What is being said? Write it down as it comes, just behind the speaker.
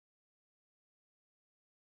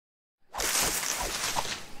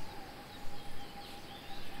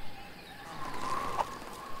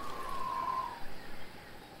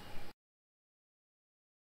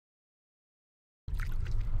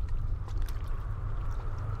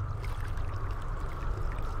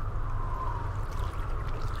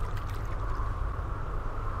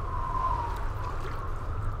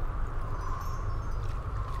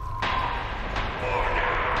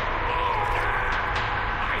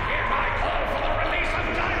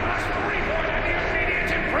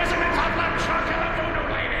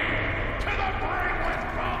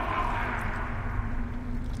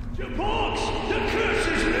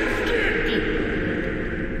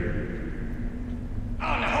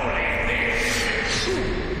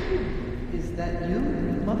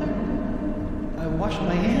wash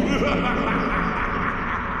my hands.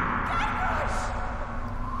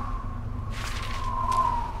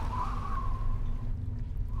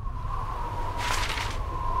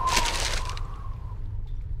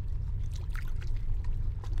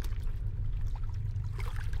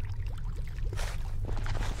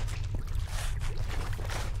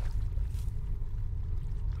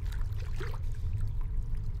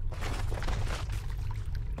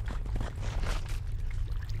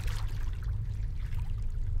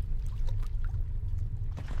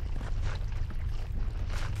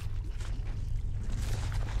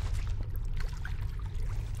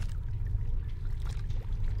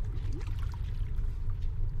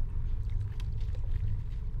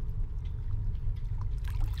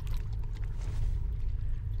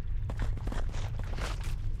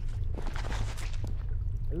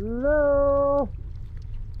 Hello?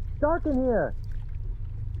 Dark in here.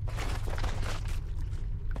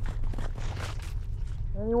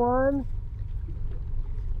 Anyone?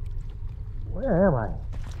 Where am I?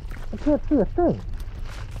 I can't see a thing.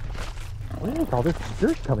 Where is all this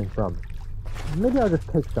dirt coming from? Maybe I'll just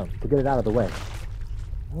take some to get it out of the way.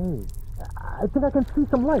 Hey, I think I can see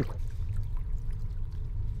some light.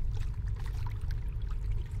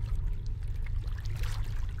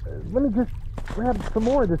 Let me just grab some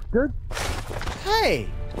more of this dirt. Hey!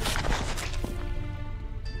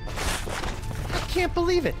 I can't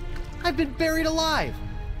believe it! I've been buried alive!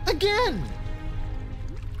 Again!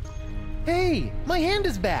 Hey! My hand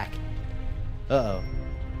is back! Uh-oh.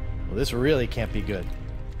 Well, this really can't be good.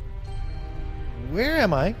 Where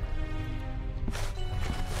am I?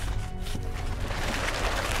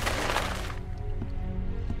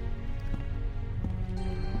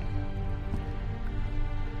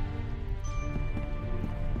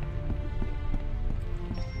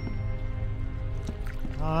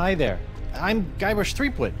 Hi there. I'm Guybrush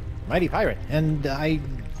Threepwood, mighty pirate, and I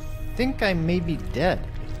think I may be dead.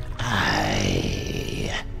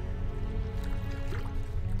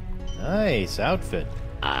 Nice outfit.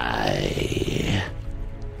 I...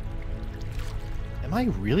 Am I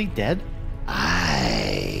really dead?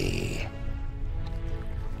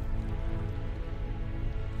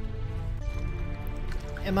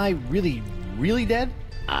 Am I really, really dead?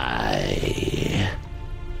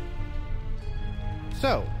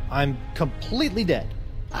 So, I'm completely dead.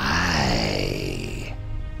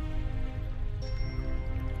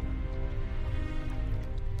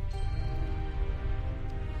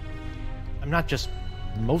 I'm not just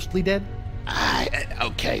mostly dead?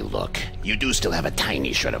 Okay, look. You do still have a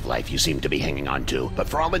tiny shred of life you seem to be hanging on to, but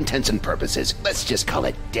for all intents and purposes, let's just call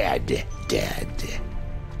it dead. This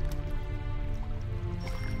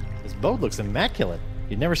boat looks immaculate.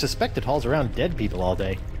 You'd never suspect it hauls around dead people all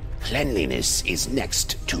day. Cleanliness is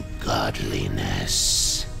next to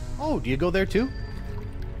godliness. Oh, do you go there too?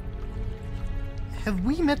 Have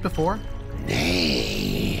we met before?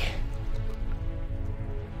 Nay.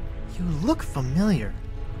 You look familiar.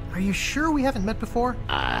 Are you sure we haven't met before?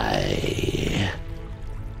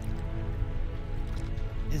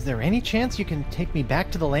 Is there any chance you can take me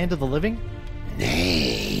back to the land of the living?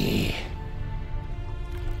 Nay.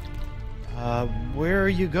 Where are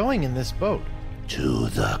you going in this boat? To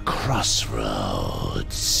the crossroads.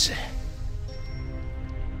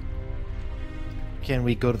 Can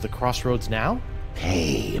we go to the crossroads now?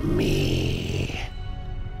 Pay me.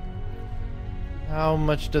 How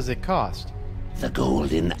much does it cost? The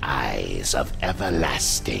golden eyes of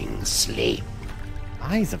everlasting sleep.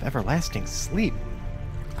 Eyes of everlasting sleep?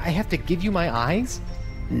 I have to give you my eyes?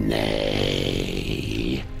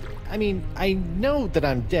 Nay. I mean, I know that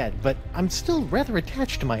I'm dead, but I'm still rather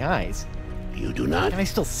attached to my eyes. You do not? Can I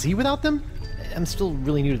still see without them? I'm still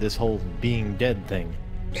really new to this whole being dead thing.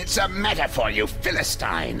 It's a metaphor, you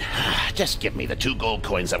Philistine. Just give me the 2 gold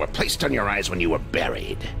coins that were placed on your eyes when you were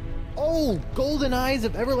buried. Oh, golden eyes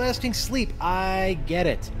of everlasting sleep. I get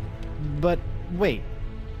it. But wait,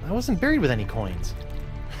 I wasn't buried with any coins.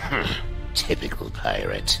 Typical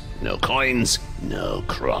pirate. No coins, no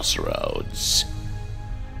crossroads.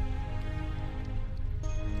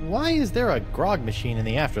 Why is there a grog machine in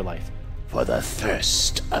the afterlife? For the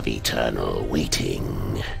thirst of eternal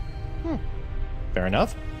waiting. Fair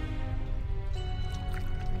enough.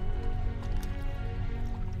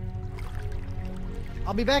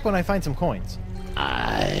 I'll be back when I find some coins.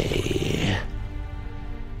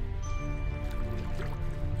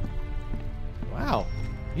 Wow,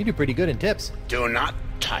 you do pretty good in tips. Do not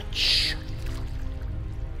touch.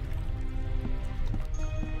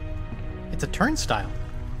 It's a turnstile.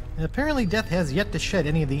 And apparently death has yet to shed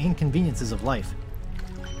any of the inconveniences of life.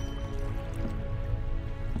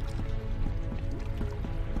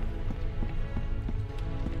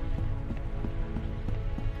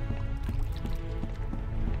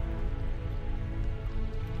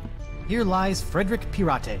 Here lies Frederick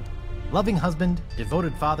Pirate, loving husband,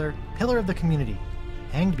 devoted father, pillar of the community,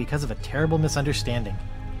 hanged because of a terrible misunderstanding.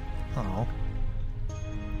 Oh.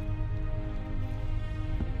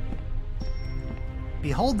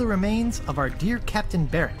 Behold the remains of our dear Captain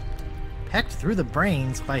Barrett, pecked through the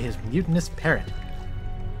brains by his mutinous parrot.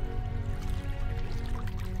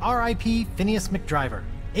 R.I.P. Phineas McDriver,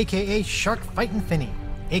 aka Shark Fightin' Finny,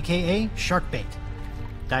 aka Sharkbait.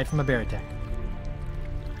 Died from a bear attack.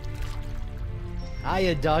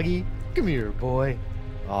 Hiya, doggy. Come here, boy.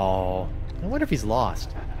 Oh, I wonder if he's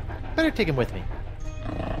lost. Better take him with me.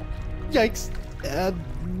 Yikes.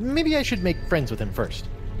 Maybe I should make friends with him first.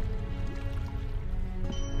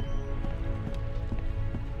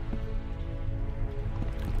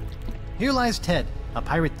 Here lies Ted, a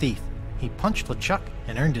pirate thief. He punched LeChuck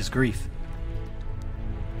and earned his grief.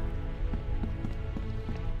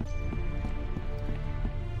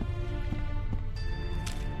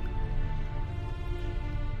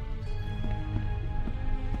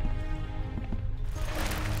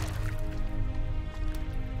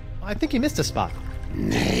 I think you missed a spot.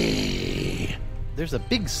 Nay. There's a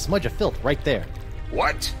big smudge of filth right there.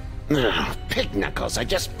 What? Ugh, pig knuckles, I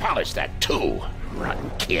just polished that too. Rotten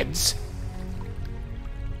kids.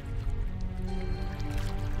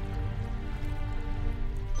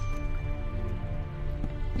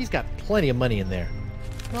 He's got plenty of money in there.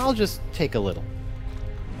 I'll just take a little.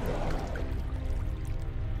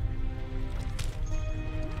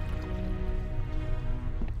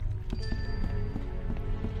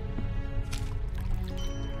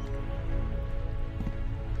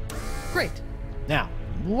 Great. Now,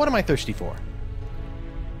 what am I thirsty for?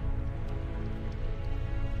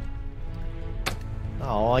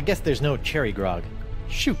 Oh, I guess there's no cherry grog.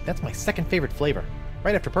 Shoot, that's my second favorite flavor,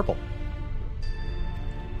 right after purple.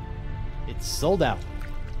 It's sold out.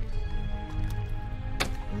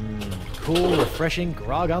 Cool, refreshing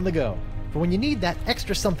grog on the go, for when you need that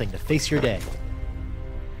extra something to face your day.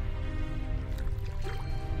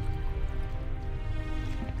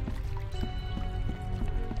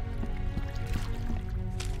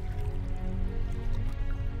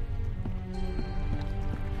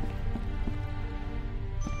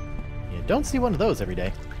 You don't see one of those every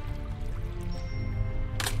day.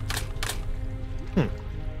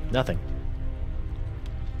 Nothing.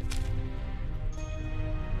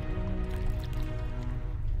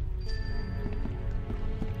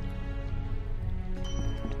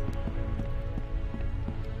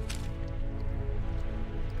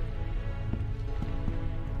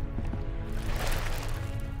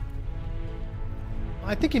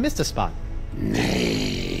 I think you missed a spot.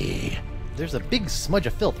 Nay. There's a big smudge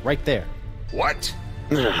of filth right there. What?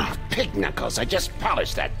 Ugh, pig knuckles, I just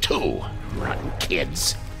polished that too. Rotten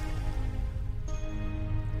kids.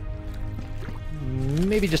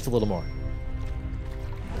 Maybe just a little more.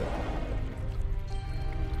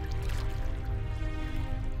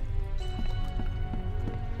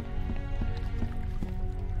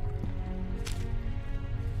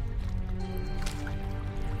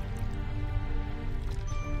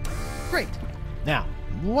 Great. Now,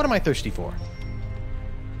 what am I thirsty for?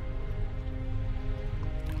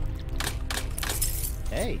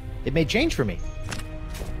 Hey, it made change for me.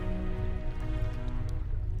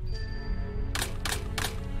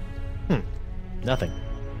 Nothing.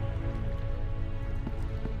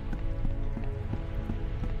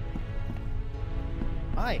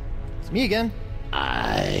 Hi, it's me again.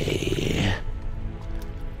 I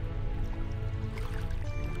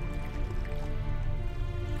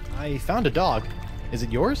found a dog. Is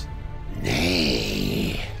it yours?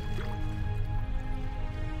 Nay.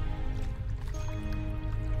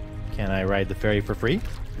 Can I ride the ferry for free?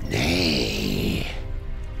 Nay.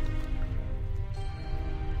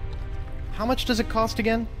 How much does it cost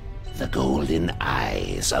again? The golden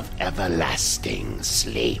eyes of everlasting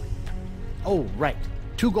sleep. Oh, right.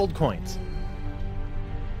 2 gold coins.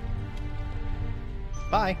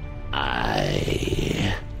 Bye.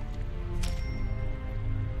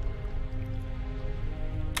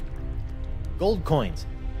 Gold coins.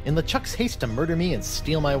 In LeChuck's haste to murder me and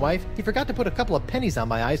steal my wife, he forgot to put a couple of pennies on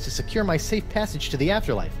my eyes to secure my safe passage to the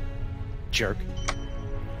afterlife. Jerk.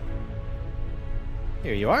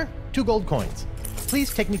 Here you are. 2 gold coins.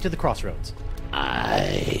 Please take me to the crossroads.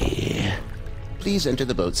 Please enter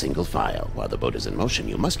the boat single file. While the boat is in motion,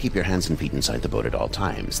 you must keep your hands and feet inside the boat at all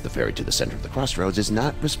times. The ferry to the center of the crossroads is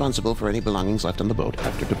not responsible for any belongings left on the boat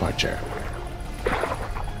after departure.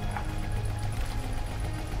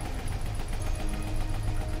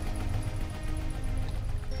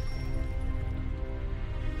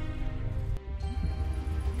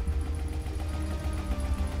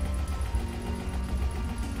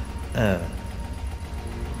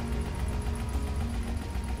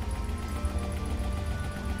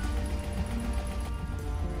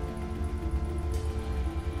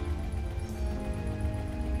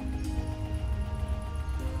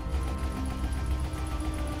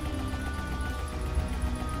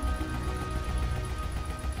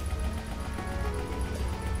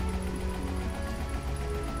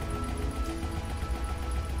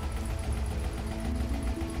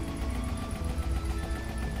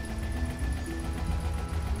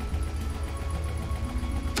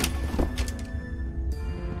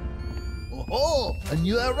 Oh, a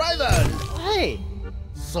new arrival! Hey!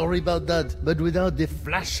 Sorry about that, but without the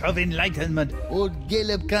flash of enlightenment, old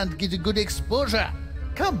Caleb can't get a good exposure.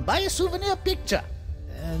 Come, buy a souvenir picture.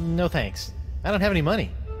 No thanks. I don't have any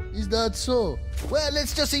money. Is that so? Well,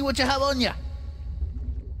 let's just see what you have on you.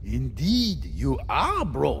 Indeed, you are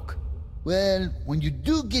broke. Well, when you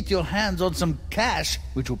do get your hands on some cash,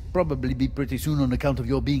 which will probably be pretty soon on account of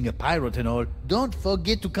your being a pirate and all, don't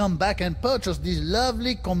forget to come back and purchase this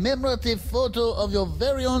lovely commemorative photo of your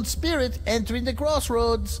very own spirit entering the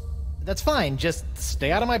crossroads. That's fine. Just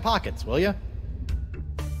stay out of my pockets, will you?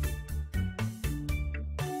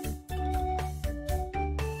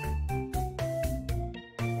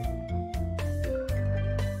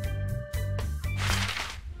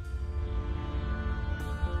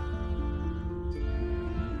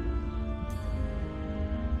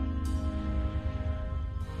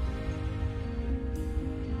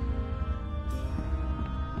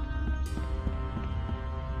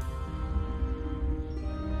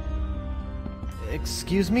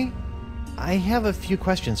 Excuse me? I have a few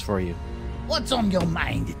questions for you. What's on your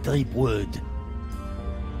mind, Tripwood?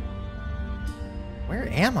 Where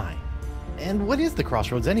am I? And what is the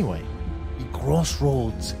crossroads anyway? The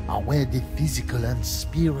crossroads are where the physical and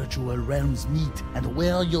spiritual realms meet and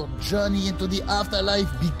where your journey into the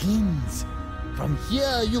afterlife begins. From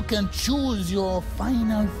here, you can choose your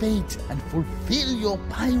final fate and fulfill your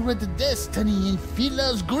pirate destiny in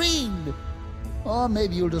Fiddler's Green. Or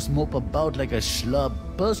maybe you'll just mope about like a schlub.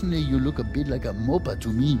 Personally, you look a bit like a moper to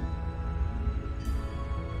me.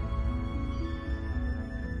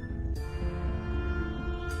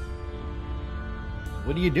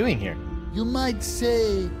 What are you doing here? You might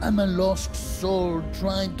say I'm a lost soul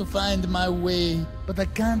trying to find my way, but I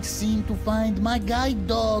can't seem to find my guide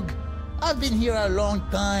dog. I've been here a long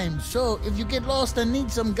time, so if you get lost and need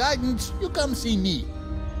some guidance, you come see me.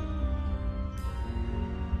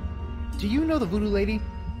 Do you know the voodoo lady?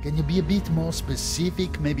 Can you be a bit more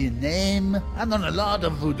specific? Maybe a name? I've known a lot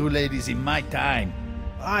of voodoo ladies in my time.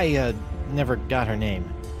 I, never got her name.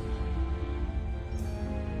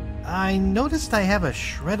 I noticed I have a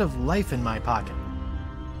shred of life in my pocket.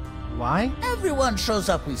 Why? Everyone shows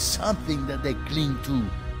up with something that they cling to.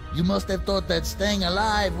 You must have thought that staying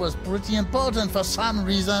alive was pretty important for some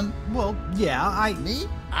reason. Well, yeah, Me?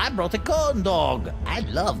 I brought a corn dog. I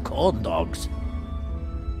love corn dogs.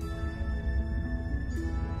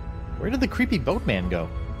 Where did the creepy boatman go?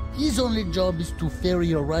 His only job is to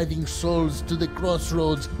ferry arriving souls to the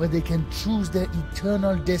crossroads where they can choose their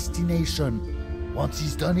eternal destination. Once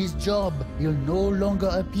he's done his job, he'll no longer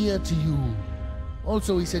appear to you.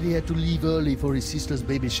 Also, he said he had to leave early for his sister's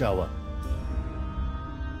baby shower.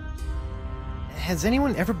 Has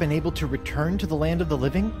anyone ever been able to return to the land of the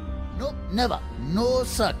living? Nope, never. No,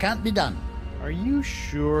 sir, can't be done. Are you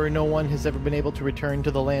sure no one has ever been able to return to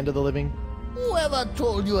the land of the living? Whoever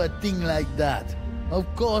told you a thing like that? Of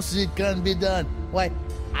course it can be done. Why,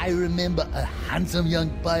 I remember a handsome young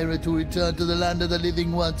pirate who returned to the land of the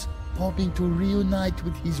living once, hoping to reunite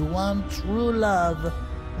with his one true love.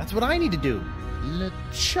 That's what I need to do.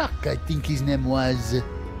 LeChuck, I think his name was.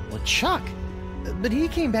 LeChuck? But he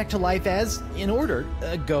came back to life as, in order,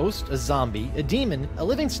 a ghost, a zombie, a demon, a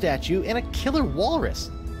living statue, and a killer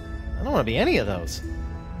walrus. I don't want to be any of those.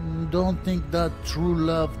 Don't think that true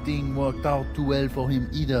love thing worked out too well for him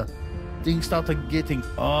either. Things started getting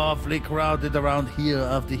awfully crowded around here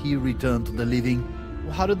after he returned to the living.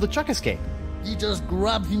 Well, how did LeChuck escape? He just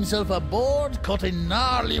grabbed himself a board, caught a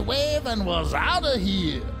gnarly wave, and was out of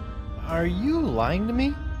here. Are you lying to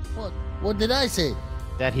me? What did I say?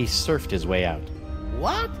 That he surfed his way out.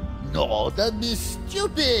 What? No, that'd be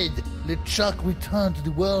stupid. LeChuck returned to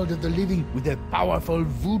the world of the living with a powerful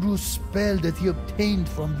voodoo spell that he obtained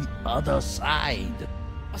from the other side.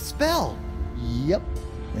 A spell? Yep.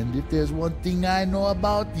 And if there's one thing I know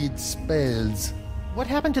about, it's spells. What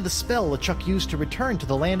happened to the spell LeChuck used to return to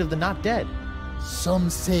the land of the not dead? Some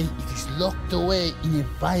say it is locked away in a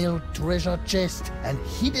vile treasure chest and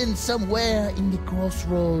hidden somewhere in the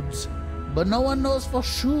crossroads. But no one knows for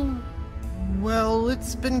sure. Well,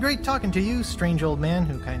 it's been great talking to you, strange old man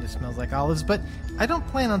who kind of smells like olives, but I don't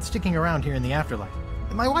plan on sticking around here in the afterlife.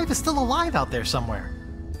 My wife is still alive out there somewhere.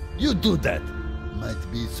 You do that.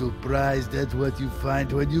 Might be surprised at what you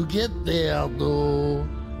find when you get there, though.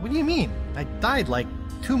 What do you mean? I died like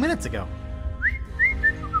 2 minutes ago.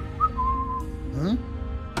 Huh?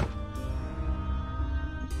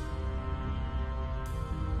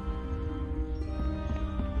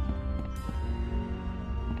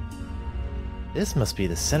 This must be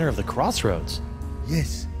the center of the crossroads.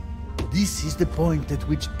 Yes. This is the point at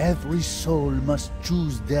which every soul must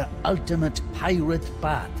choose their ultimate pirate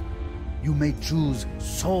path. You may choose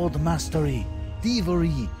sword mastery,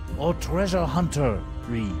 thievery, or treasure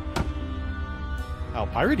hunter-ry. How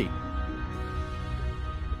piratey.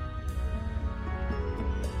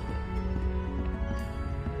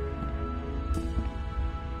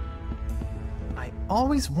 I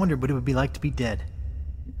always wondered what it would be like to be dead.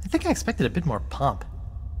 I think I expected a bit more pomp.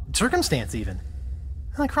 Circumstance, even.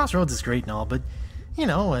 The crossroads is great and all, but, you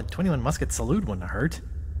know, a 21 musket salute wouldn't have hurt.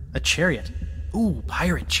 A chariot. Ooh,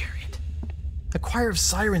 pirate chariot. A choir of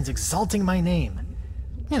sirens exalting my name.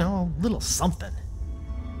 You know, a little something.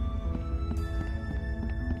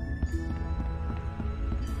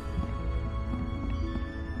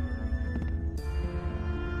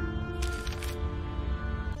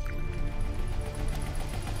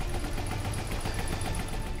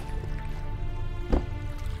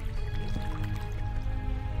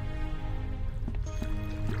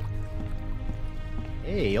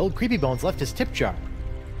 Hey, old Creepy Bones left his tip jar.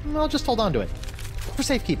 I'll just hold on to it. For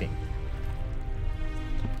safekeeping.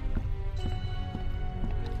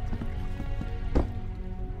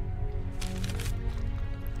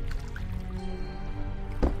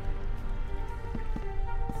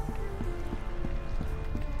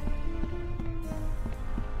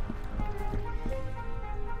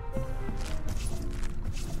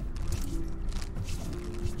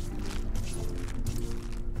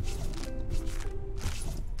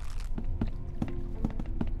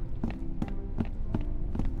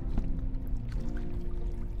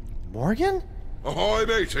 Morgan? Ahoy,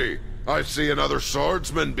 matey! I see another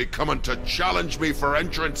swordsman be coming to challenge me for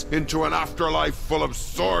entrance into an afterlife full of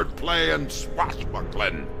swordplay and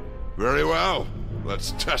swashbuckling. Very well.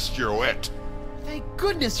 Let's test your wit. Thank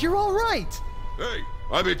goodness you're all right! Hey,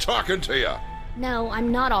 I be talking to ya. No,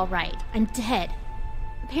 I'm not all right. I'm dead.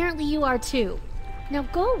 Apparently you are too. Now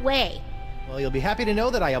go away. Well, you'll be happy to know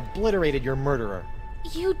that I obliterated your murderer.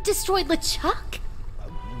 You destroyed LeChuck?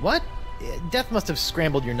 What? Death must have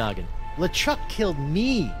scrambled your noggin. LeChuck killed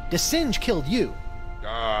me. DeSinge killed you.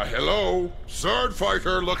 Hello? Sword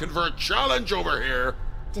fighter looking for a challenge over here.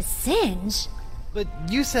 DeSinge? But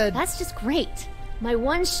you said... That's just great. My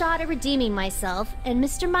one shot at redeeming myself, and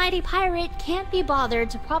Mr. Mighty Pirate can't be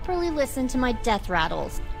bothered to properly listen to my death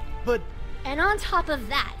rattles. But... And on top of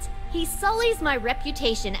that, he sullies my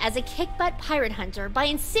reputation as a kick-butt pirate hunter by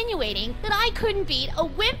insinuating that I couldn't beat a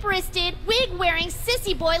wimp-wristed, wig-wearing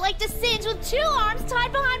sissy boy like DeSinge with 2 arms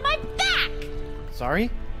tied behind my back! Sorry?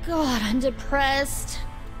 God, I'm depressed.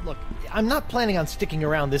 Look, I'm not planning on sticking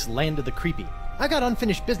around this land of the creepy. I got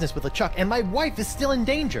unfinished business with LeChuck, and my wife is still in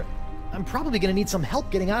danger. I'm probably gonna need some help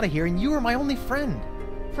getting out of here, and you are my only friend.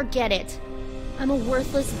 Forget it. I'm a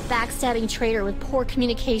worthless, backstabbing traitor with poor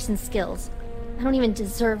communication skills. I don't even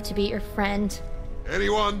deserve to be your friend.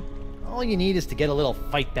 Anyone? All you need is to get a little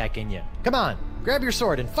fight back in you. Come on, grab your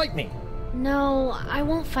sword and fight me. No, I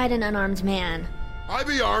won't fight an unarmed man. I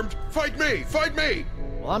be armed. Fight me! Fight me!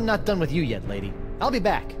 Well, I'm not done with you yet, lady. I'll be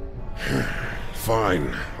back.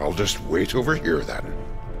 Fine. I'll just wait over here then.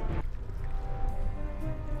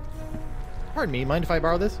 Pardon me, mind if I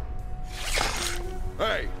borrow this?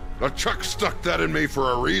 Hey, LeChuck stuck that in me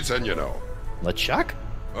for a reason, you know. LeChuck?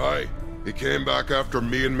 Aye. He came back after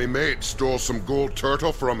me and me mate stole some gold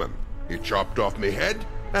turtle from him. He chopped off me head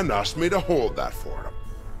and asked me to hold that for him.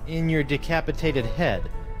 In your decapitated head.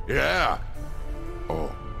 Yeah.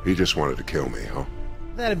 Oh, he just wanted to kill me, huh?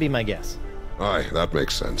 That'd be my guess. Aye, that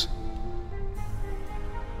makes sense.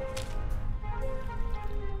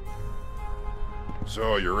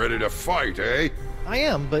 So, you're ready to fight, eh? I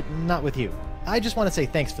am, but not with you. I just want to say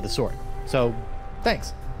thanks for the sword. So,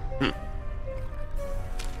 thanks.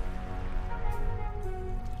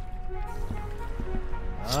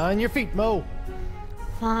 On your feet, Mo.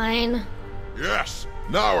 Fine. Yes,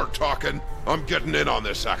 now we're talking. I'm getting in on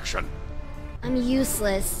this action. I'm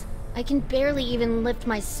useless. I can barely even lift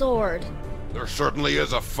my sword. There certainly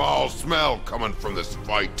is a foul smell coming from this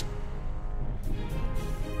fight.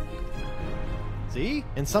 See?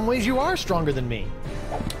 In some ways you are stronger than me.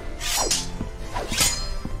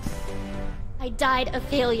 I died a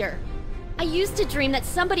failure. I used to dream that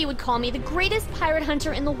somebody would call me the greatest pirate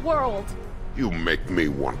hunter in the world. You make me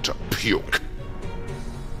want to puke.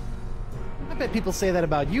 I bet people say that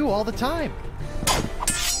about you all the time.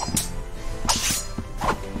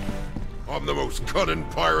 I'm the most cunning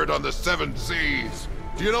pirate on the 7 seas.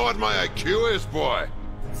 Do you know what my IQ is, boy?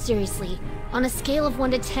 Seriously, on a scale of 1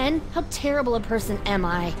 to 10, how terrible a person am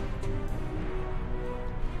I?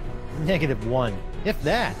 -1, if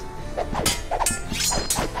that.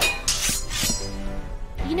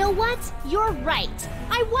 You know what? You're right.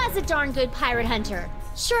 I was a darn good pirate hunter.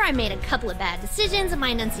 Sure, I made a couple of bad decisions and my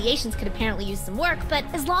enunciations could apparently use some work, but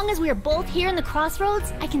as long as we are both here in the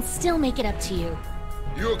crossroads, I can still make it up to you.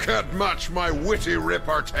 You can't match my witty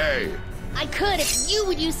repartee. I could if you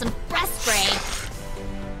would use some breath spray.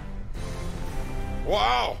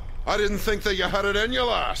 Wow, I didn't think that you had it in you,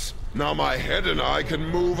 lass. Now my head and I can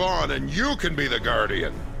move on and you can be the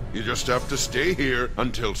guardian. You just have to stay here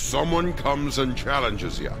until someone comes and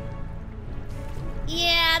challenges you.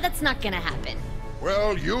 Yeah, that's not gonna happen.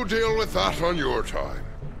 Well, you deal with that on your time.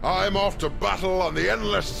 I'm off to battle on the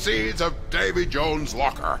endless seas of Davy Jones'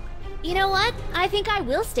 locker. You know what? I think I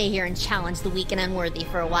will stay here and challenge the weak and unworthy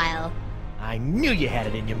for a while. I knew you had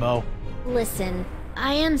it in you, Mo. Listen,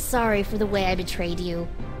 I am sorry for the way I betrayed you.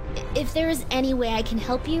 If there is any way I can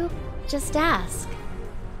help you, just ask.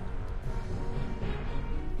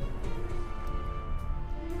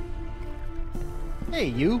 Hey,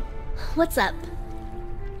 you. What's up?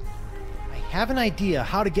 I have an idea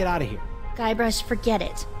how to get out of here. Guybrush, forget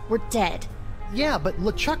it. We're dead. Yeah, but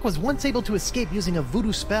LeChuck was once able to escape using a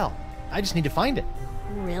voodoo spell. I just need to find it.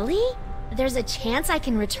 Really? There's a chance I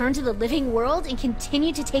can return to the living world and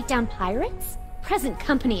continue to take down pirates? Present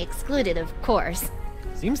company excluded, of course.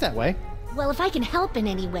 Seems that way. Well, if I can help in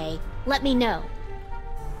any way, let me know.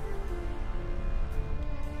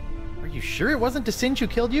 Are you sure it wasn't DeSinge who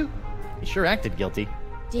killed you? He sure acted guilty.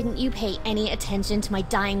 Didn't you pay any attention to my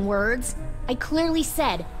dying words? I clearly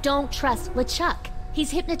said, don't trust LeChuck.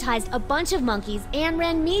 He's hypnotized a bunch of monkeys and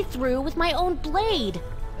ran me through with my own blade.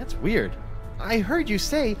 That's weird. I heard you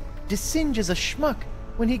say DeSinge is a schmuck.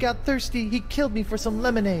 When he got thirsty, he killed me for some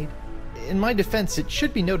lemonade. In my defense, it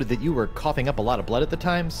should be noted that you were coughing up a lot of blood at the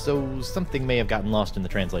time, so something may have gotten lost in the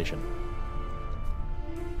translation.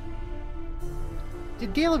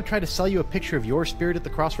 Did Caleb try to sell you a picture of your spirit at the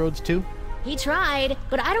crossroads too? He tried,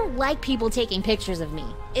 but I don't like people taking pictures of me.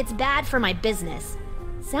 It's bad for my business.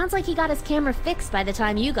 Sounds like he got his camera fixed by the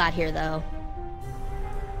time you got here, though.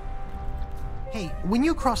 Hey, when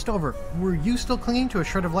you crossed over, were you still clinging to a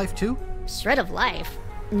shred of life too? Shred of life?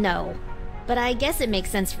 No. But I guess it makes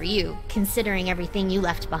sense for you, considering everything you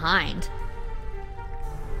left behind.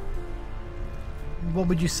 What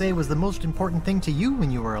would you say was the most important thing to you when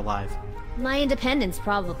you were alive? My independence,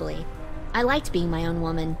 probably. I liked being my own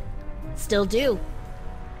woman. Still do.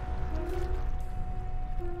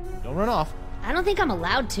 Don't run off. I don't think I'm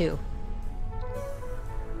allowed to.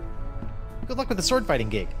 Good luck with the sword fighting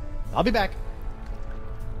gig. I'll be back.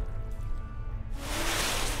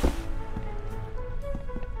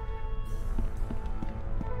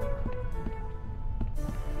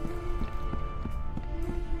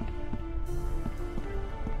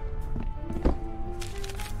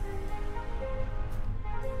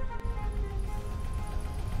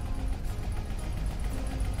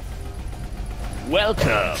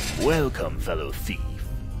 Welcome, fellow thief.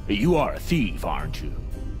 You are a thief, aren't you?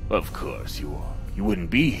 Of course you are. You wouldn't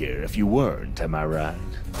be here if you weren't, am I right?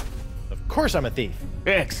 Of course I'm a thief.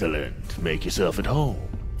 Excellent. Make yourself at home.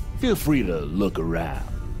 Feel free to look around.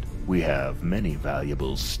 We have many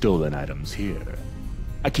valuable stolen items here.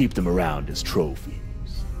 I keep them around as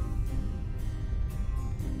trophies.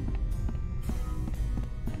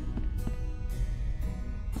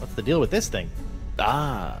 What's the deal with this thing?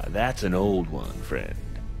 Ah, that's an old one, friend.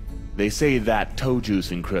 They say that toe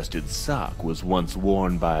juice-encrusted sock was once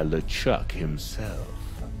worn by LeChuck himself.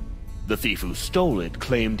 The thief who stole it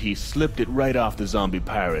claimed he slipped it right off the zombie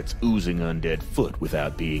pirate's oozing undead foot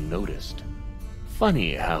without being noticed.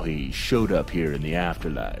 Funny how he showed up here in the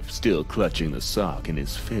afterlife, still clutching the sock in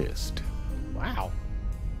his fist. Wow.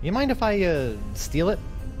 You mind if I, steal it?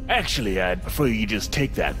 Actually, I'd prefer you just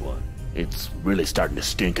take that one. It's really starting to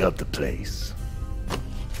stink up the place.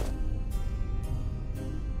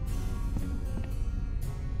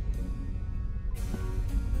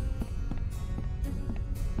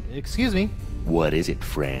 Excuse me. What is it,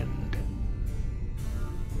 friend?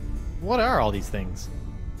 What are all these things?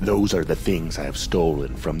 Those are the things I've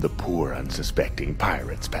stolen from the poor, unsuspecting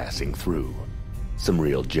pirates passing through. Some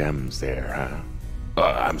real gems there, huh?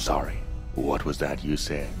 I'm sorry. What was that you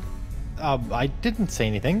said? I didn't say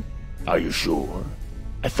anything. Are you sure?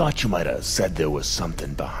 I thought you might have said there was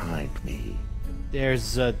something behind me.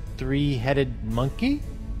 There's a three-headed monkey?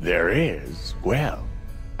 There is? Well,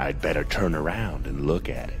 I'd better turn around and look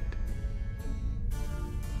at it.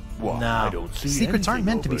 Why, No, I don't see secrets aren't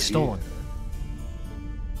anything meant to be over stolen. here.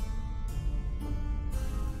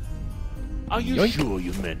 Are you Yoink. sure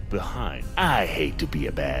you meant behind? I hate to be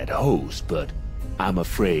a bad host, but I'm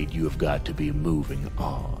afraid you have got to be moving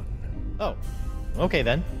on. Oh, okay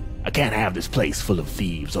then. I can't have this place full of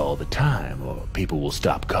thieves all the time, or people will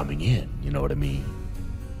stop coming in, you know what I mean?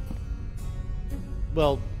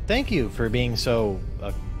 Well, thank you for being so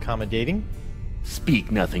accommodating.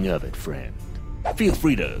 Speak nothing of it, friend. Feel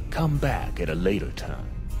free to come back at a later time.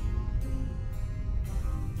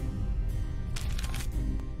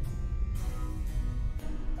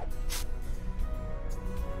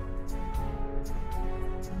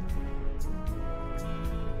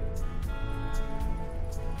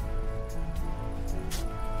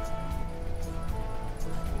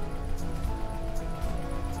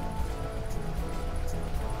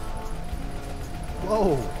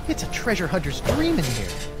 Whoa, it's a treasure hunter's dream in here.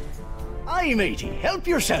 Aye, matey, help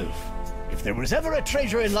yourself. If there was ever a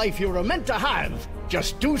treasure in life you were meant to have,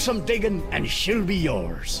 just do some digging and she'll be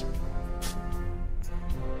yours.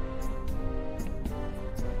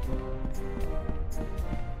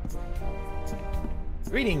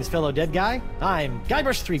 Greetings, fellow dead guy. I'm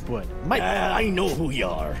Guybrush Threepwood. I know who you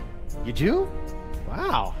are. You do?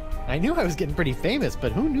 Wow. I knew I was getting pretty famous,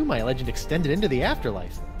 but who knew my legend extended into the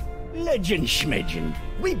afterlife? Legend schmegend.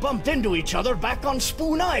 We bumped into each other back on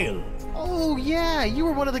Spoon Isle. Oh, yeah, you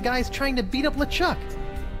were one of the guys trying to beat up LeChuck.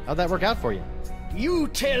 How'd that work out for you? You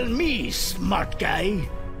tell me, smart guy.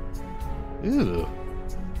 Ooh.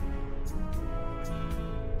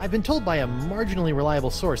 I've been told by a marginally reliable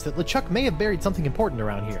source that LeChuck may have buried something important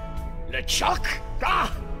around here. LeChuck?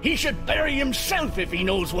 Ah, he should bury himself if he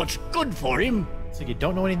knows what's good for him. So you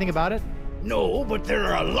don't know anything about it? No, but there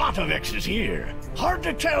are a lot of X's here. Hard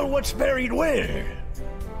to tell what's buried where.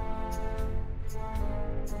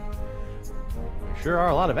 There sure are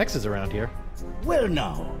a lot of X's around here. Well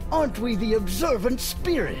now, aren't we the observant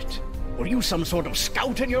spirit? Were you some sort of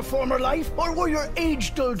scout in your former life, or were your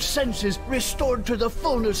age-dulled senses restored to the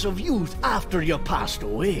fullness of youth after you passed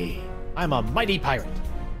away? I'm a mighty pirate.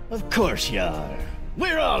 Of course you are.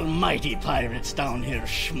 We're all mighty pirates down here,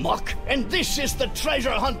 schmuck. And this is the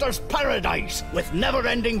treasure hunter's paradise, with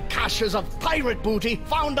never-ending caches of pirate booty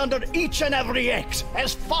found under each and every X,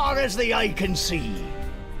 as far as the eye can see.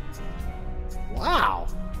 Wow.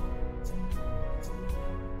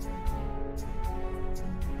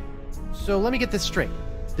 So let me get this straight.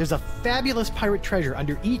 There's a fabulous pirate treasure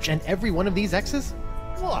under each and every one of these X's?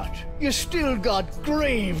 What? You still got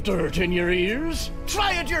grave dirt in your ears?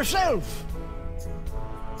 Try it yourself!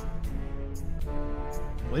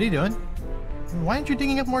 What are you doing? Why aren't you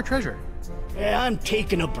digging up more treasure? Yeah, I'm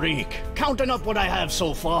taking a break, counting up what I have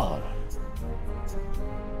so far.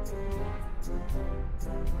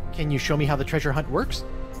 Can you show me how the treasure hunt works?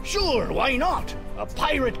 Sure, why not? A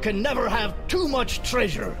pirate can never have too much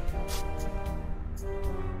treasure.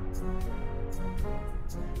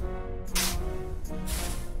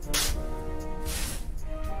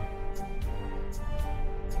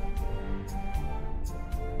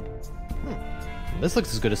 This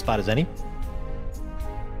looks as good a spot as any.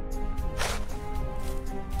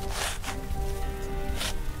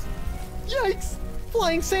 Yikes!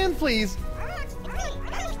 Flying sand fleas!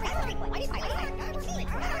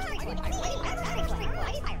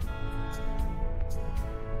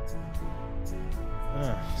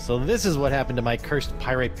 So this is what happened to my cursed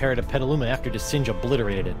pirate parrot of Petaluma after Desinge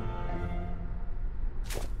obliterated it.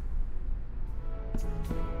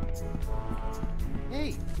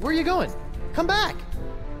 Hey, where are you going? Come back!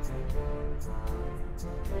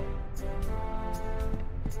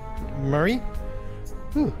 Murray?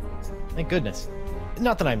 Whew, thank goodness.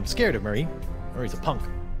 Not that I'm scared of Murray. Murray's a punk.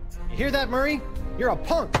 You hear that, Murray? You're a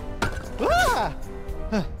punk! Ah!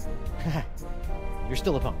 You're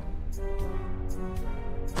still a punk.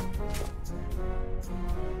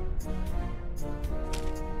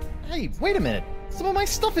 Hey, wait a minute. Some of my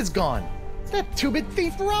stuff is gone. That two-bit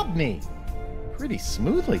thief robbed me. Pretty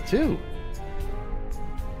smoothly, too.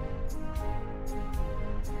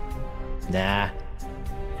 Nah.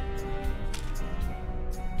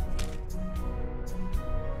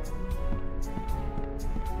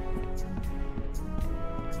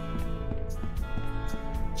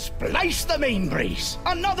 Splice the main brace!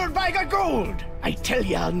 Another bag of gold! I tell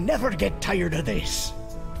you, I'll never get tired of this.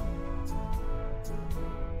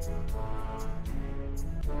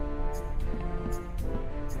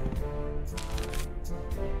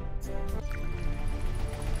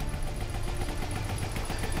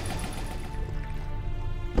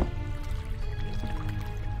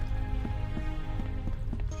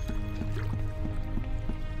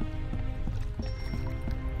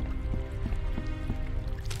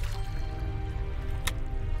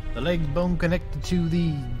 The leg bone connected to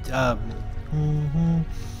the, oh,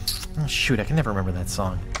 shoot, I can never remember that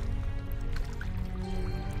song.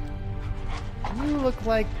 You look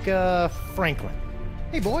like, Franklin.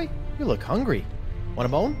 Hey, boy, you look hungry. Want a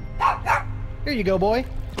bone? Here you go, boy.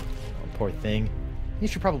 Oh, poor thing. You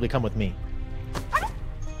should probably come with me.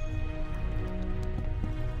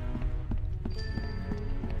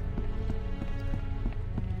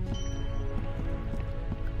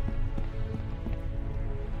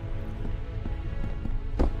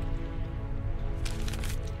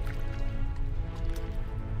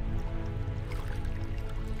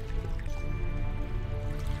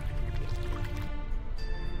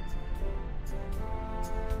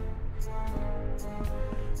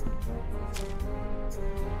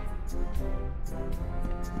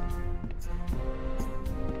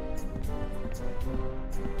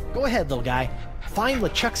 Go ahead, little guy. Find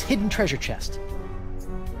LeChuck's hidden treasure chest.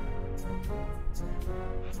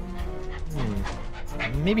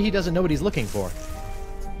 Maybe he doesn't know what he's looking for.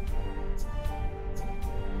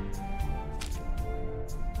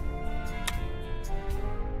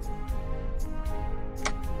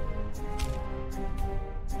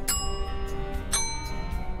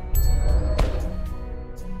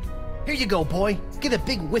 Here you go, boy. Get a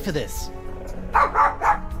big whiff of this.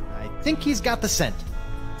 I think he's got the scent.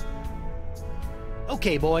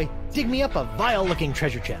 Okay, boy, dig me up a vile-looking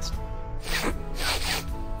treasure chest.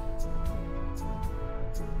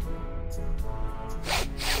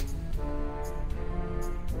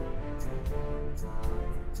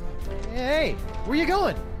 Hey, where you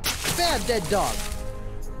going? Bad dead dog.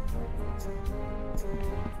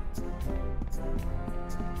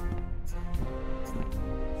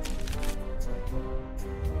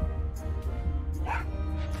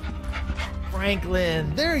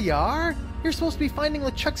 Franklin, there you are. You're supposed to be finding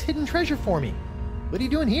LeChuck's hidden treasure for me. What are you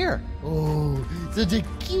doing here? Oh, such a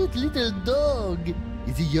cute little dog.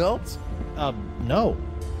 Is he yours? No.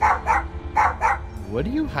 What are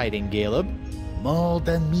you hiding, Caleb? More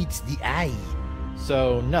than meets the eye.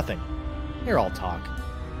 So, nothing. Here, I'll talk.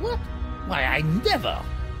 What? Why, I never.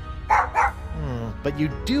 But you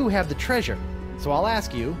do have the treasure. So I'll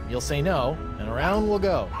ask you, you'll say no, and around we'll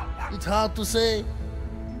go. It's hard to say.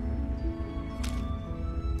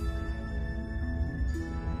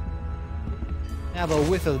 Have a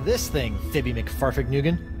whiff of this thing, Fibby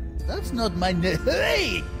McFarfignugan. That's not my name.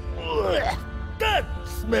 Hey! Ugh, that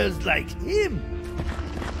smells like him.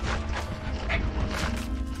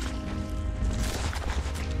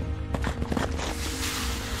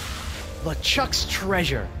 LeChuck's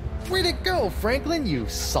treasure. Where'd it go, Franklin, you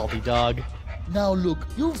salty dog? Now look,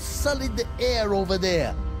 you've sullied the air over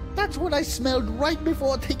there. That's what I smelled right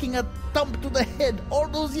before taking a thump to the head all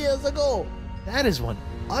those years ago. That is one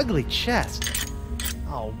ugly chest.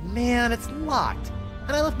 Oh man, it's locked.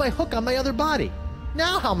 And I left my hook on my other body.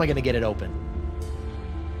 Now how am I gonna get it open?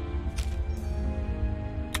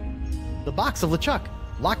 The box of LeChuck.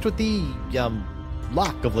 Locked with the,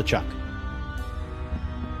 lock of LeChuck.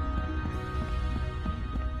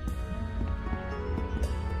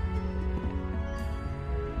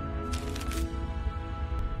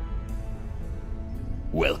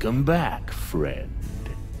 Welcome back, friend.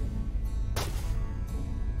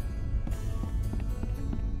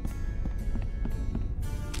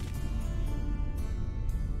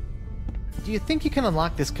 Do you think you can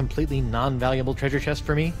unlock this completely non-valuable treasure chest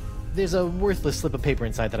for me? There's a worthless slip of paper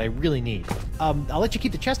inside that I really need. I'll let you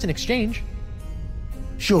keep the chest in exchange.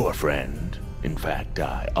 Sure, friend. In fact,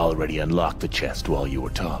 I already unlocked the chest while you were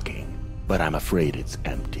talking, but I'm afraid it's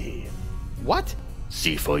empty. What?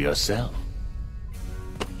 See for yourself.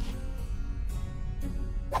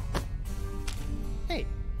 Hey,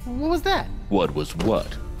 what was that? What was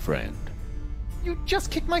what, friend? You just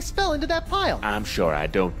kicked my spell into that pile. I'm sure I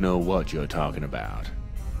don't know what you're talking about.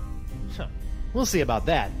 Huh. We'll see about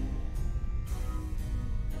that.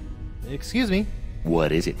 Excuse me.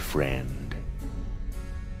 What is it, friend?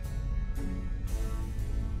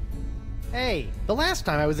 Hey, the last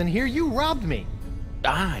time I was in here, you robbed me.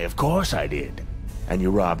 Aye, of course I did. And you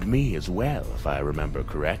robbed me as well, if I remember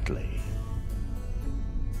correctly.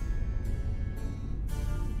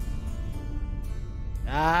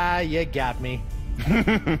 Ah, you got me.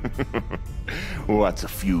 What's a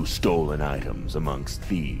few stolen items amongst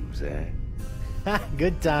thieves, eh?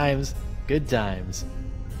 Good times. Good times.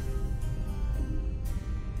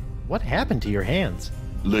 What happened to your hands?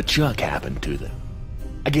 LeChuck happened to them.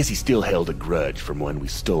 I guess he still held a grudge from when we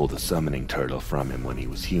stole the summoning turtle from him when he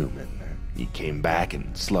was human. He came back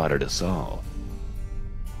and slaughtered us all.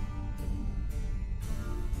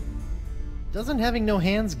 Doesn't having no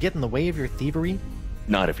hands get in the way of your thievery?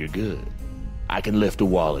 Not if you're good. I can lift a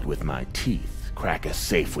wallet with my teeth, crack a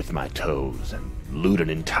safe with my toes, and loot an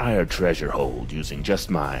entire treasure hold using just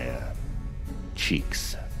my,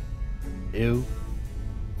 cheeks. Ew.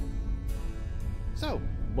 So,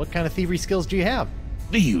 what kind of thievery skills do you have?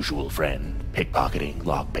 The usual, friend. Pickpocketing,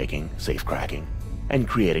 lockpicking, safe cracking, and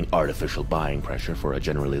creating artificial buying pressure for a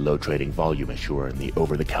generally low-trading volume issuer in the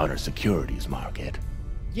over-the-counter securities market.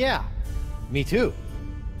 Yeah, me too.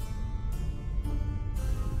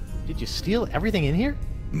 Did you steal everything in here?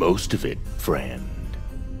 Most of it, friend.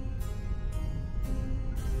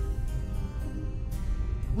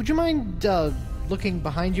 Would you mind, looking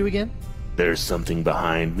behind you again? There's something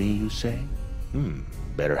behind me, you say?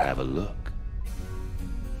 Better have a look.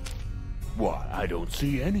 Why, I don't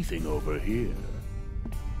see anything over here.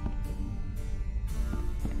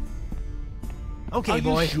 Okay, Are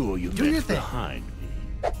boy. you sure you Do your meant thing. behind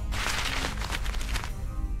me?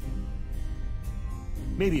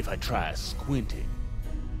 Maybe if I try squinting.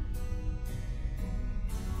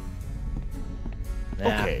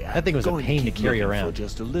 Nah, Okay, that thing was a I'm going pain to keep carry looking around. For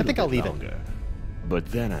just a little I think I'll bit leave longer. But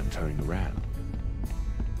then I'm turning around.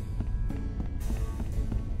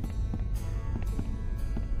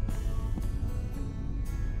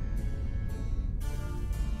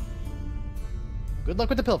 Good luck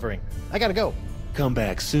with the pilfering. I gotta go. Come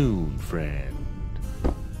back soon, friend.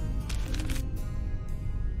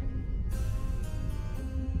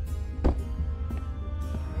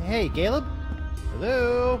 Hey, Caleb?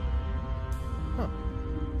 Hello? Huh.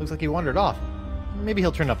 Looks like he wandered off. Maybe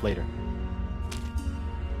he'll turn up later.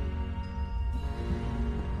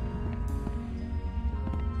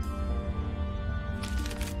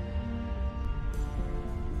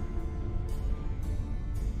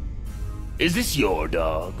 Is this your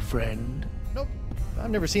dog, friend? Nope. I've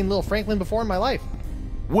never seen Lil Franklin before in my life.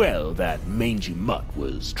 Well, that mangy mutt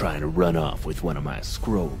was trying to run off with one of my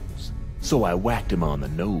scrolls. So I whacked him on the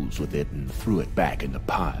nose with it and threw it back in the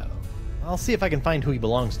pile. I'll see if I can find who he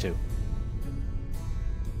belongs to.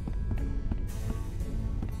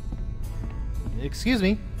 Excuse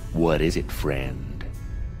me. What is it, friend?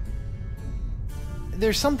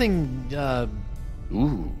 There's something,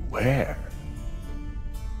 Ooh, where?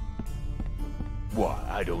 Why,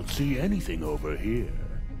 I don't see anything over here.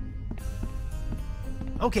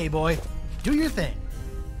 Okay, boy. Do your thing.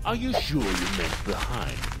 Are you sure you meant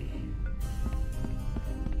behind me?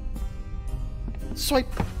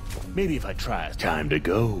 Swipe. Maybe if I try. Time to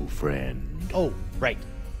go, friend. Oh, right.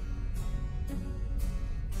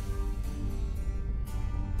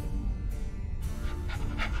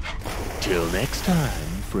 Till next time,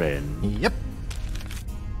 friend. Yep.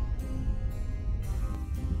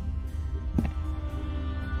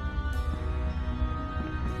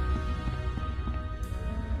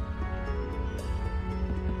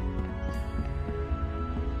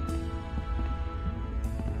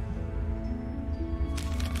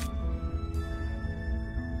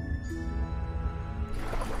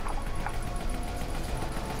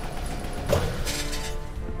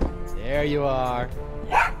 There you are.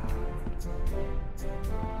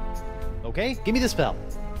 Okay, give me the spell.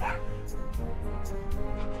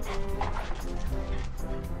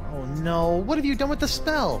 Oh no, what have you done with the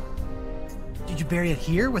spell? Did you bury it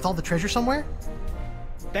here with all the treasure somewhere?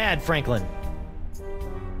 Bad, Franklin.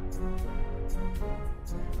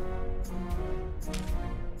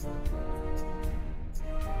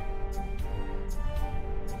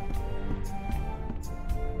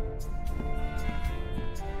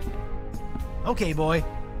 Okay, boy.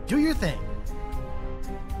 Do your thing.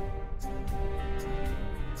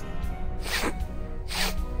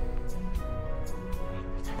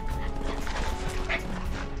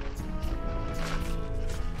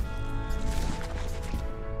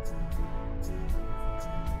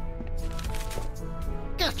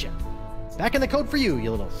 Gotcha. Back in the code for you,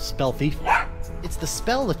 you little spell thief. It's the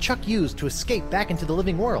spell LeChuck used to escape back into the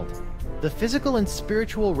living world. The physical and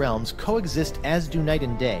spiritual realms coexist as do night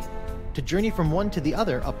and day. To journey from one to the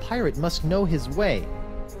other, a pirate must know his way.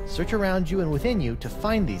 Search around you and within you to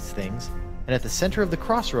find these things, and at the center of the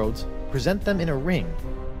crossroads, present them in a ring.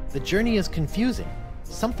 The journey is confusing.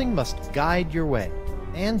 Something must guide your way,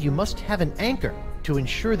 and you must have an anchor to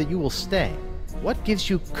ensure that you will stay. What gives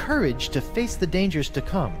you courage to face the dangers to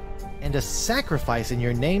come, and a sacrifice in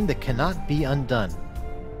your name that cannot be undone?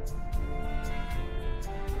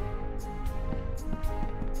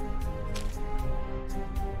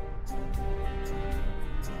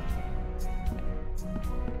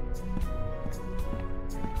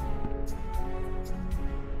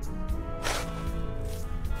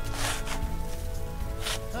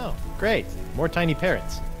 Oh, great. More tiny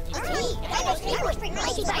parrots.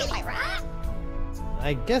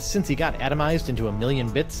 I guess since he got atomized into a million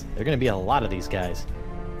bits, there are gonna be a lot of these guys.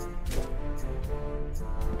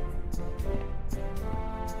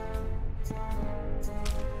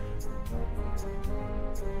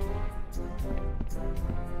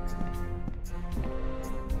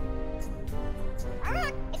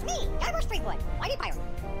 It's me, Garbo Streetwood, Whitey Pirate.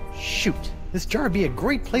 Shoot, this jar would be a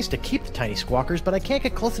great place to keep the tiny squawkers, but I can't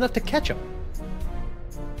get close enough to catch them.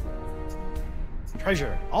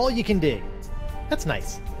 Treasure, all you can dig. That's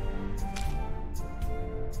nice.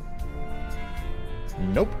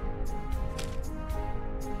 Nope.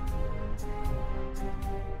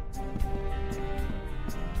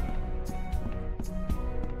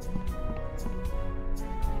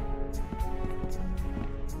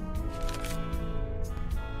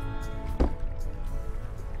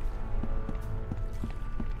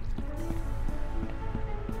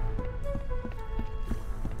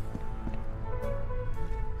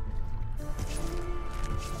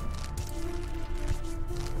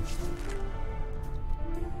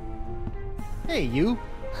 Hey, you.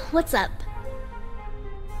 What's up?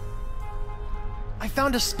 I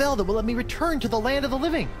found a spell that will let me return to the land of the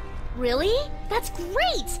living. Really? That's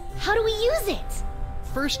great! How do we use it?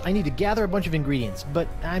 First, I need to gather a bunch of ingredients, but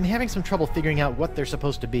I'm having some trouble figuring out what they're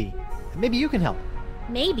supposed to be. Maybe you can help.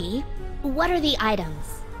 Maybe. What are the items?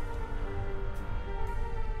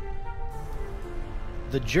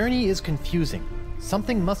 The journey is confusing.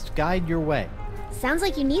 Something must guide your way. Sounds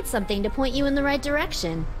like you need something to point you in the right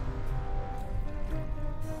direction.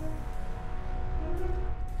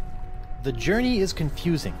 The journey is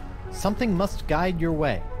confusing. Something must guide your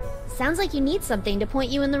way. Sounds like you need something to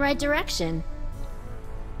point you in the right direction.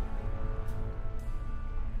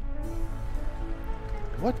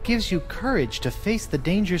 What gives you courage to face the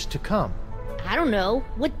dangers to come? I don't know.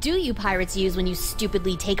 What do you pirates use when you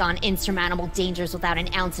stupidly take on insurmountable dangers without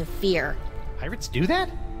an ounce of fear? Pirates do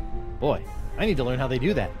that? Boy, I need to learn how they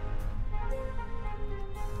do that.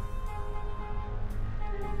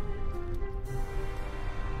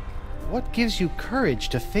 What gives you courage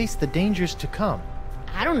to face the dangers to come?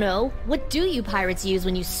 I don't know. What do you pirates use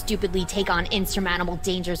when you stupidly take on insurmountable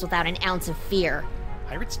dangers without an ounce of fear?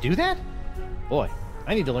 Pirates do that? Boy,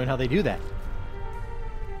 I need to learn how they do that.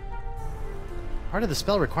 Part of the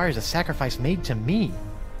spell requires a sacrifice made to me.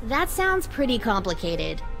 That sounds pretty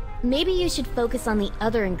complicated. Maybe you should focus on the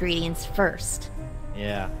other ingredients first.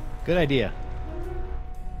 Yeah, good idea.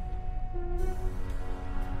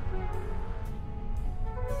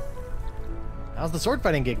 How's the sword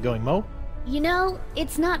fighting gig going, Mo? You know,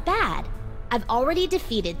 it's not bad. I've already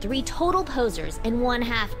defeated 3 total posers and 1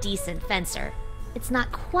 half-decent fencer. It's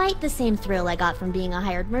not quite the same thrill I got from being a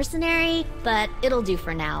hired mercenary, but it'll do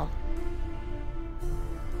for now.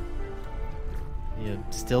 You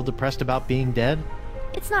still depressed about being dead?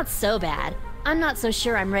 It's not so bad. I'm not so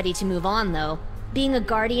sure I'm ready to move on, though. Being a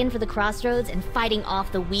guardian for the Crossroads and fighting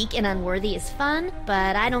off the weak and unworthy is fun,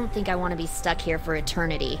 but I don't think I want to be stuck here for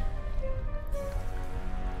eternity.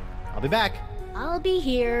 I'll be back. I'll be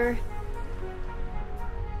here.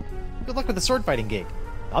 Good luck with the sword fighting gig.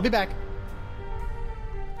 I'll be back.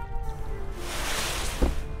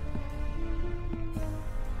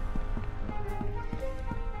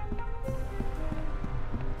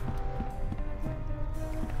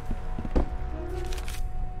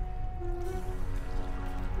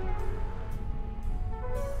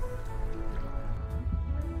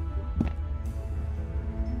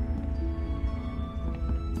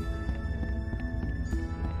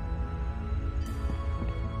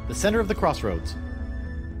 The center of the crossroads.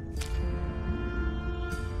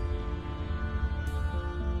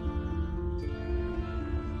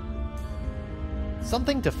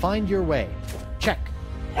 Something to find your way. Check.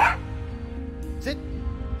 Sit.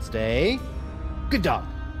 Stay. Good dog.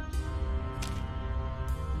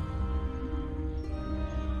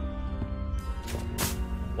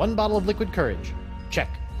 One bottle of liquid courage. Check.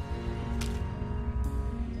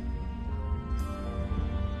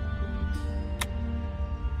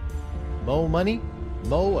 Mo money,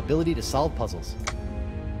 Mo ability to solve puzzles.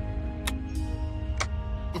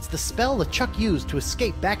 It's the spell LeChuck used to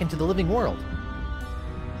escape back into the living world.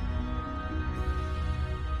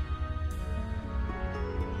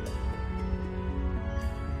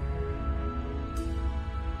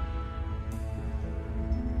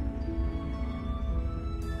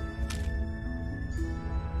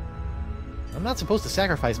 I'm not supposed to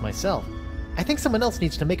sacrifice myself. I think someone else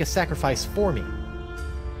needs to make a sacrifice for me.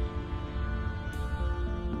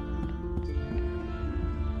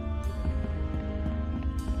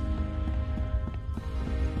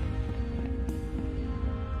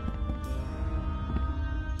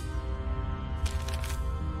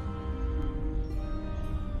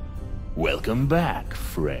 Welcome back,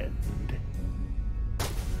 friend.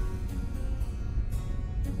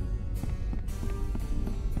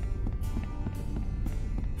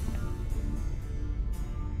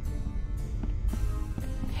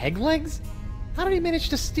 Peg legs? How did he manage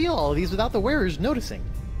to steal all of these without the wearers noticing?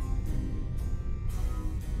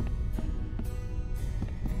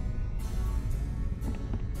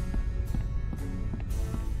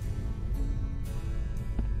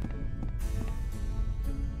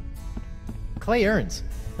 Clay urns.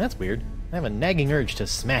 That's weird. I have a nagging urge to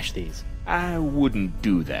smash these. I wouldn't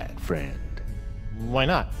do that, friend. Why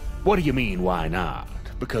not? What do you mean, why not?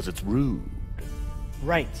 Because it's rude.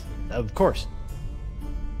 Right. Of course.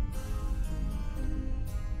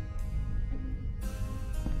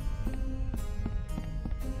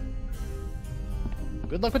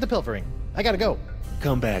 Good luck with the pilfering. I gotta go.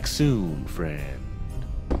 Come back soon, friend.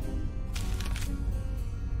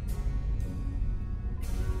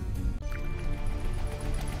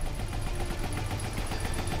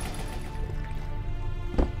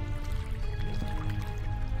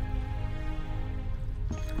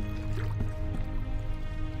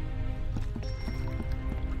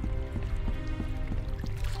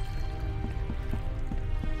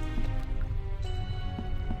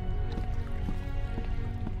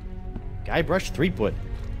 Guybrush Threepwood,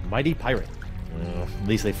 mighty pirate. At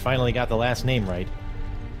least they finally got the last name right.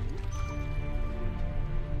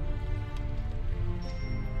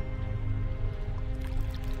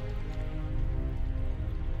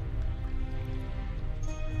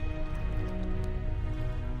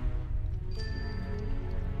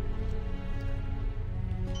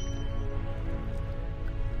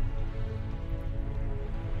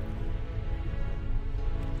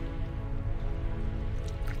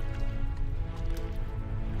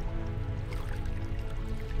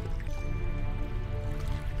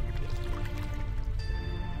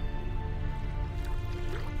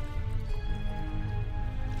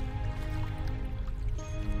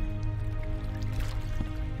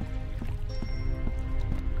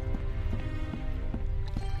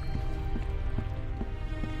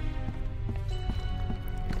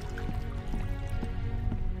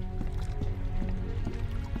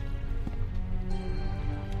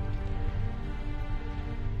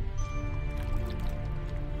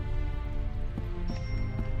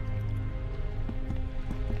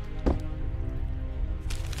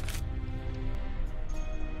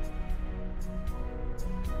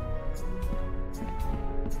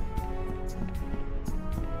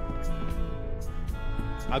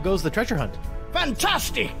 How goes the treasure hunt?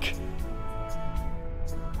 Fantastic!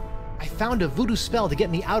 I found a voodoo spell to get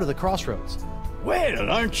me out of the crossroads. Well,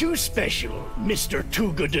 aren't you special, Mr.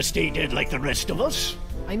 Too Good to Stay Dead like the rest of us?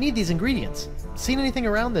 I need these ingredients. Seen anything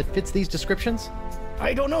around that fits these descriptions?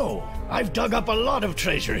 I don't know. I've dug up a lot of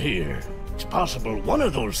treasure here. It's possible one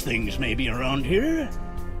of those things may be around here.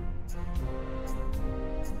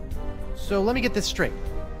 So let me get this straight.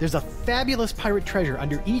 There's a fabulous pirate treasure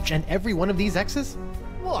under each and every one of these X's?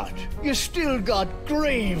 What? You still got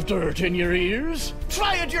grave dirt in your ears?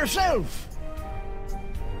 Try it yourself!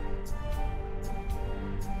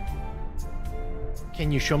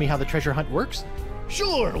 Can you show me how the treasure hunt works?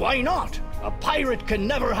 Sure, why not? A pirate can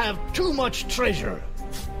never have too much treasure.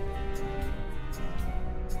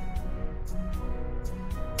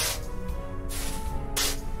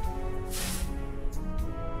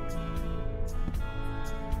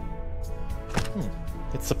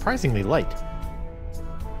 It's surprisingly light.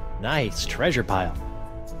 Nice treasure pile.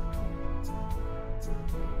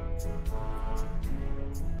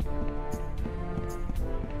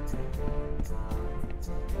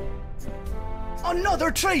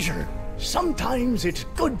 Another treasure! Sometimes it's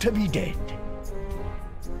good to be dead.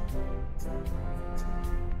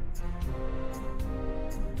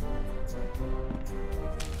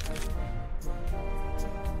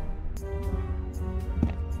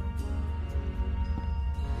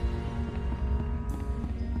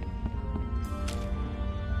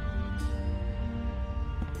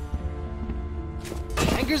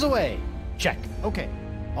 Anchors away! Check. Okay.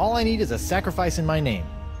 All I need is a sacrifice in my name.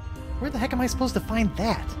 Where the heck am I supposed to find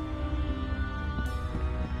that?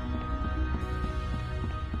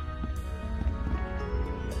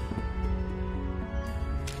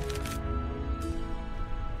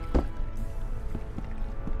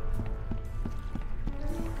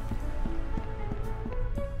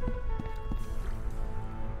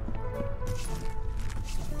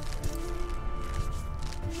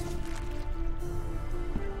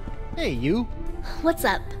 Hey, you. What's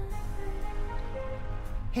up?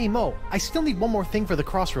 Hey, Mo, I still need one more thing for the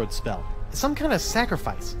crossroads spell. Some kind of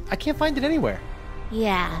sacrifice. I can't find it anywhere.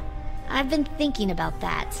 Yeah, I've been thinking about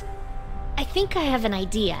that. I think I have an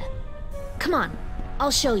idea. Come on, I'll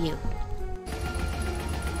show you.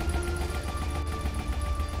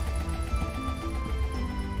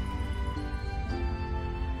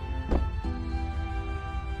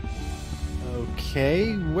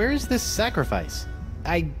 Okay, where's this sacrifice?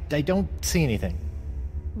 I don't see anything.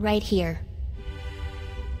 Right here.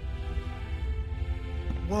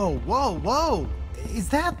 Whoa, whoa, whoa! Is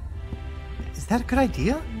that a good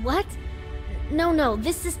idea? What? No,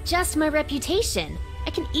 this is just my reputation. I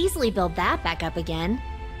can easily build that back up again.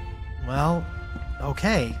 Well,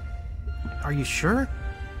 okay. Are you sure?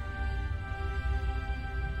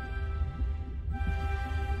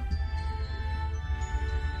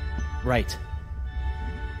 Right.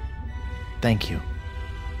 Thank you.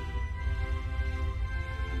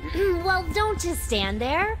 Well, don't just stand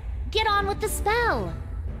there. Get on with the spell.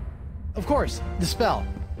 Of course, the spell.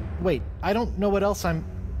 Wait, I don't know what else I'm...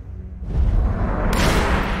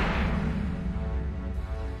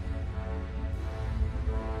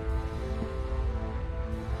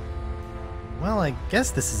 Well, I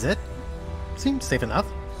guess this is it. Seems safe enough.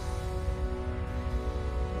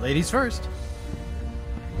 Ladies first.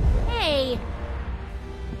 Hey!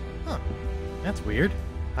 Huh. That's weird.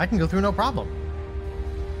 I can go through no problem.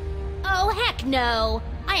 Oh, heck no!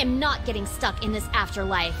 I am not getting stuck in this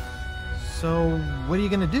afterlife. So, what are you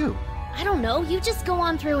gonna do? I don't know, you just go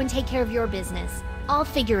on through and take care of your business. I'll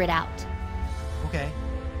figure it out. Okay.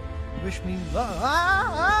 Wish me luck.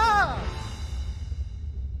 Ah!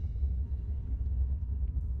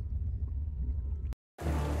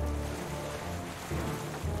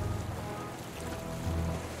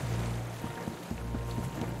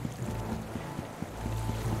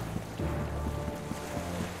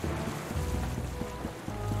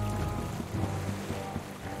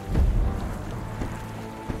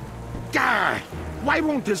 Why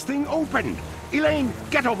won't this thing open? Elaine,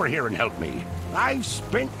 get over here and help me. I've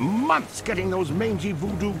spent months getting those mangy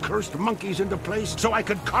voodoo-cursed monkeys into place so I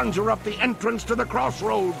could conjure up the entrance to the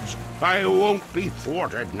crossroads. I won't be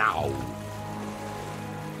thwarted now.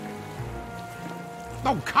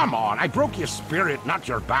 Oh, come on. I broke your spirit, not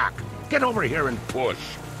your back. Get over here and push.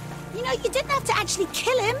 You know, you didn't have to actually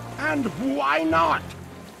kill him. And why not?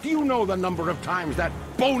 Do you know the number of times that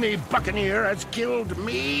bony buccaneer has killed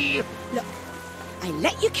me? Look, I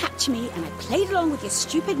let you catch me and I played along with your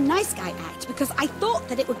stupid nice guy act because I thought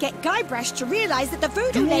that it would get Guybrush to realize that the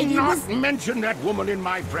voodoo lady Do not was... mention that woman in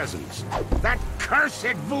my presence. That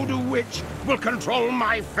cursed voodoo witch will control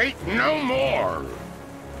my fate no more.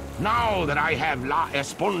 Now that I have La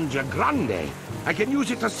Esponja Grande, I can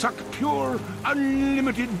use it to suck pure,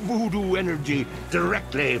 unlimited voodoo energy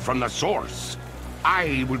directly from the source.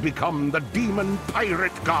 I will become the demon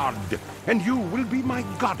pirate god, and you will be my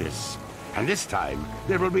goddess. And this time,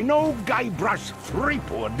 there will be no Guybrush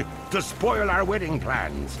Threepwood to spoil our wedding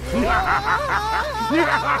plans.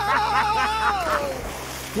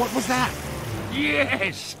 What was that?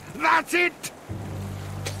 Yes, that's it!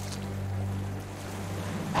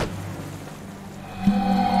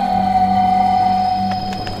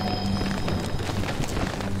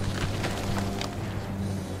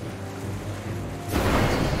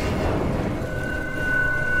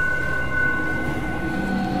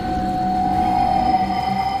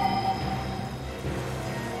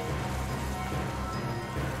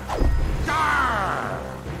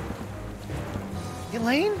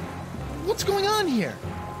 Elaine? What's going on here?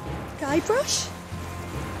 Guybrush?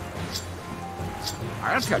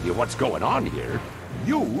 I'll tell you what's going on here.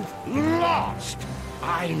 You've lost.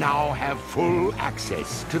 I now have full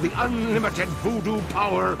access to the unlimited voodoo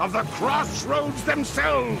power of the Crossroads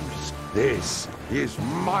themselves. This is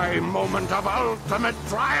my moment of ultimate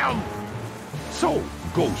triumph. So,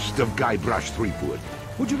 Ghost of Guybrush Threepwood,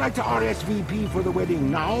 would you like to RSVP for the wedding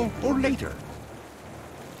now or later?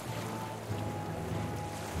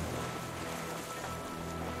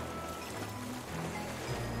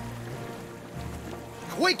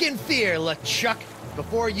 Quake in fear, LeChuck!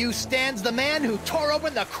 Before you stands the man who tore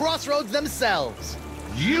open the Crossroads themselves!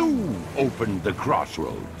 You opened the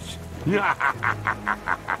Crossroads. Then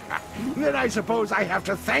I suppose I have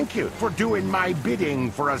to thank you for doing my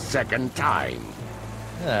bidding for a second time.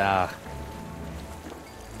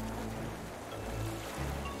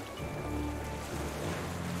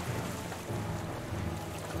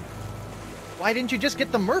 Why didn't you just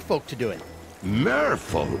get the merfolk to do it?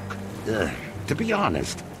 Merfolk? To be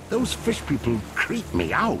honest, those fish people creep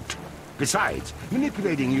me out. Besides,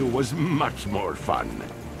 manipulating you was much more fun.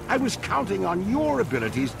 I was counting on your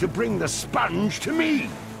abilities to bring the sponge to me.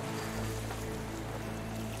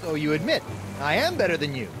 So you admit, I am better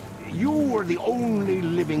than you. You were the only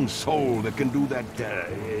living soul that can do that,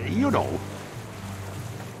 you know.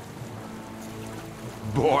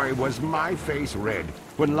 Boy, was my face red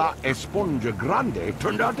when La Esponja Grande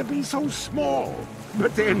turned out to be so small.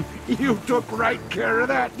 But then, you took right care of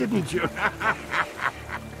that, didn't you?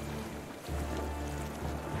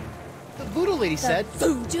 The voodoo lady said...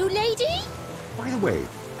 Voodoo lady? By the way,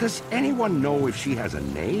 does anyone know if she has a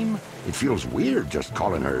name? It feels weird just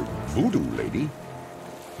calling her Voodoo Lady.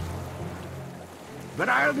 But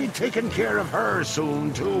I'll be taking care of her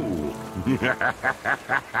soon, too.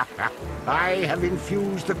 I have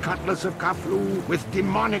infused the Cutlass of Kaflu with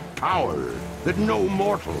demonic power that no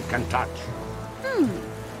mortal can touch.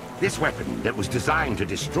 This weapon that was designed to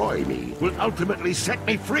destroy me will ultimately set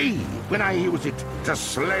me free when I use it to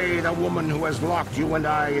slay the woman who has locked you and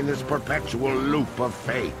I in this perpetual loop of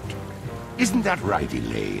fate. Isn't that right,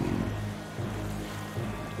 Elaine?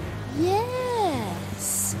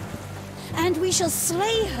 Yes. And we shall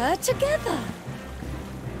slay her together.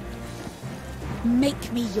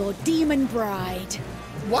 Make me your demon bride.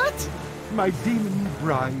 What? My demon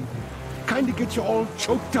bride. Kinda gets you all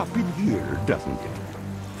choked up in here, doesn't it?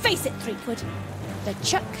 Face it, Threepwood.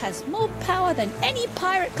 LeChuck has more power than any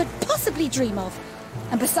pirate could possibly dream of.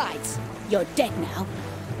 And besides, you're dead now.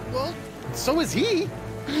 Well, so is he.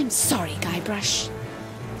 I'm sorry, Guybrush.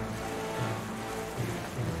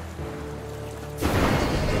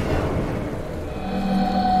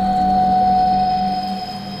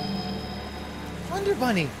 Wonder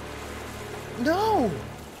Bunny. No.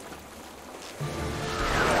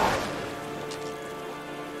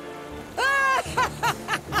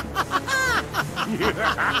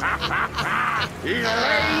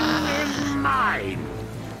 Elaine is mine!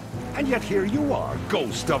 And yet here you are,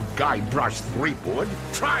 ghost of Guybrush Threepwood,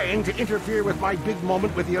 trying to interfere with my big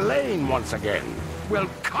moment with Elaine once again. Well,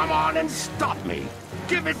 come on and stop me.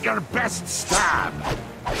 Give it your best stab.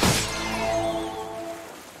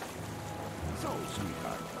 So,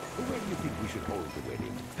 sweetheart, where do you think we should hold the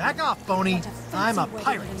wedding? Back off, Boney. What a I'm a fancy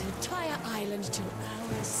pirate. wedding, an entire island to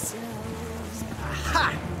ourselves.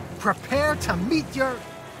 Ha! Prepare to meet your...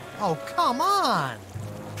 Oh, come on!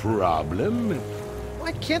 Problem?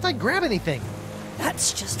 Why can't I grab anything?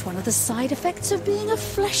 That's just one of the side effects of being a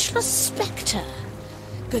fleshless spectre.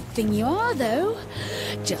 Good thing you are, though.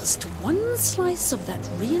 Just one slice of that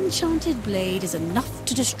re-enchanted blade is enough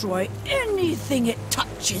to destroy anything it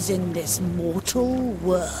touches in this mortal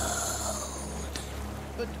world.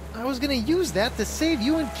 But I was gonna use that to save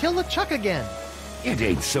you and kill LeChuck again. It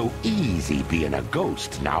ain't so easy being a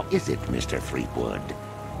ghost now, is it, Mr. Threepwood?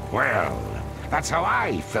 Well, that's how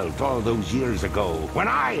I felt all those years ago, when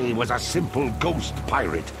I was a simple ghost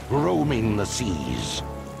pirate roaming the seas.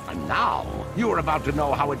 And now, you're about to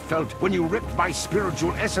know how it felt when you ripped my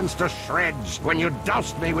spiritual essence to shreds, when you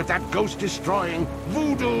doused me with that ghost-destroying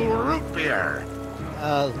voodoo root beer.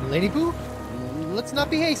 Lady Boo, let's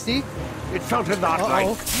not be hasty. It felt a lot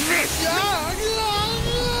like this.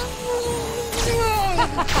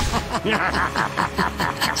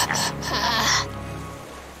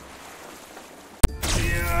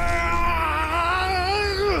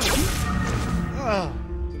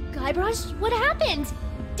 Guybrush, what happened?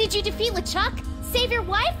 Did you defeat LeChuck? Save your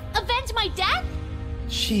wife? Avenge my death?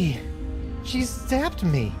 She zapped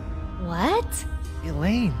me. What?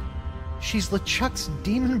 Elaine, she's LeChuck's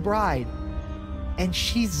demon bride. And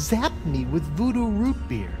she zapped me with voodoo root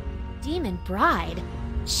beer. Demon bride?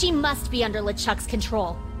 She must be under LeChuck's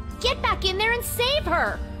control. Get back in there and save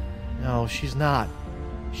her! No, she's not.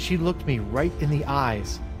 She looked me right in the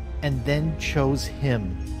eyes and then chose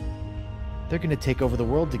him. They're gonna take over the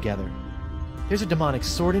world together. There's a demonic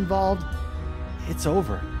sword involved. It's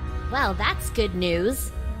over. Well, that's good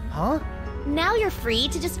news. Huh? Now you're free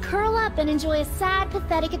to just curl up and enjoy a sad,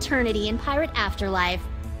 pathetic eternity in Pirate Afterlife.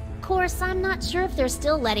 Of course, I'm not sure if they're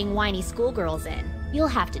still letting whiny schoolgirls in. You'll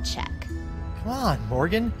have to check. Come on,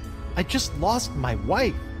 Morgan. I just lost my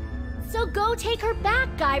wife. So go take her back,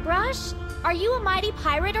 Guybrush. Are you a mighty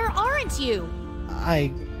pirate or aren't you?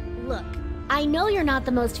 Look, I know you're not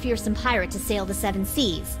the most fearsome pirate to sail the seven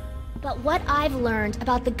seas. But what I've learned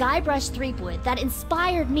about the Guybrush Threepwood that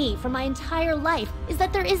inspired me for my entire life is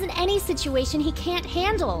that there isn't any situation he can't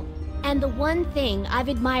handle. And the one thing I've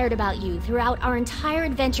admired about you throughout our entire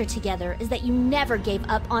adventure together is that you never gave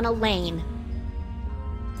up on Elaine.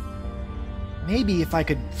 maybe if I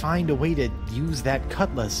could find a way to use that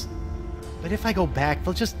cutlass. But if I go back,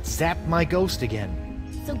 they'll just zap my ghost again.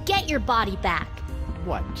 So get your body back.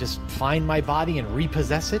 What, just find my body and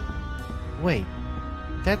repossess it? Wait,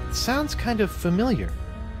 that sounds kind of familiar.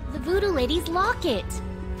 The Voodoo Lady's locket.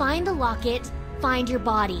 Find the locket, find your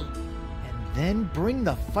body. And Then bring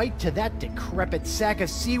the fight to that decrepit sack of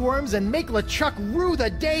sea worms and make LeChuck rue the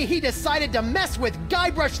day he decided to mess with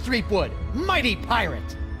Guybrush Threepwood, mighty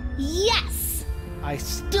pirate! Yes! I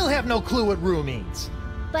still have no clue what rue means.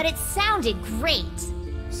 But it sounded great.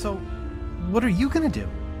 So, what are you gonna do?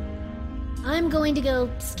 I'm going to go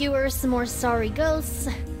skewer some more sorry ghosts.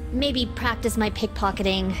 Maybe practice my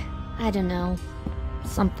pickpocketing. I don't know.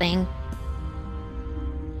 Something.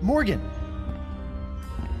 Morgan!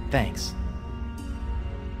 Thanks.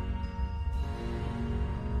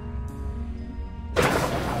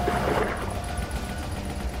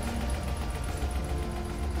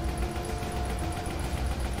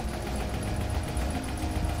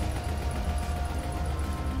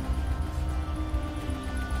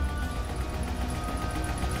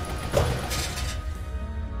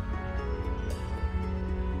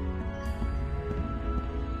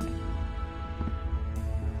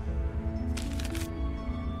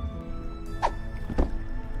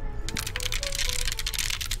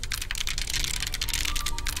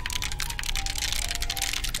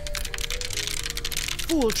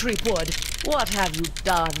 Fool Threepwood, what have you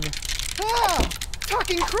done? Ah!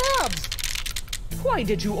 Talking crabs! Why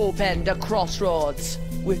did you open the crossroads?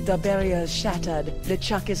 With the barriers shattered,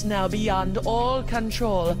 LeChuck is now beyond all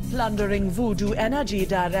control, plundering voodoo energy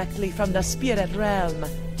directly from the spirit realm.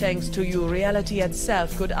 Thanks to you, reality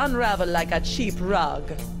itself could unravel like a cheap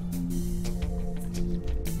rug.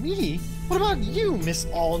 Me? What about you, Miss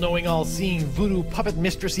All-Knowing, All-Seeing, Voodoo Puppet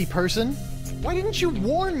Mistressy person? Why didn't you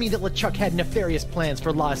warn me that LeChuck had nefarious plans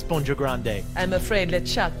for La Esponja Grande? I'm afraid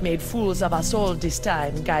LeChuck made fools of us all this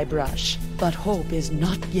time, Guybrush. But hope is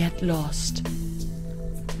not yet lost.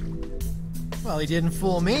 Well, he didn't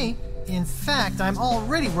fool me. In fact, I'm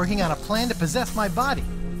already working on a plan to possess my body,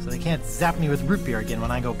 so they can't zap me with root beer again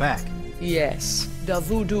when I go back. Yes, the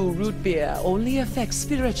voodoo root beer only affects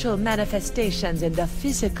spiritual manifestations in the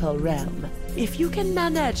physical realm. If you can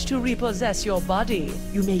manage to repossess your body,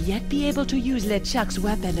 you may yet be able to use LeChuck's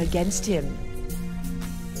weapon against him.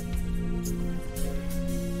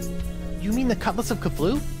 You mean the Cutlass of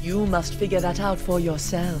Cthulhu? You must figure that out for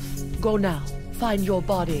yourself. Go now, find your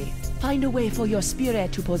body. Find a way for your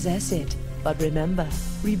spirit to possess it. But remember,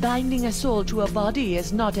 rebinding a soul to a body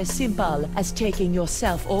is not as simple as taking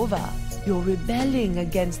yourself over. You're rebelling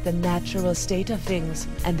against the natural state of things,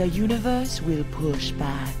 and the universe will push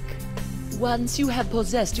back. Once you have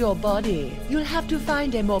possessed your body, you'll have to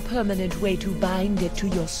find a more permanent way to bind it to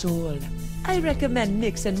your soul. I recommend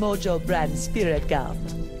Nix and Mojo brand Spirit Gum.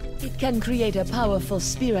 It can create a powerful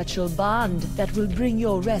spiritual bond that will bring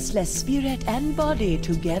your restless spirit and body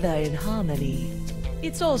together in harmony.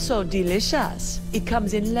 It's also delicious. It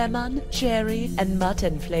comes in lemon, cherry, and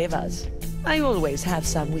mutton flavors. I always have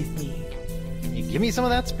some with me. Can you give me some of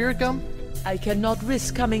that spirit gum? I cannot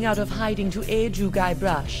risk coming out of hiding to aid you,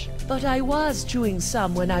 Guybrush. But I was chewing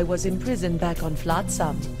some when I was imprisoned back on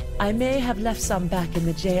Flotsam. I may have left some back in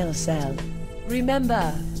the jail cell.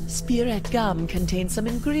 Remember, spirit gum contains some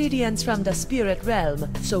ingredients from the spirit realm,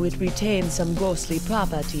 so it retains some ghostly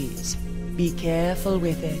properties. Be careful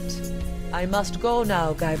with it. I must go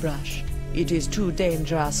now, Guybrush. It is too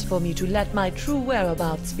dangerous for me to let my true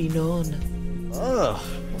whereabouts be known. Ugh.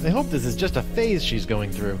 I hope this is just a phase she's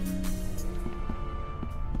going through.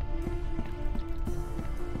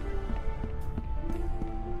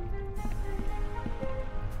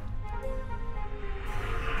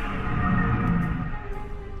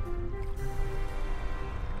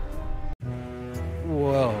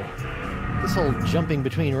 Whoa. This whole jumping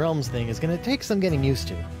between realms thing is gonna take some getting used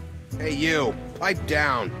to. Hey, you! Pipe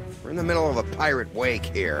down! We're in the middle of a pirate wake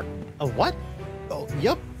here. A what? Oh,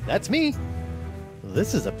 yep, that's me.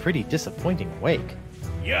 This is a pretty disappointing wake.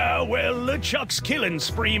 Yeah, well, LeChuck's killing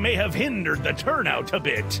spree may have hindered the turnout a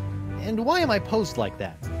bit. And why am I posed like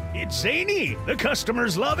that? It's zany. The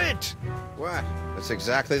customers love it. What? That's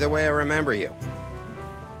exactly the way I remember you.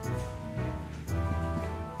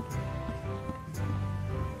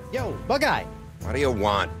 Yo, Bug-Eye! What do you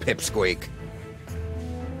want, Pipsqueak?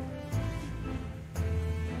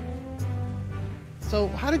 So,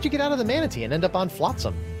 how did you get out of the manatee and end up on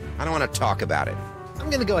Flotsam? I don't want to talk about it. I'm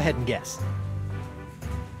gonna go ahead and guess.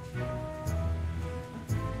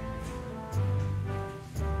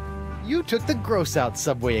 You took the gross out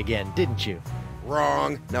subway again, didn't you?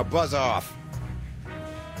 Wrong. Now buzz off.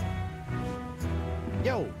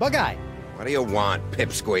 Yo, Bug-Eye! What do you want,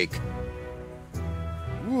 Pipsqueak?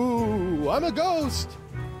 Ooh, I'm a ghost!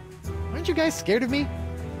 Aren't you guys scared of me?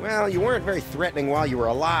 Well, you weren't very threatening while you were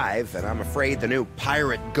alive, and I'm afraid the new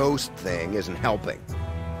pirate ghost thing isn't helping.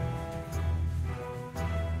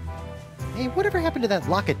 Hey, whatever happened to that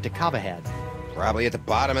locket Dakava had? Probably at the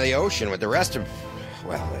bottom of the ocean with the rest of...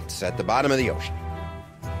 Well, it's at the bottom of the ocean.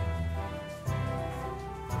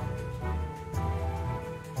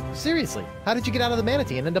 Seriously, how did you get out of the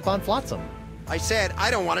manatee and end up on Flotsam? I said I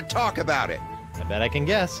don't want to talk about it. I bet I can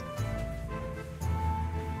guess.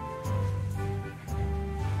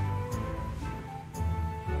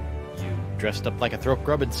 You dressed up like a throat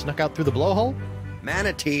grub and snuck out through the blowhole?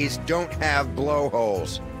 Manatees don't have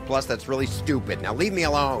blowholes. Plus, that's really stupid. Now leave me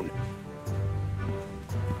alone.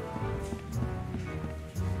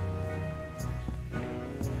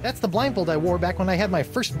 That's the blindfold I wore back when I had my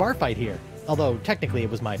first bar fight here. Although, technically, it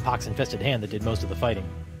was my pox-infested hand that did most of the fighting.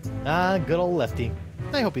 Ah, good old Lefty.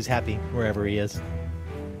 I hope he's happy, wherever he is.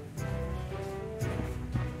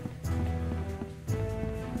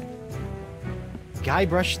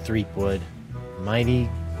 Guybrush Threepwood. Mighty...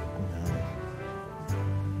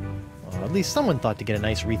 Well, at least someone thought to get a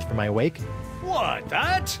nice wreath for my wake. What,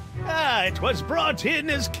 that? Ah, it was brought in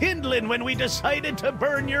as kindling when we decided to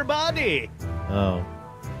burn your body. Oh.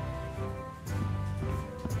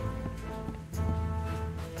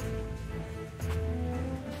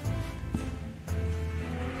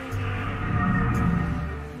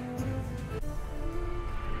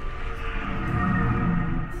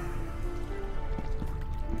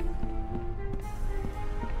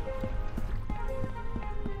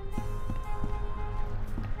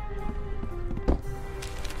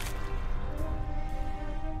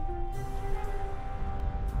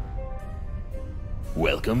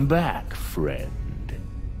 Welcome back, friend.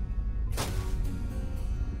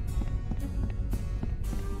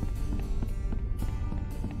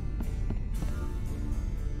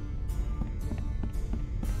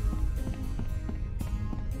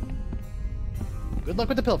 Good luck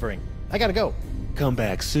with the pilfering. I gotta go. Come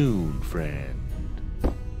back soon, friend.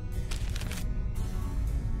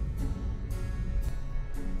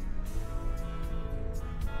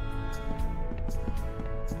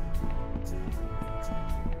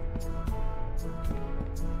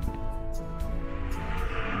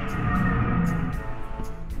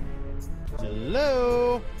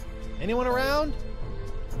 Hello? Anyone around?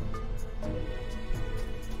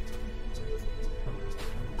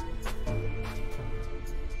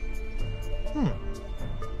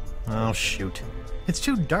 Oh, shoot. It's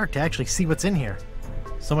too dark to actually see what's in here.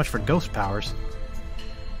 So much for ghost powers.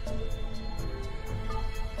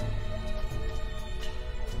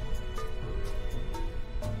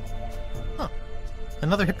 Huh.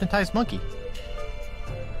 Another hypnotized monkey.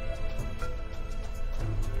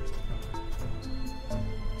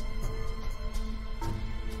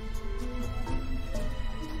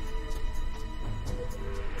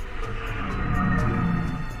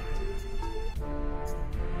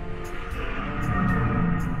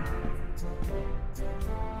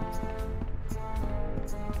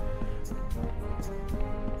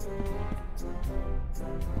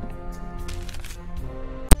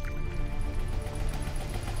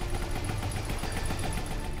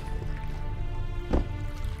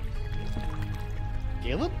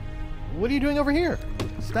 Caleb? What are you doing over here?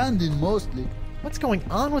 Standing mostly. What's going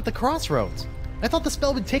on with the crossroads? I thought the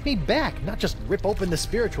spell would take me back, not just rip open the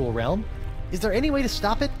spiritual realm. Is there any way to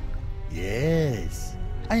stop it? Yes.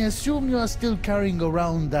 I assume you are still carrying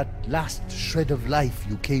around that last shred of life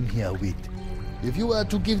you came here with. If you were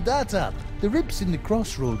to give that up, the rips in the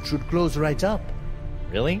crossroads should close right up.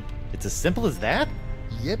 Really? It's as simple as that?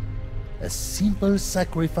 Yep. A simple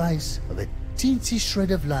sacrifice of a teensy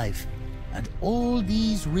shred of life, and all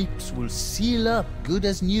these rips will seal up good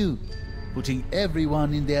as new, putting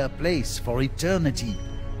everyone in their place for eternity.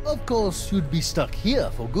 Of course, you'd be stuck here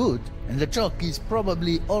for good, and LeChuck is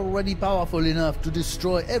probably already powerful enough to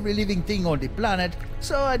destroy every living thing on the planet,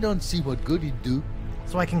 so I don't see what good it'd do.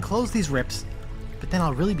 So I can close these rips, but then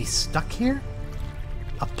I'll really be stuck here?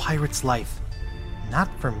 A pirate's life. Not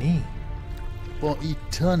for me. For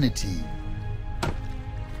eternity.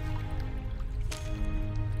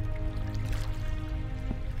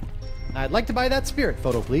 I'd like to buy that spirit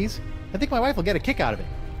photo, please. I think my wife will get a kick out of it,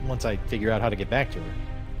 once I figure out how to get back to her.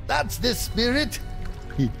 That's the spirit.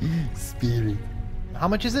 Spirit. How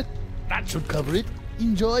much is it? That should cover it.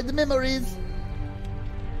 Enjoy the memories.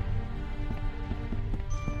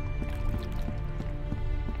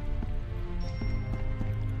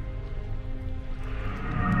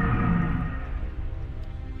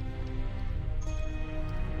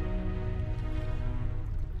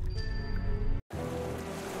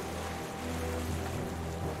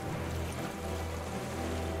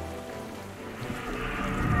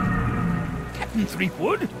 Captain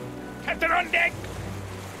Threepwood? Captain on deck!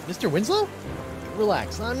 Mr. Winslow?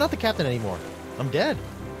 Relax, I'm not the captain anymore. I'm dead.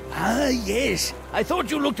 Ah, yes. I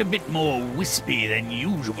thought you looked a bit more wispy than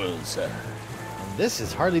usual, sir. This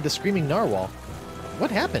is hardly the screaming narwhal.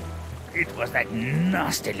 What happened? It was that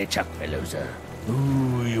nasty LeChuck fellow, sir.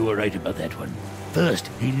 Ooh, you were right about that one. First,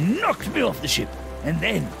 he knocked me off the ship, and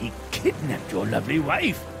then he kidnapped your lovely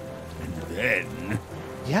wife. And then...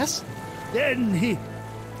 Yes? Then he...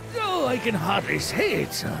 Oh, I can hardly say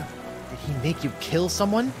it, sir. Did he make you kill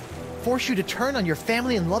someone? Force you to turn on your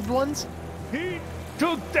family and loved ones? He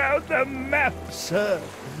took down the map, sir.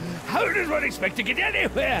 How does one expect to get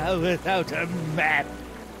anywhere without a map?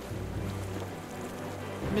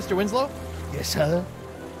 Mr. Winslow? Yes, sir?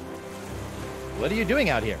 What are you doing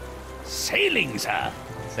out here? Sailing, sir.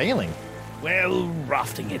 Sailing? Well,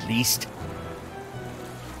 rafting at least.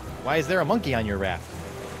 Why is there a monkey on your raft?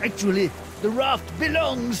 Actually, the raft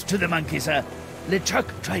belongs to the monkey, sir.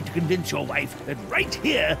 LeChuck tried to convince your wife that right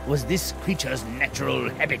here was this creature's natural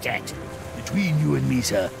habitat. Between you and me,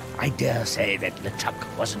 sir, I dare say that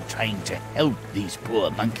LeChuck wasn't trying to help these poor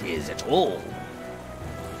monkeys at all.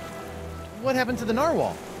 What happened to the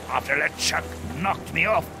narwhal? After LeChuck knocked me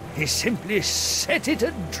off, he simply set it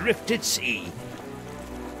adrift at sea.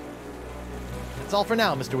 That's all for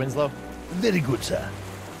now, Mr. Winslow. Very good, sir.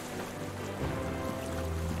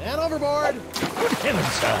 And overboard! Good heavens,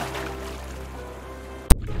 sir!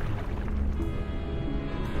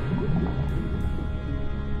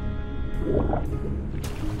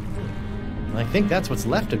 I think that's what's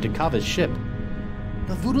left of Dakava's ship.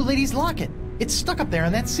 The Voodoo Lady's locket! It's stuck up there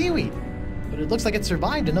in that seaweed! But it looks like it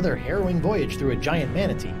survived another harrowing voyage through a giant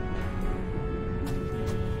manatee.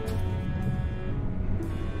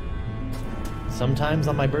 Sometimes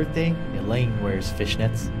on my birthday, Elaine wears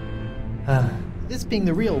fishnets. This being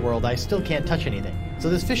the real world, I still can't touch anything, so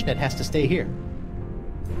this fishnet has to stay here.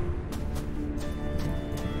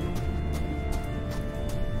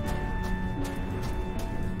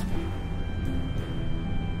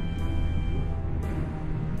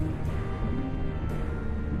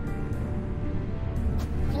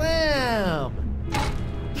 Clam!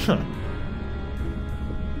 Huh.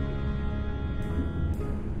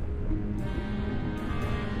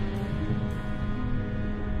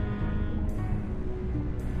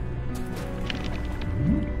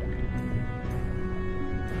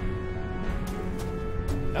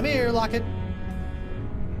 Come here, Locket.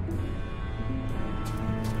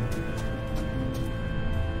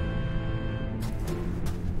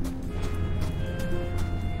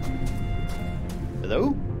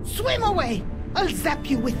 Hello? Swim away! I'll zap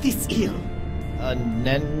you with this eel.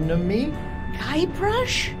 Anemone?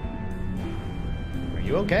 Guybrush? Are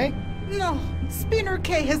you okay? No, Spinner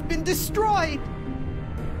K has been destroyed.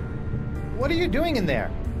 What are you doing in there?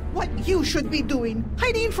 What you should be doing,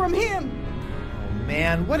 hiding from him.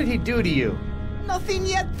 Man, what did he do to you? Nothing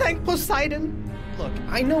yet, thank Poseidon. Look,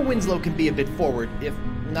 I know Winslow can be a bit forward, if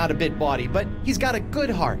not a bit bawdy, but he's got a good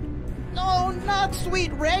heart. No, not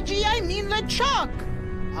sweet Reggie, I mean LeChuck.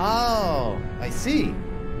 Oh, I see.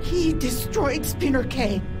 He destroyed Spinner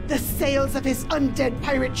K. The sails of his undead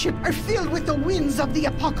pirate ship are filled with the winds of the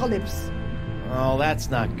apocalypse. Oh, that's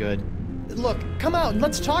not good. Look, come out and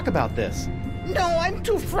let's talk about this. No, I'm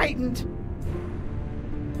too frightened.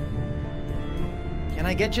 Can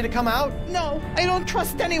I get you to come out? No, I don't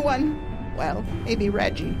trust anyone. Well, maybe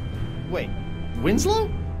Reggie. Wait, Winslow?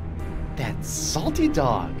 That salty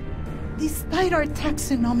dog. Despite our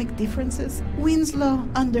taxonomic differences, Winslow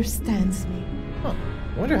understands me. Huh.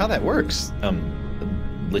 I wonder how that works.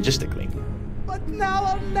 Logistically. But now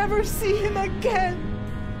I'll never see him again.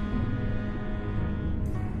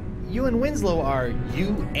 You and Winslow are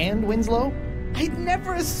you and Winslow? I'd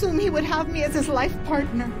never assume he would have me as his life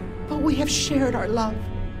partner, but we have shared our love.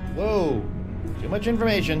 Whoa, too much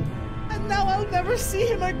information. And now I'll never see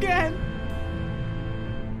him again.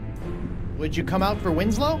 Would you come out for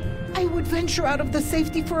Winslow? I would venture out of the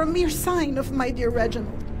safety for a mere sign of my dear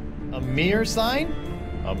Reginald. A mere sign?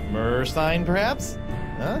 A mer sign, perhaps?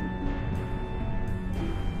 Huh?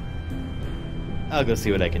 I'll go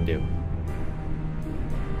see what I can do.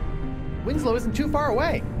 Winslow isn't too far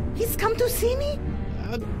away. He's come to see me?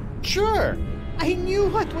 Sure. I knew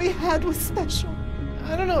what we had was special.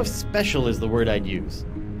 I don't know if special is the word I'd use.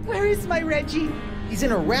 Where is my Reggie? He's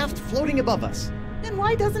in a raft floating above us. Then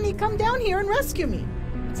why doesn't he come down here and rescue me?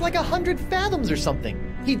 It's like 100 fathoms or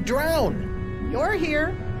something. He'd drown. You're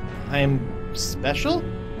here. I'm special?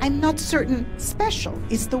 I'm not certain special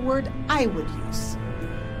is the word I would use.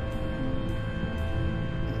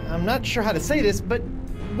 I'm not sure how to say this, but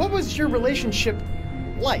what was your relationship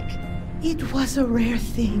like? It was a rare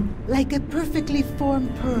thing, like a perfectly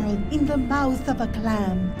formed pearl in the mouth of a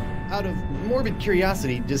clam. Out of morbid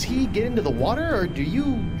curiosity, does he get into the water or do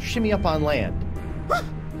you shimmy up on land?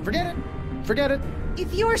 Forget it. Forget it.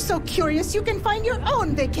 If you're so curious, you can find your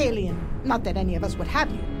own Vacalian. Not that any of us would have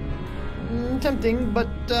you. Tempting, but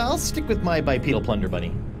I'll stick with my bipedal plunder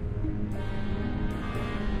bunny.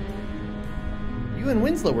 You and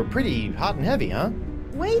Winslow were pretty hot and heavy, huh?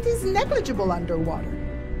 Weight is negligible underwater.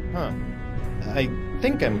 Huh. I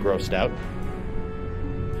think I'm grossed out.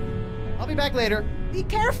 I'll be back later. Be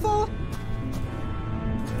careful.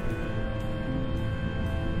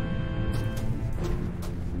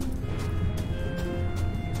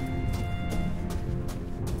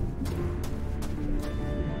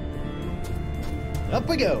 Up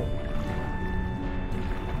we go.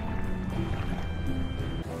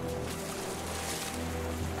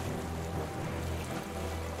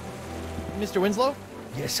 Mr. Winslow?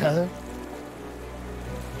 Yes, sir?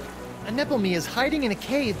 Anemone is hiding in a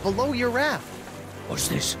cave below your raft. What's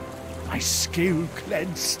this? My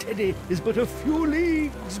scale-clad steady is but a few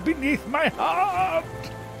leagues beneath my heart.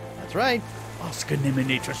 That's right. Ask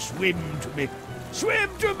Anemone to swim to me. Swim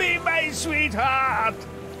to me, my sweetheart!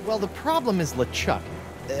 Well, the problem is LeChuck.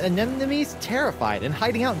 Anemone's terrified and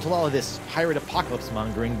hiding out until all of this pirate apocalypse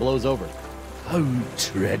mongering blows over. How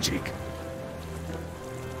tragic.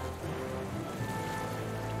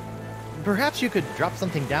 Perhaps you could drop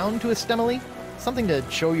something down to Estemily? Something to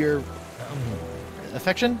show your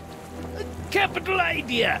affection? A capital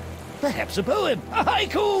idea! Perhaps a poem, a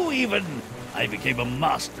haiku even! I became a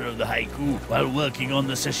master of the haiku while working on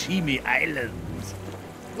the Sashimi Islands.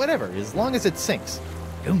 Whatever, as long as it sinks.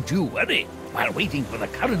 Don't you worry. While waiting for the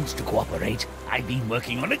currents to cooperate, I've been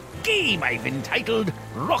working on a game I've entitled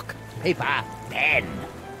Rock, Paper, Pen.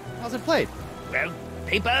 How's it played? Well,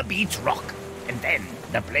 paper beats rock, and then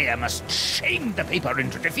the player must shame the paper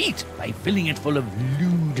into defeat by filling it full of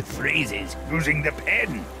lewd phrases using the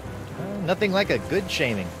pen. Nothing like a good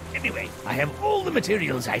shaming. Anyway, I have all the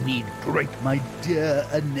materials I need to write my dear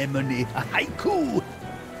Anemone a haiku.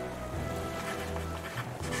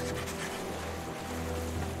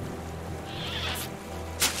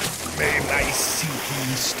 May my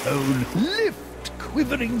sinking stone lift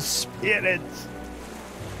quivering spirits.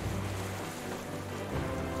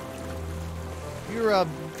 Your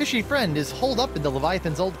fishy friend is holed up in the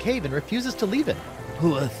Leviathan's old cave and refuses to leave it.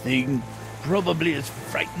 Poor thing. Probably as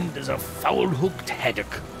frightened as a foul-hooked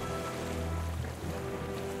haddock.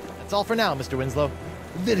 That's all for now, Mr. Winslow.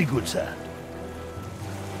 Very good, sir.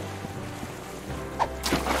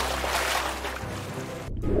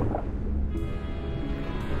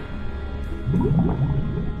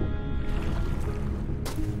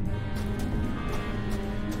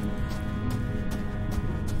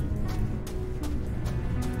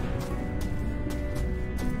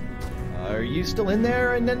 Are you still in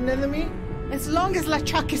there, Anemone? As long as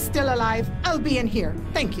LeChuck is still alive, I'll be in here.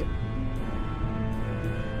 Thank you.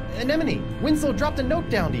 Anemone, Winslow dropped a note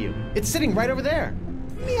down to you. It's sitting right over there.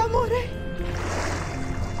 Mi amore.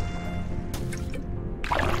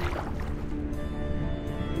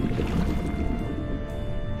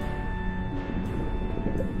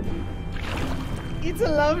 It's a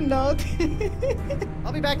love note.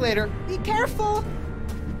 I'll be back later. Be careful.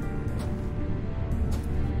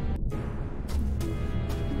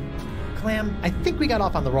 Clam, I think we got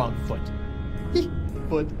off on the wrong foot.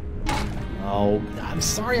 Foot. Oh, I'm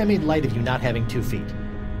sorry I made light of you not having 2 feet.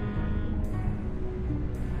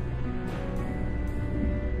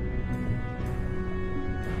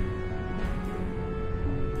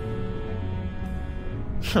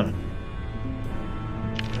 Huh.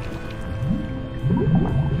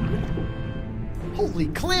 Holy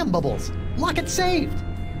clam bubbles! Locket saved!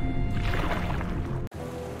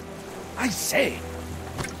 I say!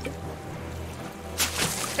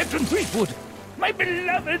 Captain Fleetwood, my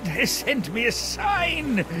beloved has sent me a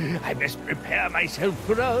sign. I must prepare myself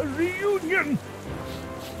for our reunion.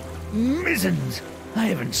 Mizzens, I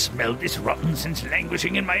haven't smelled this rotten since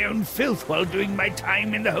languishing in my own filth while doing my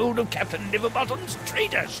time in the hold of Captain Liverbottom's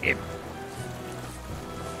trader ship.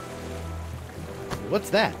 What's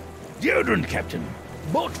that? Deodorant, Captain.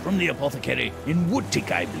 Bought from the apothecary in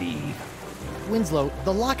Woodtick, I believe. Winslow,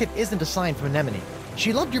 the locket isn't a sign from Anemone.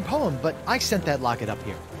 She loved your poem, but I sent that locket up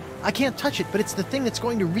here. I can't touch it, but it's the thing that's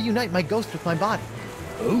going to reunite my ghost with my body.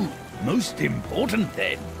 Oh, most important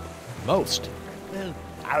then. Most? Well,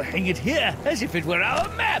 I'll hang it here as if it were our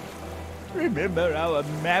map. Remember our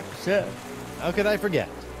map, sir? How could I forget?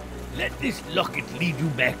 Let this locket lead you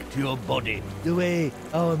back to your body, the way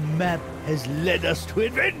our map has led us to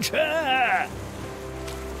adventure.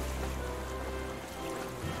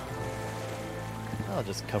 I'll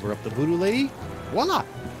just cover up the voodoo lady. Voila!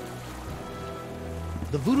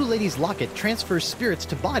 The Voodoo Lady's locket transfers spirits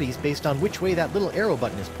to bodies based on which way that little arrow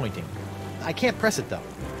button is pointing. I can't press it, though.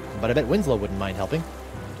 But I bet Winslow wouldn't mind helping.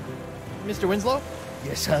 Mr. Winslow?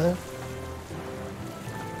 Yes, sir?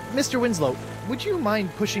 Mr. Winslow, would you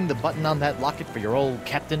mind pushing the button on that locket for your old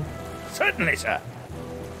captain? Certainly, sir.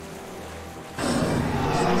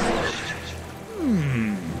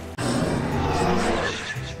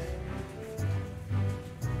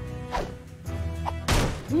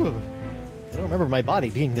 Ooh, I don't remember my body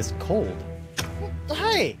being this cold.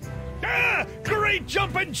 Hey! Ah! Great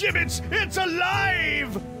jumping gibbets! It's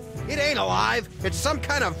alive! It ain't alive. It's some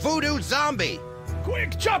kind of voodoo zombie.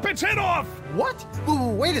 Quick, chop its head off! What? Ooh,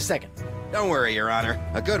 wait a second. Don't worry, Your Honor.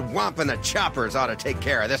 A good whomp in the choppers ought to take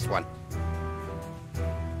care of this one.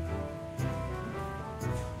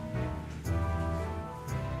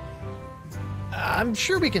 I'm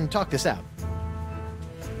sure we can talk this out.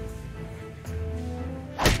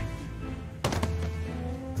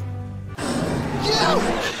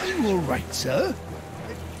 Are you all right, sir?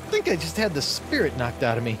 I think I just had the spirit knocked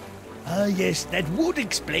out of me. Ah, yes, that would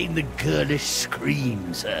explain the girlish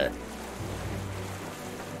scream, sir.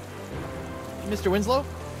 Mr. Winslow?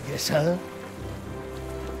 Yes, sir?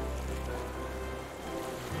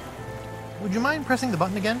 Would you mind pressing the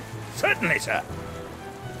button again? Certainly, sir.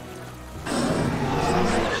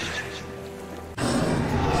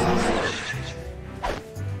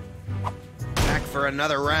 Back for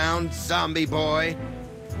another round, zombie boy.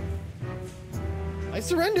 I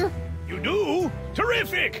surrender. You do?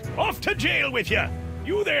 Terrific! Off to jail with you!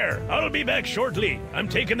 You there! I'll be back shortly. I'm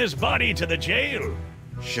taking this body to the jail.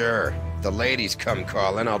 Sure. If the ladies come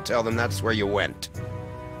calling, I'll tell them that's where you went.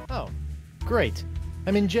 Oh, great.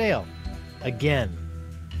 I'm in jail. Again.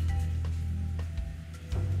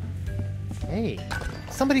 Hey,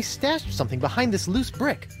 somebody stashed something behind this loose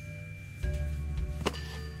brick.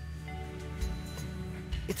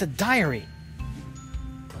 It's a diary.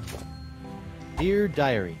 Dear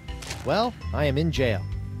Diary. Well, I am in jail.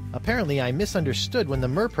 Apparently, I misunderstood when the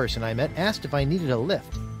merperson I met asked if I needed a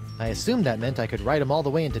lift. I assumed that meant I could ride him all the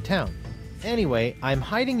way into town. Anyway, I'm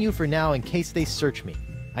hiding you for now in case they search me.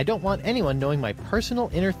 I don't want anyone knowing my personal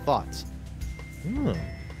inner thoughts.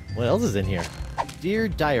 What else is in here? Dear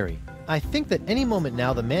Diary, I think that any moment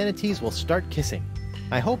now the manatees will start kissing.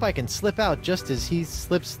 I hope I can slip out just as he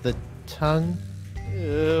slips the tongue.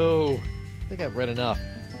 Ew. I think I've read enough.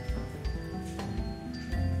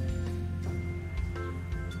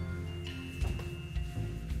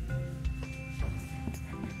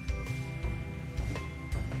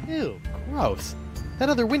 Ew, gross. That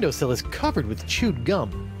other windowsill is covered with chewed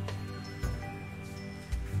gum.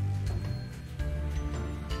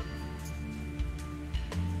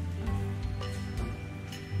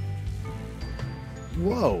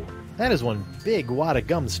 Whoa, that is one big wad of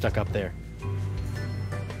gum stuck up there.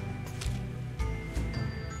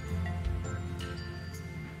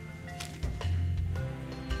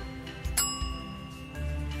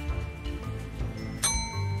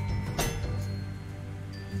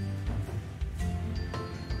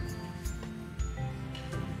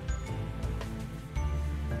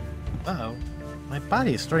 Uh-oh. My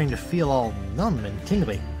body is starting to feel all numb and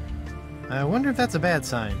tingly. I wonder if that's a bad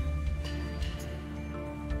sign.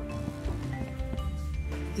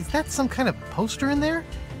 Is that some kind of poster in there?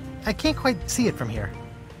 I can't quite see it from here.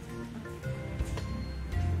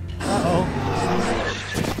 Uh-oh.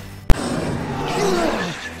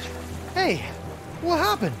 Hey, what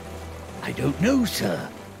happened? I don't know, sir.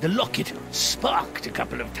 The locket sparked a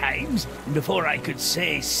couple of times, and before I could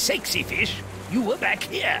say sexy fish, you were back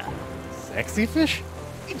here. Sexy fish?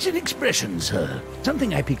 It's an expression, sir.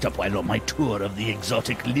 Something I picked up while on my tour of the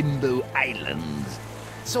exotic Limbo Islands.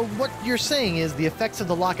 So what you're saying is the effects of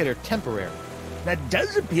the locket are temporary? That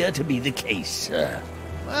does appear to be the case, sir.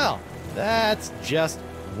 Well, that's just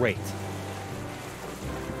great.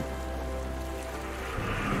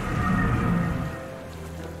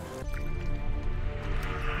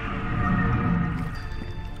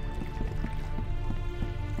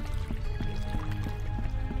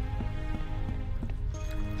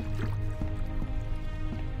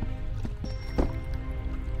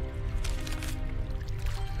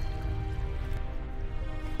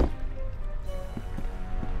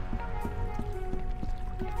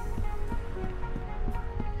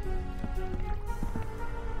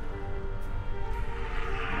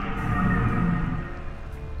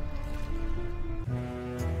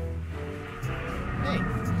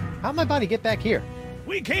 How'd my body get back here?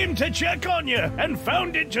 We came to check on you and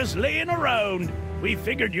found it just laying around. We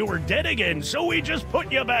figured you were dead again, so we just put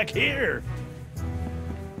you back here.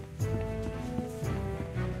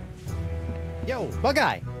 Yo,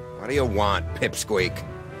 Bug-Eye, What do you want, Pipsqueak?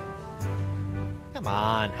 Come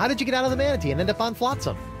on, how did you get out of the manatee and end up on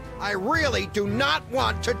Flotsam? I really do not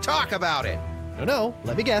want to talk about it! No,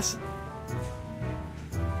 let me guess.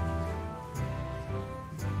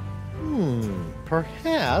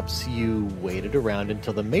 Perhaps you waited around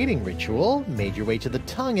until the mating ritual, made your way to the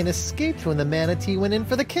tongue, and escaped when the manatee went in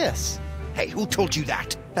for the kiss. Hey, who told you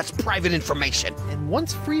that? That's private information. And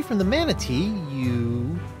once free from the manatee,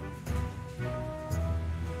 you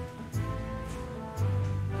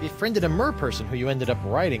befriended a mer-person who you ended up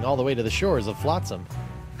riding all the way to the shores of Flotsam.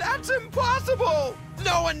 That's impossible!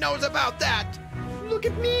 No one knows about that! Look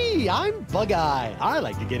at me! I'm Bug-Eye. I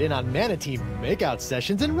like to get in on manatee makeout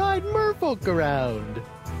sessions and ride merfolk around.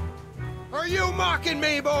 Are you mocking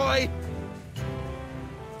me, boy?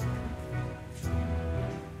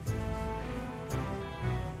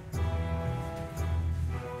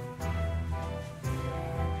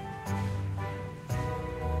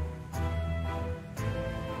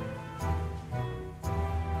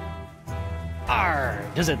 Arr!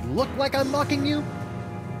 Does it look like I'm mocking you?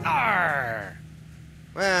 Arr!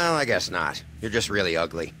 Well, I guess not. You're just really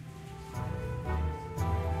ugly.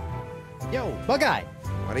 Yo, Bug-Eye!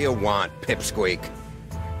 What do you want, Pipsqueak?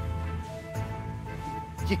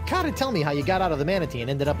 You gotta tell me how you got out of the manatee and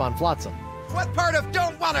ended up on Flotsam. What part of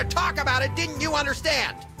don't want to talk about it didn't you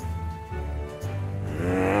understand?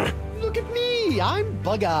 Look at me! I'm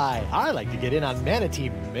Bug-Eye. I like to get in on manatee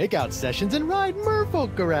makeout sessions and ride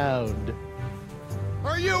merfolk around.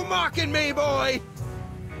 Are you mocking me, boy?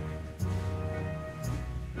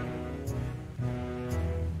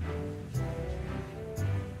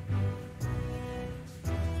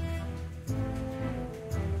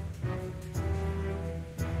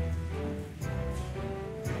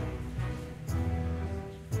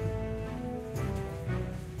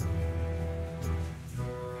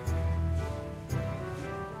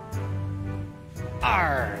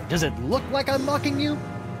 Arr! Does it look like I'm mocking you?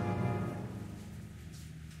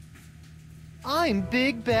 I'm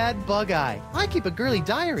Big Bad Bug-Eye. I keep a girly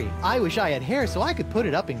diary. I wish I had hair so I could put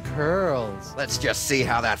it up in curls. Let's just see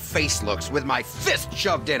how that face looks with my fist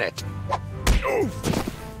shoved in it.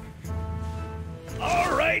 Oof.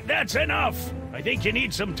 All right, that's enough. I think you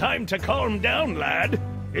need some time to calm down, lad.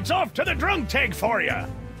 It's off to the drunk tank for you.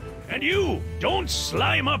 And you, don't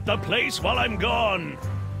slime up the place while I'm gone.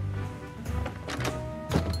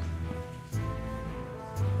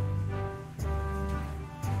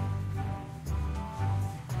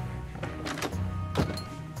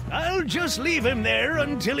 I'll just leave him there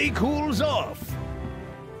until he cools off.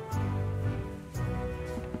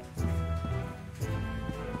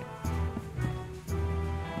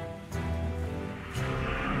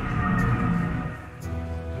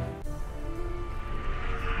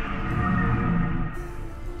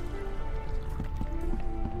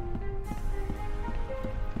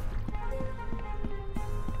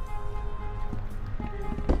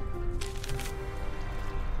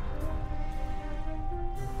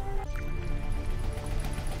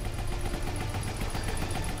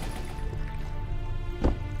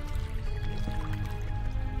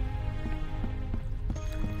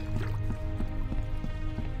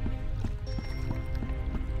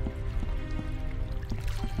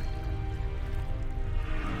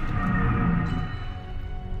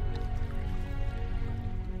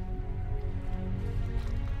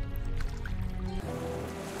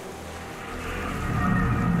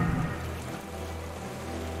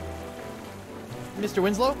 Mr.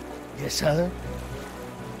 Winslow? Yes, sir?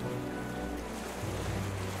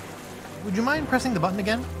 Would you mind pressing the button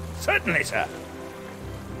again? Certainly, sir.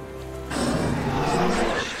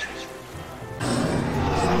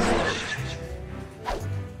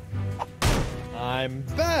 I'm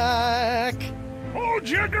back! Hold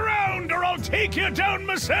your ground or I'll take you down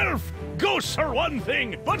myself! Ghosts are one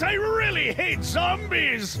thing, but I really hate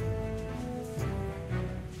zombies!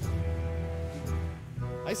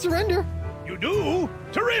 I surrender! You do?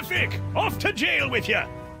 Terrific! Off to jail with you!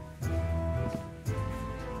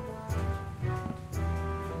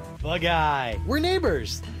 Bug-Eye, we're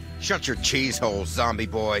neighbors! Shut your cheese hole, zombie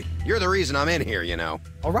boy. You're the reason I'm in here, you know.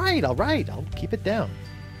 All right, I'll keep it down.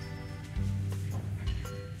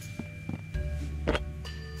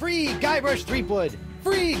 Free Guybrush Threepwood!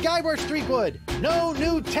 Free Guybrush Threepwood! No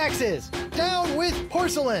new taxes! Down with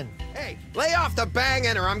porcelain! Hey, lay off the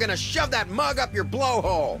banging or I'm gonna shove that mug up your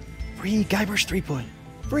blowhole! Free Guybrush Threepwood!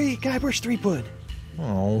 Free Guybrush Threepwood!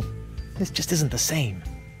 Oh, this just isn't the same.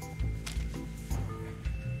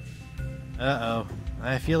 Uh-oh.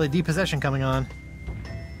 I feel a depossession coming on.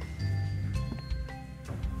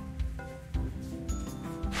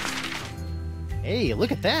 Hey,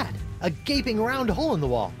 look at that! A gaping round hole in the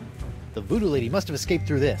wall. The voodoo lady must have escaped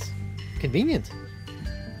through this. Convenient.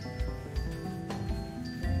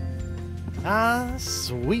 Ah,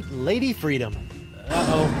 sweet Lady Freedom.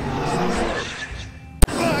 Uh-oh.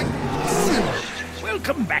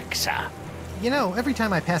 Welcome back, sir. You know, every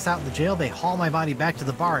time I pass out in the jail, they haul my body back to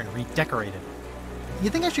the bar and redecorate it. You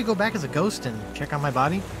think I should go back as a ghost and check on my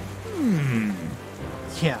body?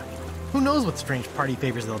 Yeah. Who knows what strange party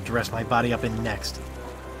favors they'll dress my body up in next.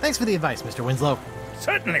 Thanks for the advice, Mr. Winslow.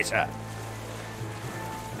 Certainly, sir.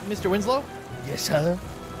 Mr. Winslow? Yes, sir.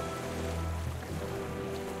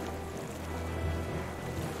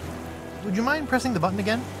 Would you mind pressing the button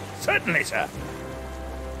again? Certainly, sir.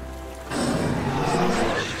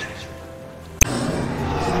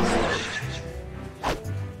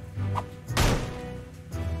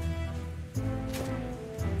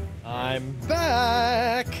 I'm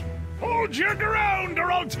back! Hold your ground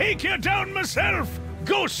or I'll take you down myself!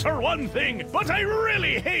 Ghosts are one thing, but I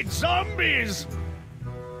really hate zombies!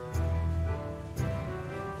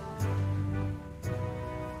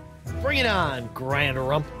 Bring it on, Grand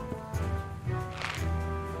Rump.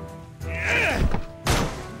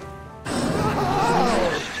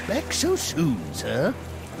 Back so soon, sir?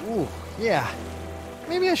 Ooh, yeah.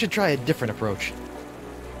 Maybe I should try a different approach.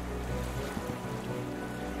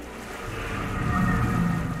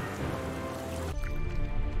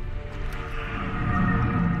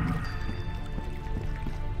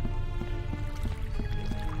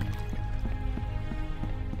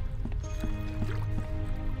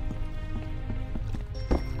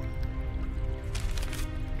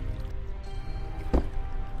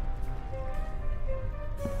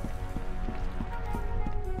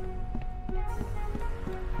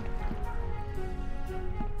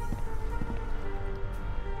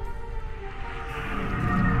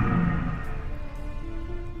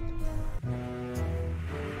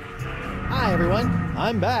 Hi, everyone.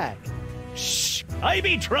 I'm back. Shh! I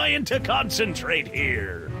be trying to concentrate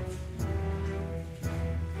here.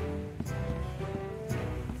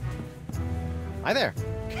 Hi there.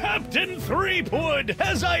 Captain Threepwood,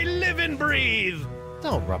 as I live and breathe.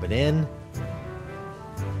 Don't rub it in.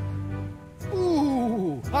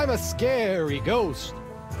 Ooh, I'm a scary ghost.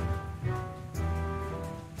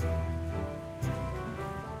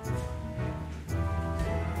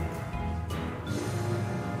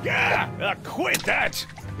 Yeah, quit that!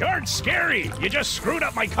 You aren't scary, you just screwed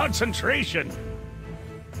up my concentration.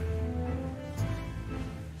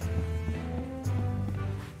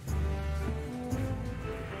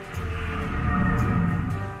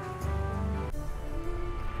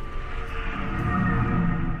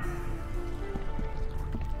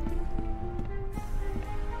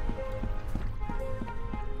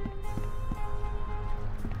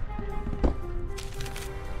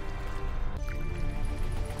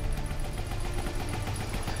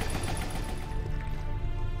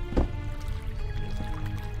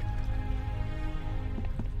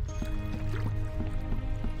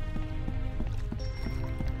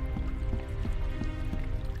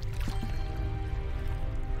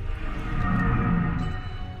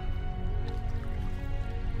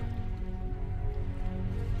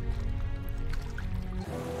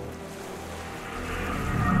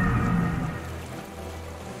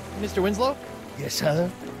 Mr. Winslow? Yes, sir?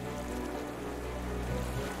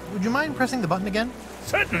 Would you mind pressing the button again?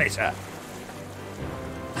 Certainly, sir.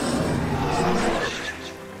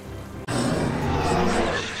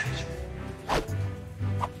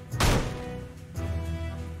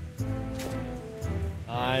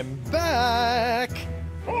 I'm back!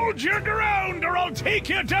 Hold your ground or I'll take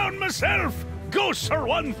you down myself! Ghosts are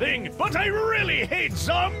one thing, but I really hate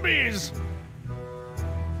zombies!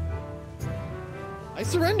 I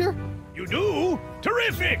surrender. You do?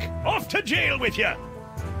 Terrific! Off to jail with you!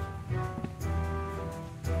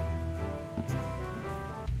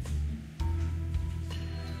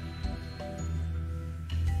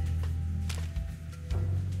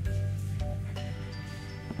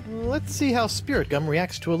 Let's see how Spirit Gum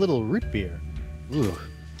reacts to a little root beer. Ooh,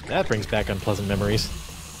 that brings back unpleasant memories.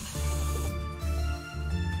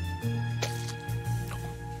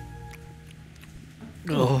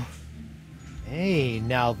 Oh. Hey,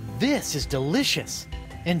 now this is delicious.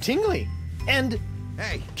 And tingly. And...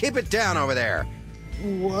 Hey, keep it down over there.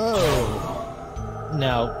 Whoa.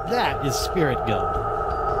 Now that is Spirit Gum.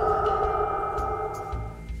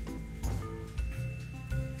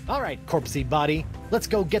 Alright, corpsey body. Let's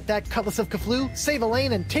go get that Cutlass of Cthulhu, save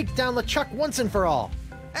Elaine, and take down LeChuck once and for all.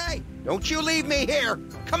 Hey, don't you leave me here.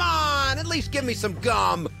 Come on, at least give me some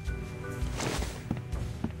gum.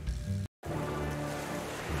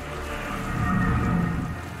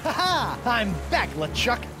 Haha! I'm back,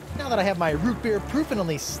 LeChuck! Now that I have my root beer proof and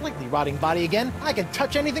only slightly rotting body again, I can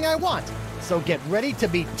touch anything I want. So get ready to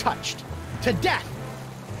be touched. To death!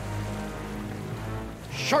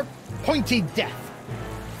 Sharp, pointy death.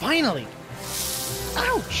 Finally!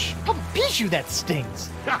 Ouch! I'll beat you, that stings!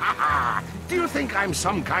 Do you think I'm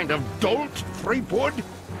some kind of dolt, Threepwood?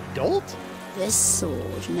 Dolt? This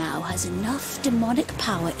sword now has enough demonic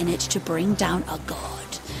power in it to bring down a god.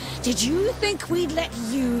 Did you think we'd let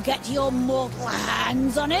you get your mortal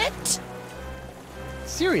hands on it?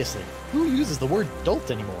 Seriously, who uses the word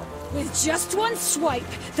dolt anymore? With just one swipe,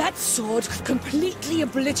 that sword could completely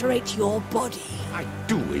obliterate your body. I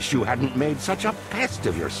do wish you hadn't made such a pest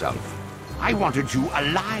of yourself. I wanted you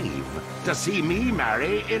alive to see me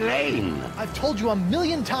marry Elaine. I've told you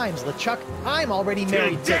 1,000,000 times, LeChuck, I'm already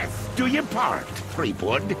married Till death do you part,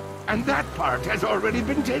 Threepwood. And that part has already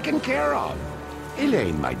been taken care of.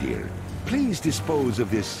 Elaine, my dear, please dispose of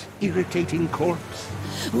this irritating corpse.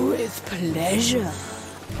 With pleasure.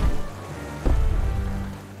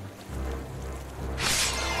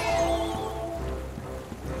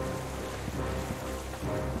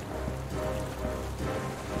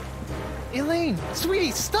 Elaine,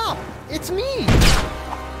 sweetie, stop! It's me!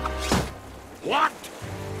 What?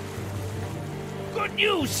 Good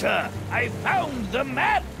news, sir! I found the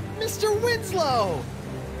map! Mr. Winslow!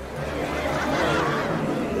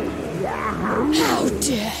 How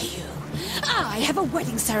dare you! I have a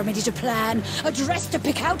wedding ceremony to plan, a dress to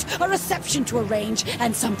pick out, a reception to arrange,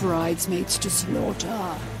 and some bridesmaids to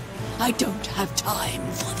slaughter. I don't have time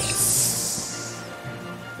for this.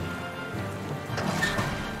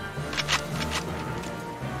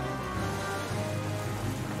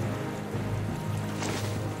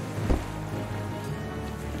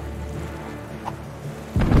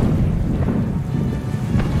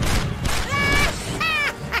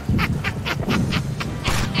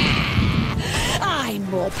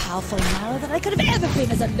 More powerful now than I could have ever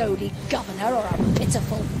been as a lowly governor or a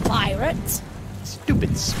pitiful pirate.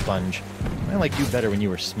 Stupid sponge. I liked you better when you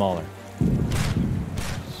were smaller.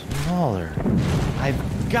 Smaller.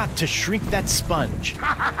 I've got to shrink that sponge.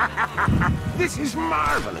 This is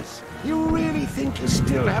marvelous. You really think you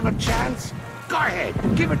still have a chance? Go ahead,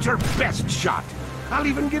 give it your best shot. I'll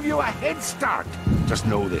even give you a head start. Just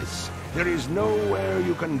know this. There is nowhere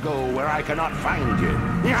you can go where I cannot find you.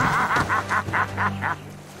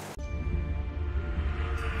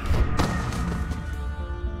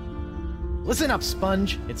 Listen up,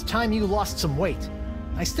 Sponge. It's time you lost some weight.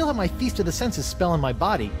 I still have my Feast of the Senses spell in my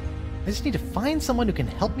body. I just need to find someone who can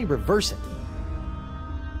help me reverse it.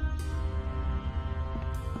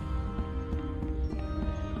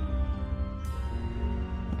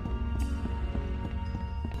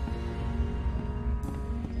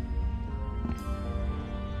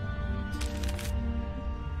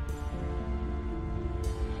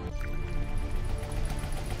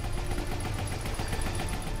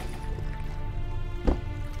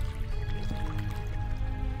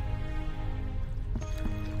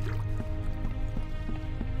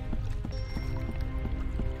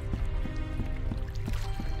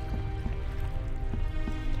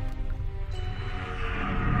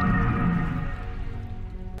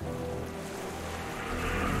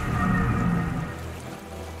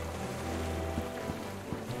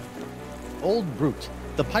 Old Brute,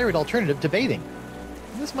 the pirate alternative to bathing.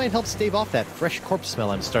 This might help stave off that fresh corpse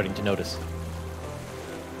smell I'm starting to notice.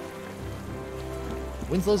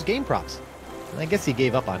 Winslow's game props. I guess he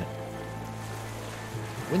gave up on it.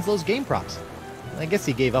 Winslow's game props. I guess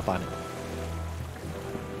he gave up on it.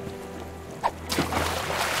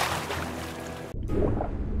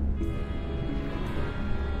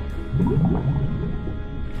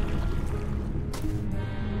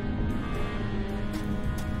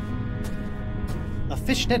 A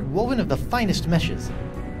fishnet woven of the finest meshes.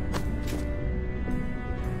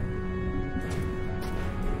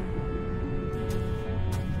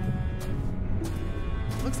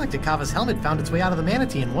 Looks like Takava's helmet found its way out of the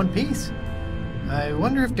manatee in one piece. I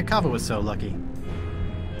wonder if Takava was so lucky.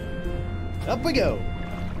 Up we go!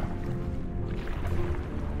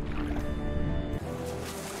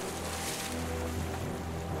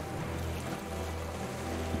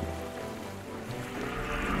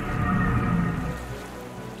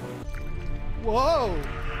 Whoa!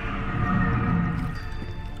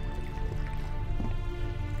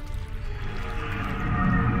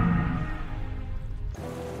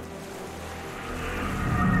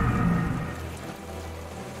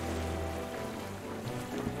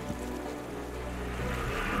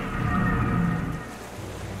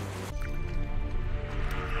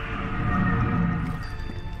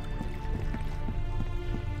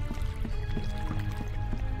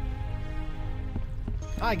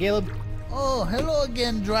 Hi, Caleb. Oh, hello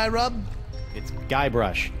again, Dry Rub. It's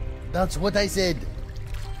Guybrush. That's what I said.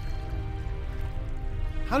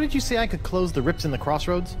 How did you say I could close the rips in the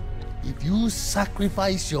crossroads? If you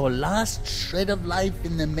sacrifice your last shred of life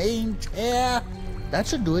in the main tear, that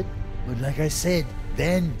should do it. But like I said,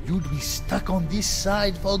 then you'd be stuck on this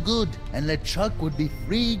side for good, and LeChuck would be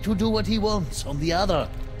free to do what he wants on the other.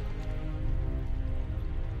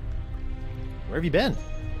 Where have you been?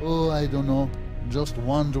 Oh, I don't know. Just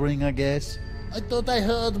wandering, I guess. I thought I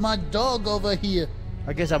heard my dog over here.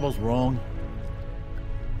 I guess I was wrong.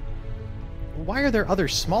 Why are there other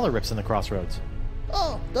smaller rips in the crossroads?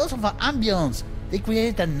 Oh, those are for ambience. They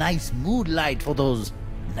create a nice mood light for those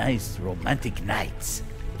nice romantic nights.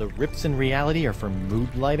 The rips in reality are for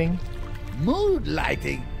mood lighting? Mood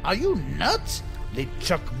lighting? Are you nuts?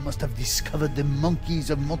 LeChuck must have discovered the monkeys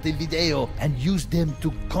of Montevideo and used them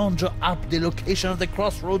to conjure up the location of the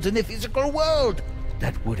crossroads in the physical world.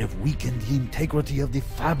 That would have weakened the integrity of the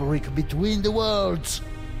fabric between the worlds.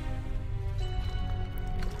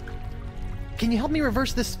 Can you help me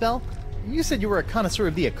reverse this spell? You said you were a connoisseur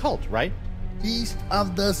of the occult, right? Feast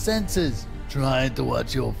of the senses. Trying to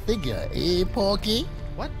watch your figure, eh, Porky?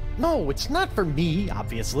 What? No, it's not for me,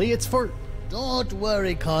 obviously. It's for... Don't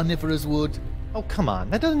worry, Carnivorous Wood. Oh, come on.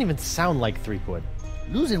 That doesn't even sound like Threepwood.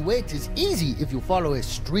 Losing weight is easy if you follow a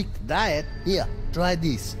strict diet. Here, try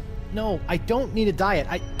this. No, I don't need a diet.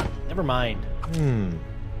 Never mind.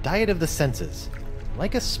 Diet of the senses.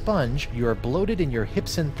 Like a sponge, you are bloated in your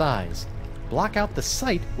hips and thighs. Block out the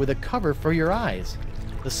sight with a cover for your eyes.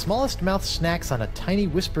 The smallest mouth snacks on a tiny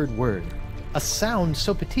whispered word. A sound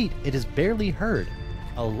so petite it is barely heard.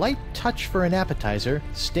 A light touch for an appetizer,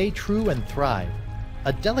 stay true and thrive.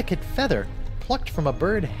 A delicate feather, plucked from a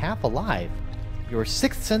bird half alive. Your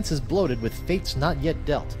sixth sense is bloated with fates not yet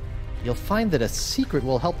dealt. You'll find that a secret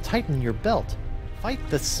will help tighten your belt. Fight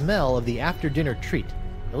the smell of the after-dinner treat.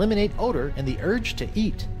 Eliminate odor and the urge to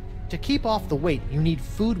eat. To keep off the weight, you need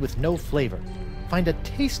food with no flavor. Find a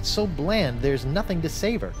taste so bland there's nothing to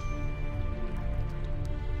savor.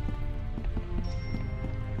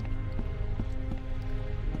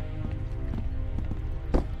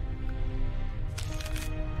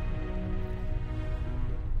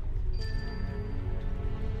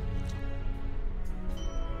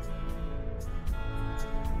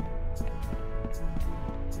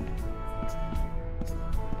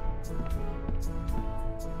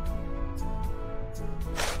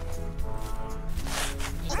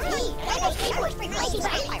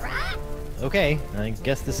 Okay, I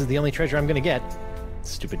guess this is the only treasure I'm gonna get.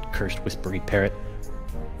 Stupid cursed whispery parrot.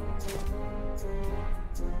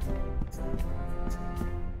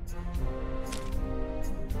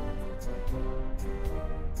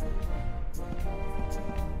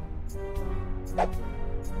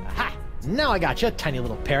 Aha! Now I gotcha, tiny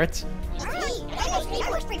little parrots.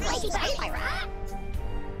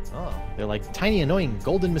 Oh, they're like tiny annoying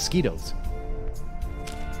golden mosquitoes.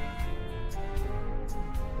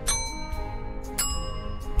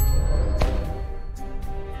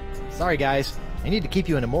 Sorry guys, I need to keep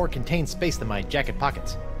you in a more contained space than my jacket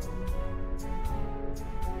pockets.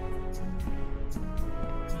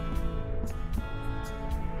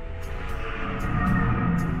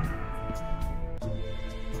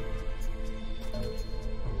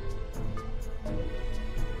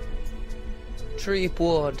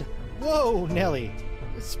 Threepwood. Whoa, Nelly.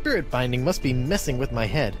 Spirit binding must be messing with my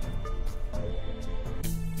head.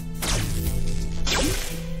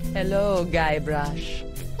 Hello, Guybrush.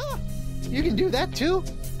 You can do that too?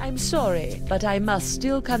 I'm sorry, but I must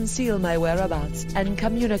still conceal my whereabouts and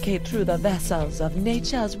communicate through the vessels of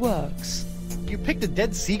nature's works. You picked a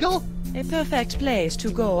dead seagull? A perfect place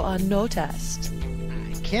to go unnoticed.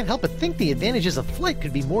 I can't help but think the advantages of flight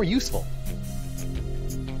could be more useful.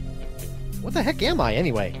 What the heck am I,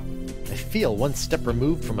 anyway? I feel one step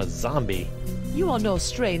removed from a zombie. You are no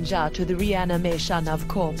stranger to the reanimation of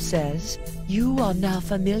corpses. You are now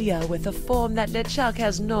familiar with the form that LeChuck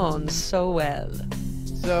has known so well.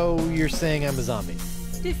 So, you're saying I'm a zombie?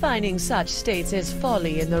 Defining such states is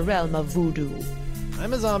folly in the realm of voodoo.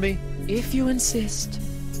 I'm a zombie. If you insist.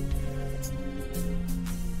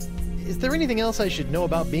 Is there anything else I should know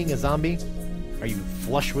about being a zombie? Are you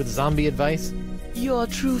flush with zombie advice? Your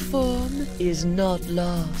true form is not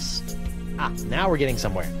lost. Ah, now we're getting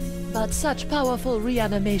somewhere. But such powerful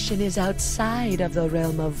reanimation is outside of the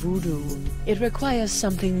realm of voodoo. It requires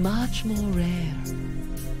something much more rare.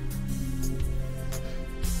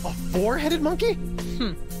 A four-headed monkey?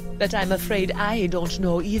 But I'm afraid I don't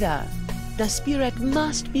know either. The spirit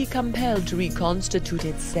must be compelled to reconstitute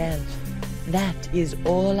itself. That is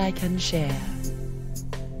all I can share.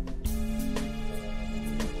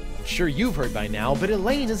 sure you've heard by now, but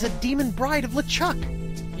Elaine is a demon bride of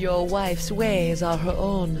LeChuck. Your wife's ways are her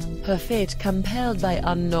own, her fate compelled by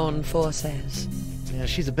unknown forces. Yeah,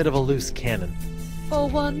 she's a bit of a loose cannon. For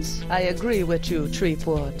once, I agree with you,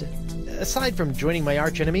 Treepwood. Aside from joining my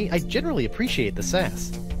archenemy, I generally appreciate the sass.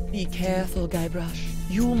 Be careful, Guybrush.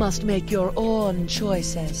 You must make your own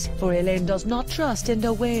choices, for Elaine does not trust in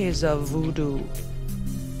the ways of voodoo.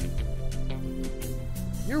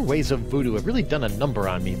 Your ways of voodoo have really done a number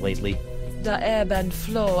on me lately. The ebb and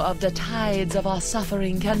flow of the tides of our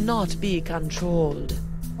suffering cannot be controlled.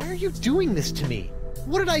 Why are you doing this to me?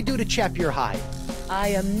 What did I do to chap your hide? I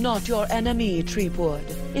am not your enemy,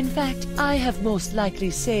 Treepwood. In fact, I have most likely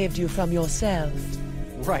saved you from yourself.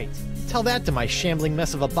 Right. Tell that to my shambling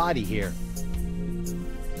mess of a body here.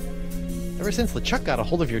 Ever since LeChuck got a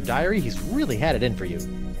hold of your diary, he's really had it in for you.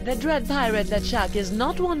 The dread pirate LeChuck is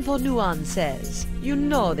not one for nuances. You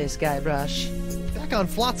know this, Guybrush. Back on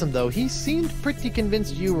Flotsam, though, he seemed pretty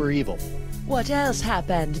convinced you were evil. What else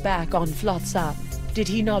happened back on Flotsam? Did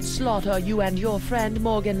he not slaughter you and your friend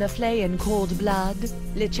Morgan Le Fay in cold blood?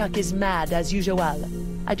 LeChuck is mad as usual.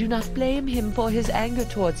 I do not blame him for his anger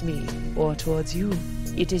towards me, or towards you.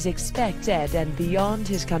 It is expected and beyond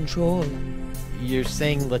his control. You're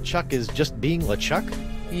saying LeChuck is just being LeChuck?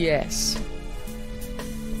 Yes.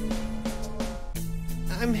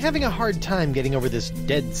 I'm having a hard time getting over this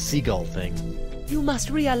dead seagull thing. You must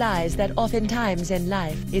realize that oftentimes in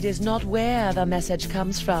life, it is not where the message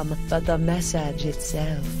comes from, but the message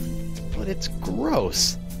itself. But it's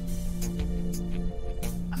gross.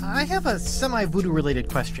 I have a semi-voodoo related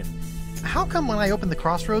question. How come when I opened the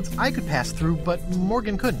crossroads, I could pass through, but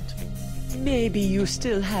Morgan couldn't? Maybe you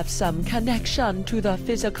still have some connection to the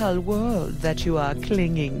physical world that you are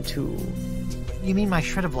clinging to. You mean my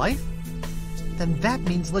shred of life? Then that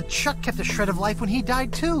means LeChuck kept a shred of life when he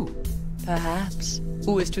died too. Perhaps.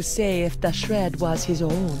 Who is to say if the shred was his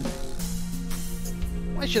own?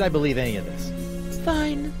 Why should I believe any of this?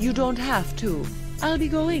 Fine, you don't have to. I'll be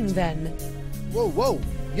going then. Whoa, whoa,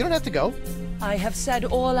 you don't have to go. I have said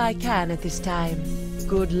all I can at this time.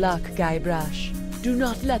 Good luck, Guybrush. Do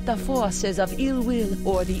not let the forces of ill will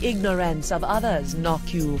or the ignorance of others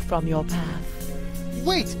knock you from your path.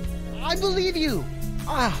 Wait! I believe you!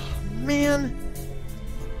 Ah, man!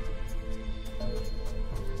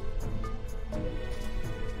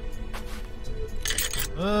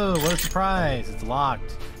 Oh, what a surprise! It's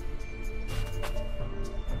locked.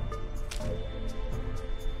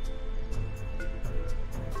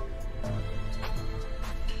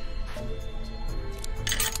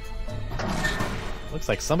 Looks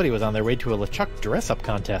like somebody was on their way to a LeChuck dress-up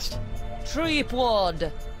contest.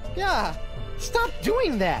 Treepwood! Yeah! Stop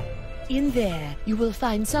doing that! In there, you will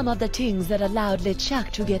find some of the things that allowed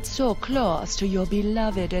LeChuck to get so close to your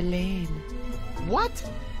beloved Elaine. What?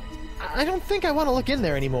 I don't think I want to look in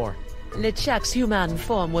there anymore. LeChuck's human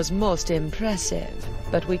form was most impressive,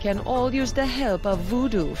 but we can all use the help of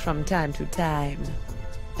voodoo from time to time.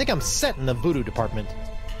 I think I'm set in the voodoo department.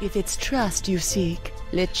 If it's trust you seek,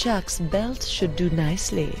 LeChuck's belt should do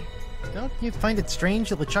nicely. Don't you find it strange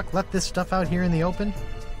that LeChuck left this stuff out here in the open?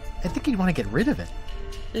 I think he'd want to get rid of it.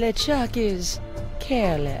 LeChuck is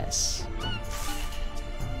careless.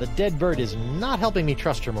 The dead bird is not helping me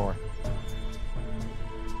trust her more.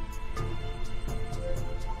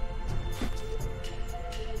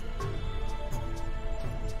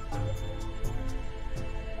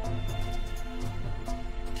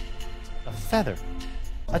 A feather.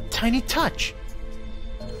 A tiny touch.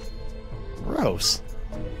 Gross.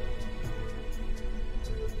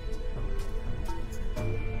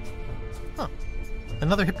 Huh.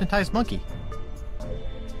 Another hypnotized monkey.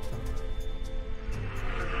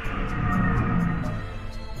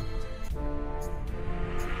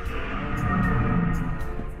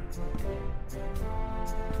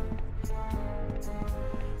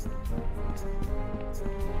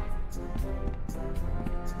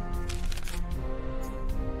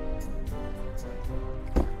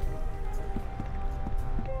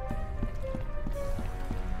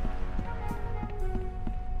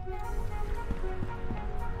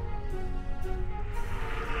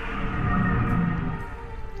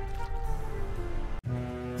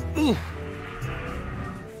 Ooh.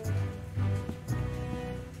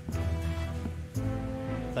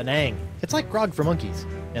 Penang. It's like grog for monkeys,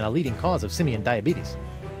 and a leading cause of simian diabetes.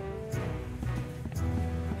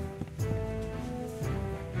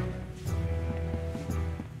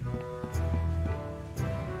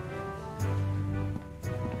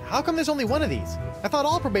 How come there's only one of these? I thought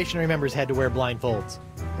all probationary members had to wear blindfolds.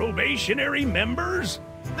 Probationary members?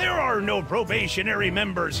 There are no probationary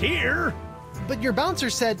members here! But your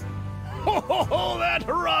bouncer said... Ho ho ho, that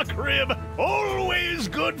rock rib! Always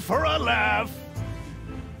good for a laugh!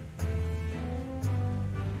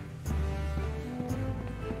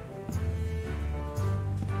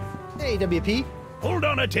 Hey, WP. Hold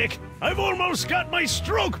on a tick. I've almost got my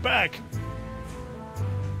stroke back.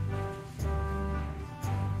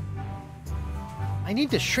 I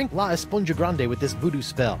need to shrink La Esponja Grande with this voodoo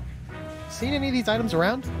spell. Seen any of these items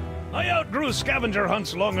around? I outgrew scavenger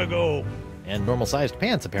hunts long ago. And normal-sized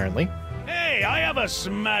pants, apparently. Hey, I have a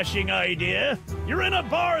smashing idea. You're in a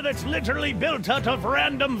bar that's literally built out of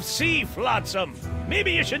random sea flotsam.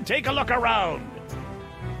 Maybe you should take a look around.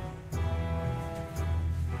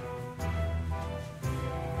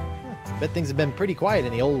 Bet things have been pretty quiet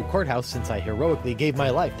in the old courthouse since I heroically gave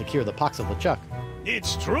my life to cure the pox of LeChuck.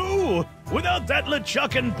 It's true! Without that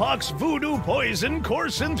LeChuck and Pox voodoo poison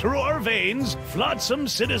coursing through our veins, Flotsam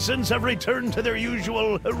citizens have returned to their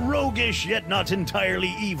usual roguish yet not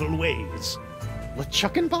entirely evil ways.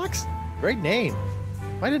 LeChuck and Pox? Great name.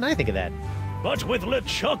 Why didn't I think of that? But with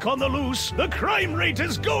LeChuck on the loose, the crime rate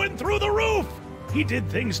is going through the roof! He did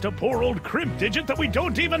things to poor old Crimp Digit that we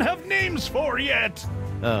don't even have names for yet!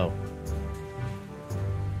 Oh.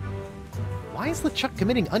 Why is LeChuck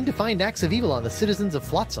committing undefined acts of evil on the citizens of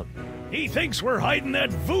Flotsam? He thinks we're hiding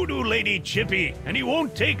that voodoo lady, Chippy, and he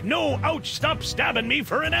won't take no ouch stop stabbing me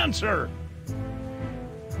for an answer.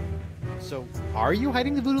 So, are you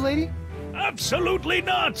hiding the voodoo lady? Absolutely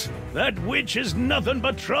not! That witch is nothing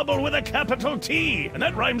but trouble with a capital T, and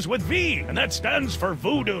that rhymes with V, and that stands for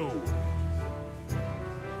voodoo.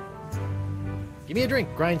 Give me a drink,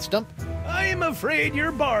 Grind Stump. I'm afraid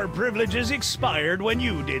your bar privileges expired when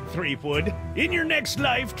you did, Threepwood. In your next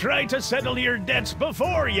life, try to settle your debts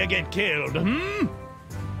before you get killed,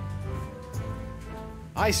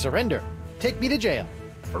 I surrender. Take me to jail.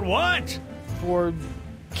 For what? For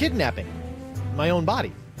kidnapping my own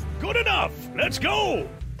body. Good enough. Let's go.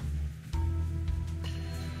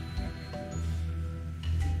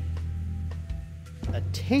 A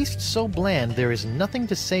taste so bland there is nothing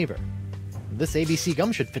to savor. This ABC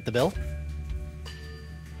gum should fit the bill.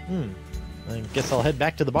 I guess I'll head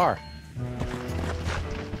back to the bar.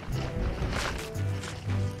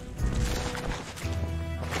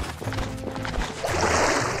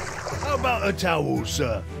 How about a towel,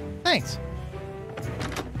 sir? Thanks.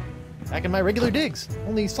 Back in my regular digs,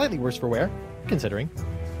 only slightly worse for wear, considering.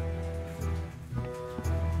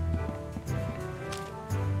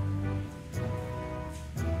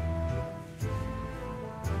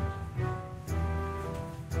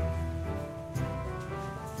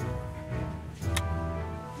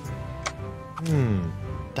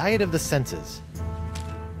 Diet of the senses.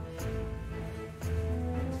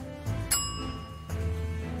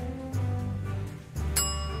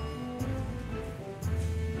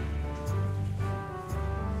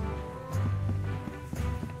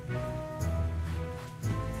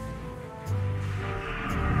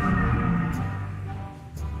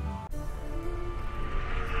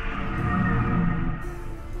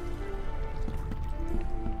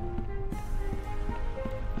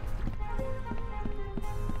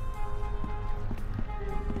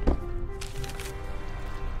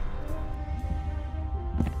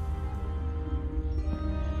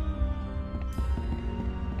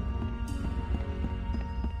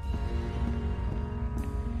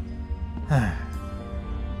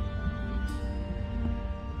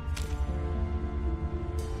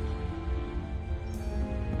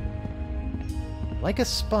 Like a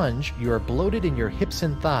sponge, you are bloated in your hips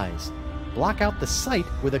and thighs. Block out the sight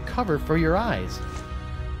with a cover for your eyes.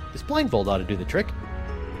 This blindfold ought to do the trick.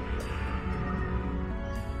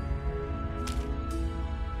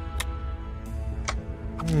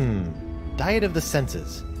 Diet of the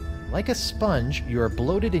senses. Like a sponge, you are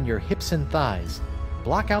bloated in your hips and thighs.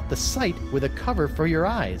 Block out the sight with a cover for your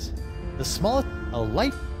eyes. The smallest a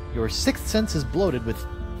light, your sixth sense is bloated with.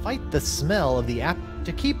 Fight the smell of the app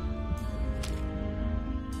to keep.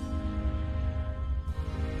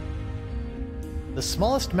 The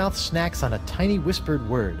smallest mouth snacks on a tiny whispered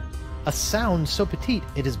word. A sound so petite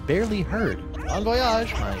it is barely heard. Bon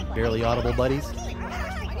voyage, my barely audible buddies.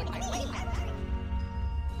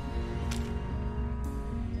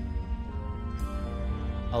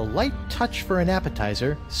 A light touch for an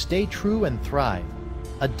appetizer, stay true and thrive.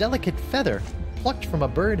 A delicate feather, plucked from a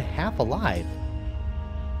bird half alive.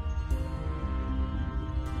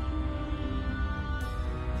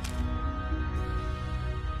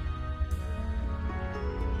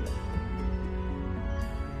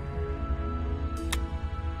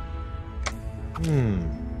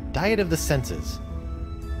 Diet of the senses.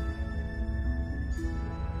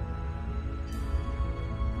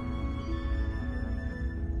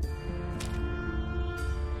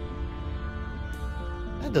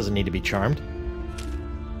 That doesn't need to be charmed.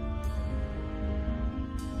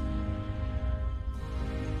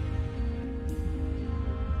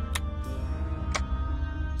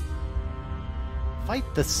 Fight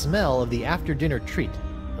the smell of the after-dinner treat.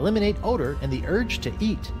 Eliminate odor and the urge to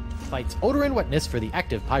eat. Fights odor and wetness for the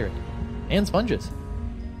active pirate. And sponges.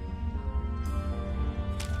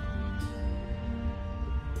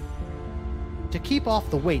 To keep off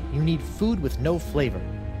the weight, you need food with no flavor.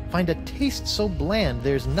 Find a taste so bland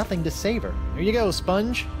there's nothing to savor. There you go,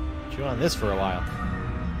 sponge. Chew on this for a while.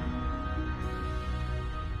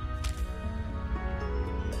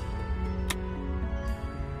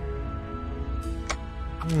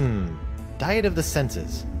 Diet of the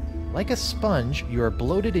senses. Like a sponge, you are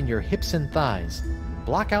bloated in your hips and thighs.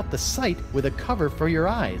 Block out the sight with a cover for your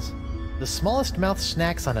eyes. The smallest mouth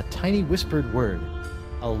snacks on a tiny whispered word.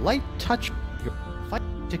 A light touch your fight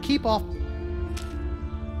to keep off.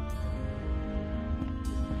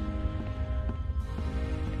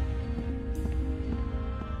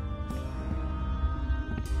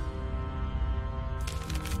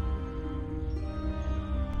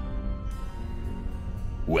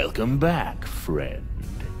 Welcome back, friend.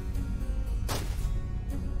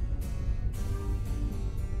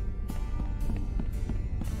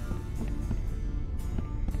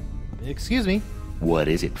 Excuse me. What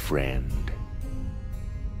is it, friend?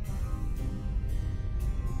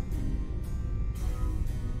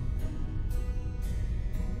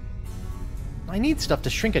 I need stuff to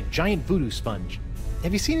shrink a giant voodoo sponge.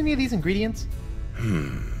 Have you seen any of these ingredients?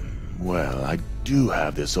 Well, I do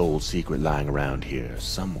have this old secret lying around here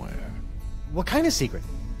somewhere. What kind of secret?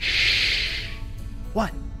 Shh.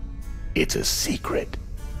 What? It's a secret.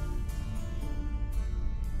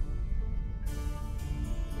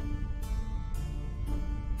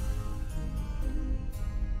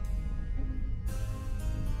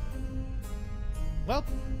 Well,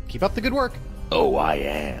 keep up the good work. Oh, I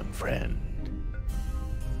am, friend.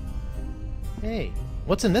 Hey,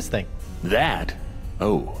 what's in this thing? That?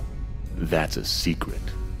 Oh, that's a secret.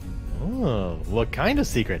 Oh, what kind of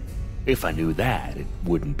secret? If I knew that, it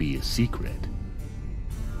wouldn't be a secret.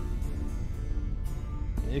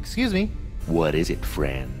 Excuse me. What is it,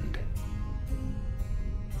 friend?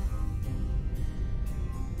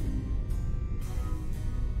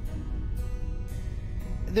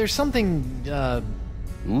 There's something,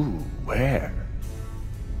 Ooh, where?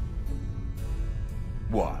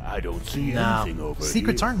 Why, I don't see anything over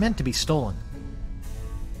secrets here. aren't meant to be stolen.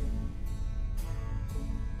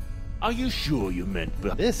 Are you sure you meant...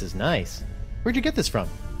 This is nice. Where'd you get this from?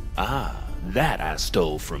 Ah, that I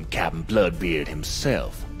stole from Captain Bloodbeard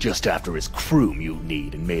himself, just after his crew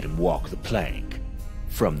mutinied and made him walk the plank.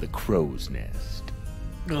 From the crow's nest.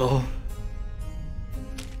 Oh.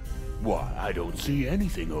 Why, I don't see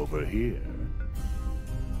anything over here.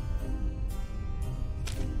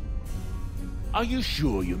 Are you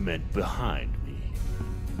sure you meant behind me?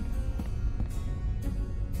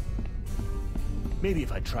 Maybe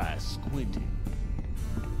if I try squinting.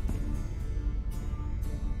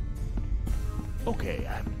 Okay,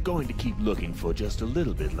 I'm going to keep looking for just a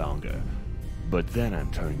little bit longer, but then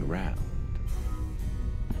I'm turning around.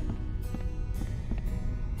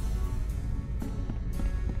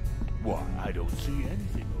 Why, I don't see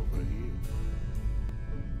anything over here.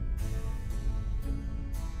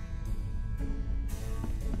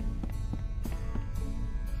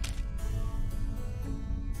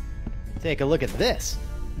 Take a look at this.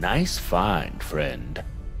 Nice find, friend.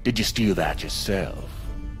 Did you steal that yourself?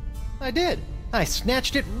 I did. I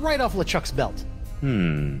snatched it right off LeChuck's belt.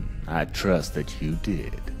 I trust that you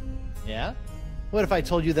did. Yeah? What if I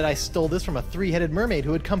told you that I stole this from a three-headed mermaid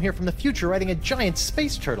who had come here from the future riding a giant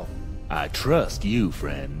space turtle? I trust you,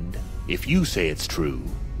 friend. If you say it's true,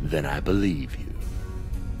 then I believe you.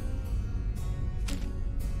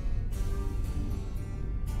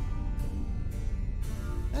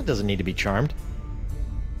 That doesn't need to be charmed.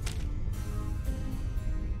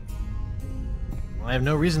 Well, I have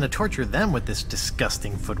no reason to torture them with this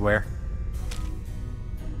disgusting footwear.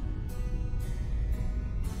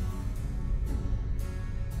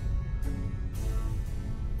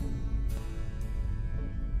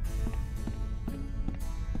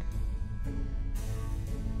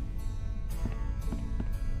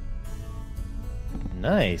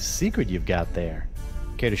 Nice secret you've got there.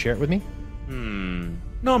 Care to share it with me?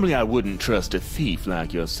 Normally I wouldn't trust a thief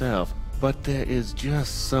like yourself, but there is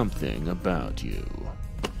just something about you.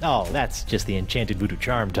 Oh, that's just the enchanted voodoo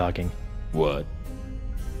charm talking. What?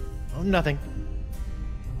 Oh, nothing.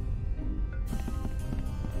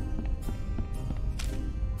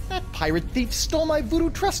 That pirate thief stole my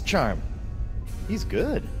voodoo trust charm. He's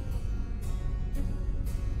good.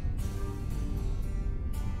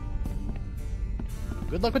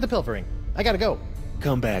 Good luck with the pilfering. I gotta go.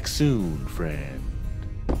 Come back soon, friend.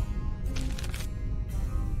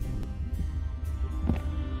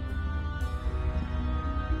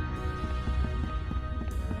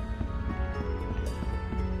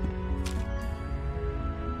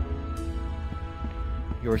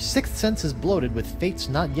 Your sixth sense is bloated with fates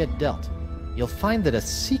not yet dealt. You'll find that a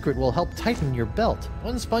secret will help tighten your belt.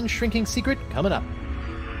 One sponge shrinking secret coming up.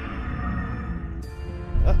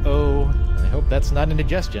 Uh-oh. I hope that's not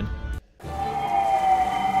indigestion.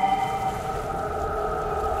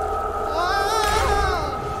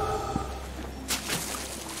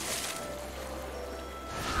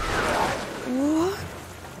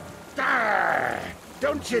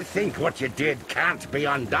 Don't you think what you did can't be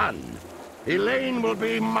undone? Elaine will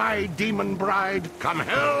be my demon bride, come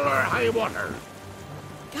hell or high water.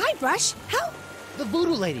 Guybrush, how? The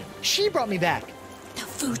voodoo lady. She brought me back. The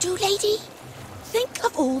voodoo lady? Think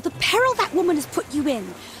of all the peril that woman has put you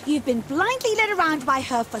in. You've been blindly led around by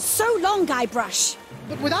her for so long, Guybrush.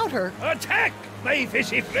 But without her... Attack, my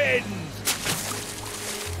fishy friends!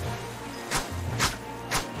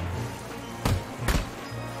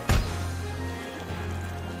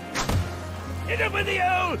 Hit him with the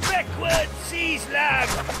old backward sea slam!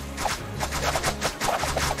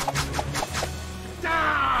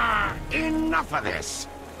 Enough of this!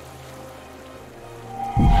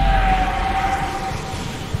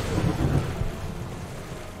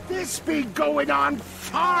 This be going on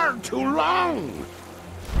far too long!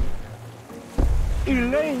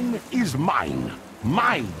 Elaine is mine.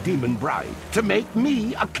 My demon bride, to make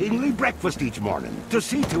me a kingly breakfast each morning, to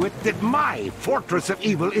see to it that my fortress of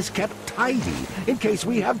evil is kept tidy in case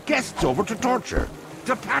we have guests over to torture,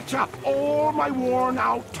 to patch up all my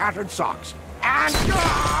worn-out, tattered socks, and...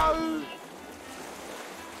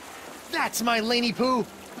 That's my Laney Poo!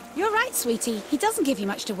 You're right, sweetie. He doesn't give you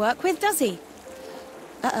much to work with, does he?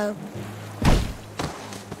 Uh-oh.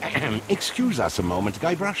 Excuse us a moment,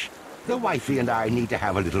 Guybrush. The wifey and I need to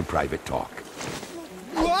have a little private talk.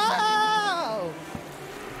 Wow!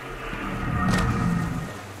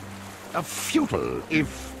 A futile,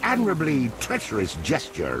 if admirably treacherous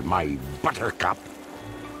gesture, my buttercup.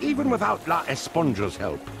 Even without La Esponja's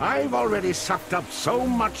help, I've already sucked up so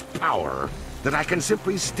much power that I can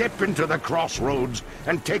simply step into the crossroads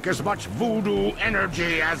and take as much voodoo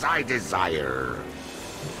energy as I desire.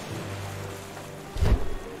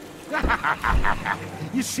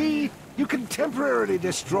 You see, you can temporarily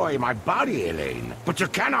destroy my body, Elaine, but you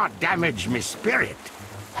cannot damage my spirit.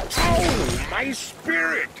 Oh, my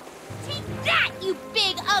spirit! Take that, you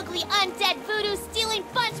big, ugly, undead voodoo-stealing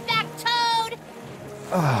bunchback toad!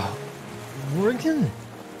 Oh, Morgan?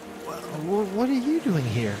 What are you doing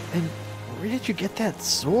here? And where did you get that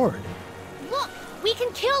sword? Look, we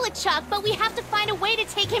can kill LeChuck, but we have to find a way to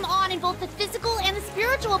take him on in both the physical and the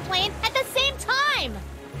spiritual plane at the same time!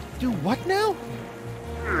 Do what now?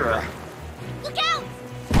 Look out!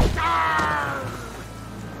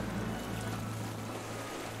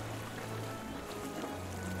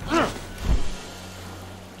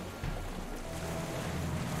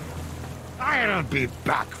 I'll be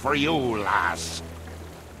back for you, lass.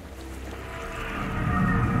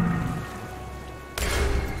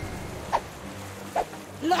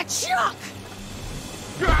 LeChuck!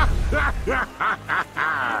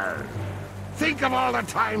 Think of all the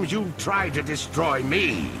times you tried to destroy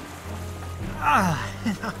me.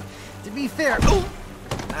 To be fair... Oh!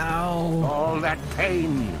 Ow. All that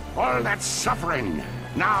pain, all that suffering.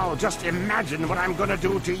 Now just imagine what I'm gonna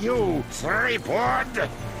do to you, Threepwood.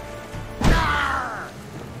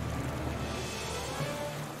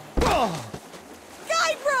 Oh.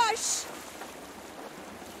 Guybrush!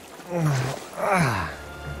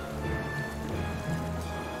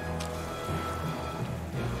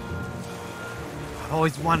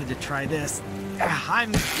 Always wanted to try this.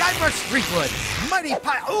 I'm Guybrush Threepwood, mighty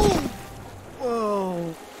pie. Oh!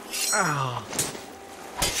 Whoa! Oh.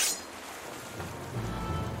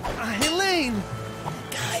 Elaine!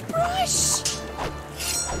 Guybrush!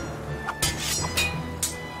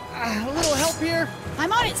 A little help here?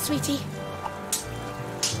 I'm on it, sweetie.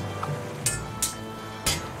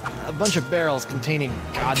 A bunch of barrels containing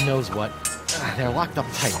God knows what. They're locked up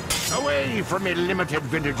tight. Away from me limited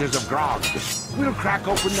vintages of grog. We'll crack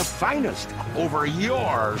open the finest over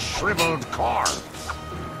your shriveled corpse.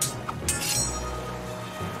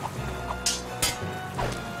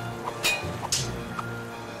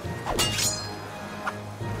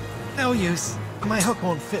 No use. My hook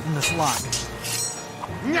won't fit in this lock.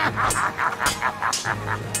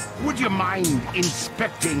 Would you mind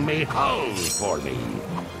inspecting me hull for me?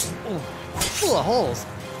 Oh, full of holes.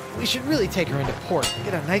 We should really take her into port.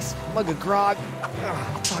 Get a nice mug of grog.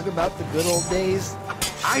 Talk about the good old days.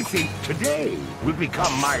 I think today will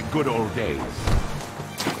become my good old days.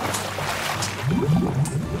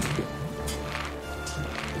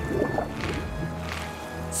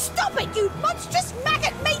 Stop it, you monstrous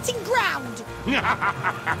maggot mating ground!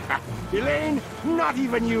 Elaine, not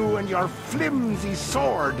even you and your flimsy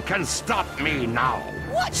sword can stop me now.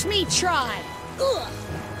 Watch me try! Ugh.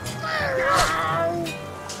 Ow!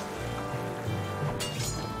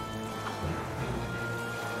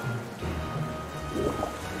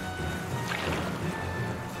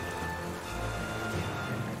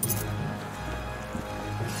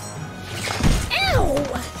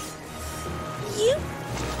 You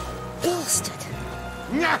bastard!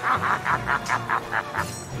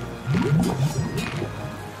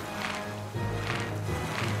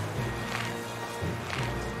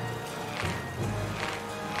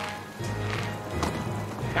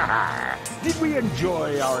 Did we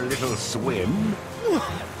enjoy our little swim?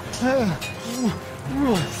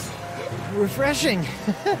 Refreshing.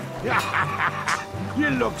 You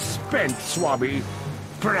look spent, Swabby.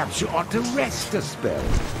 Perhaps you ought to rest a spell.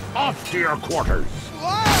 Off to your quarters.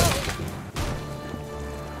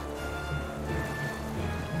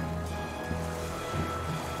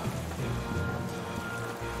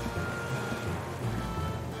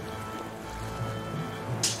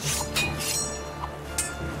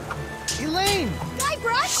 Elaine!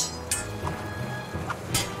 Guybrush!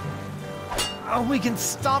 Oh, we can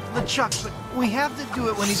stop LeChuck, but we have to do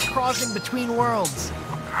it when he's crossing between worlds.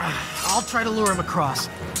 I'll try to lure him across.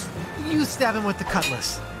 You stab him with the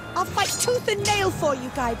cutlass. I'll fight tooth and nail for you,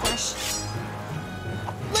 Guybrush.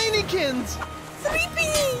 Lanykins!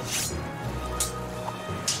 3P!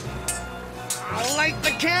 I like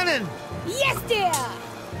the cannon! Yes, dear!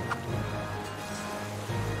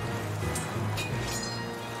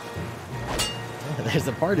 There's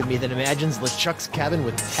a part of me that imagines LeChuck's cabin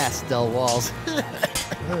with pastel walls.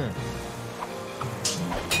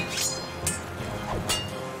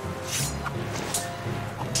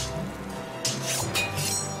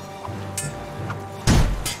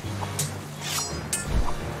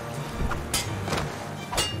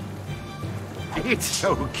 It's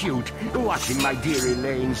so cute, watching my dear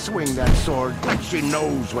Elaine swing that sword like she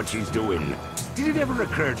knows what she's doing. Did it ever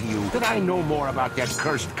occur to you that I know more about that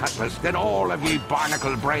cursed cutlass than all of ye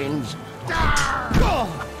barnacle brains?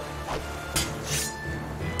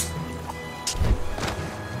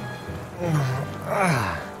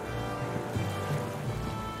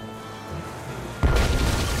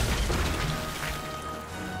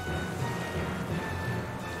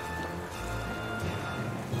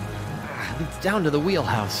 It's down to the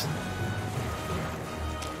wheelhouse.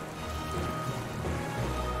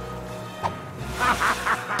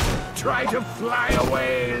 Try to fly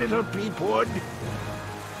away, little peepwood.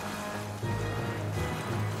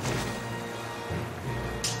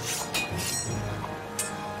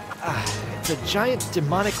 It's a giant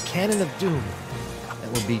demonic cannon of doom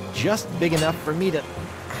that will be just big enough for me to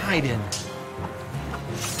hide in.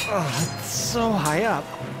 It's so high up.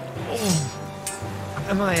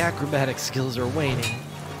 And my acrobatic skills are waning.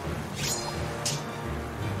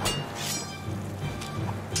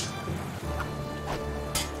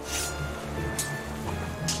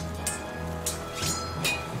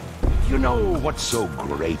 You know what's so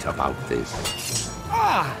great about this?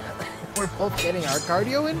 We're both getting our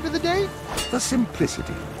cardio in for the day? The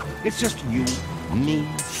simplicity. It's just you, me,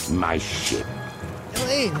 my ship.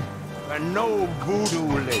 Elaine! And no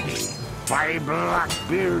voodoo lady. By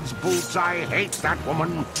Blackbeard's boots, I hate that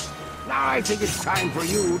woman. Now I think it's time for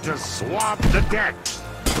you to swab the deck.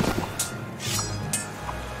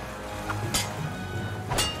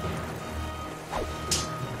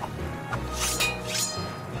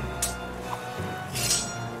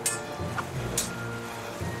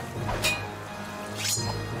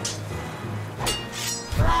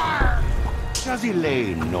 Does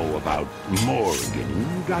Elaine know about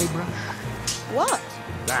Morgan, Guybrush? What?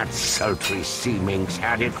 That sultry sea minx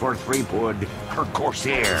had it for Threepwood. Her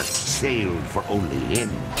corsair sailed for only him.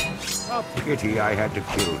 A pity I had to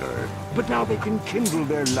kill her. But now they can kindle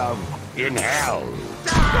their love in hell.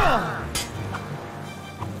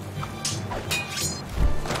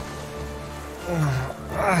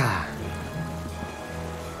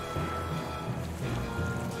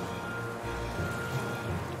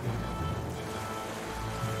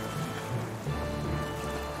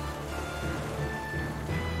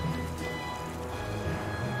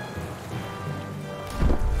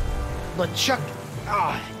 LeChuck,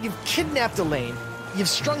 you've kidnapped Elaine, You've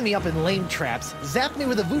strung me up in lame traps, zapped me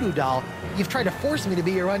with a voodoo doll, you've tried to force me to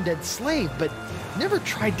be your undead slave, but never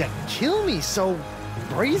tried to kill me so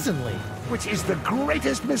brazenly. Which is the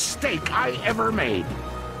greatest mistake I ever made.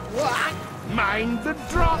 What? Mind the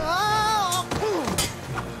drop.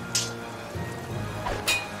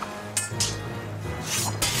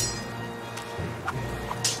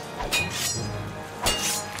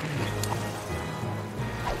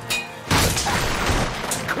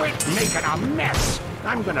 Quit making a mess!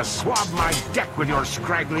 I'm gonna swab my deck with your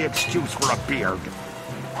scraggly excuse for a beard.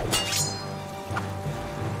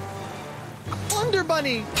 Wonder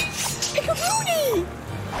Bunny! Pickaroony!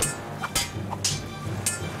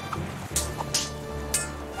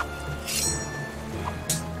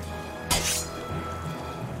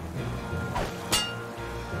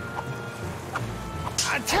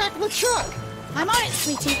 Attack LeChuck! I'm on it,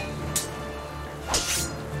 sweetie.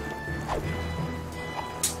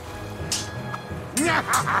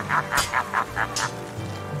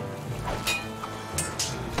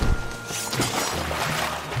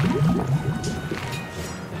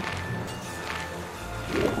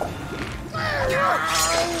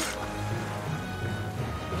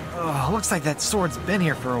 Oh, looks like that sword's been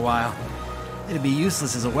here for a while. It'd be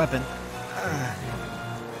useless as a weapon.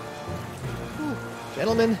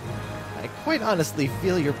 Gentlemen, I quite honestly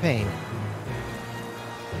feel your pain.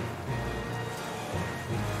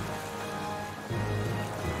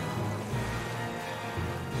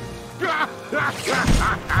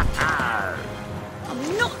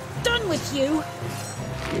 I'm not done with you.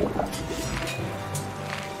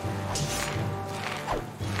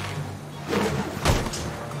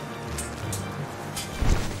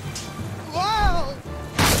 Wow!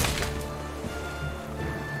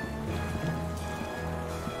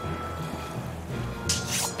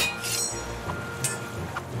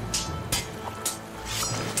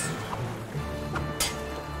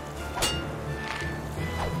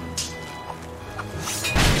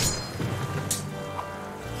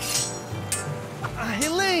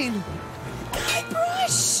 Elaine!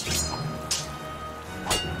 Guybrush!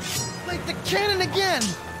 Like the cannon again!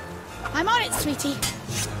 I'm on it, sweetie.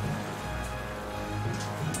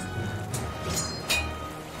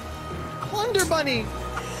 Wonder Bunny!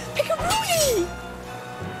 Pickaroony!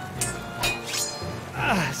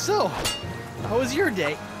 So, how was your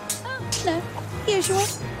day? No, usual.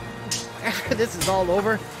 After this is all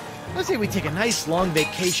over, let's say we take a nice long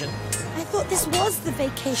vacation. I thought this was the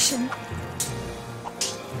vacation.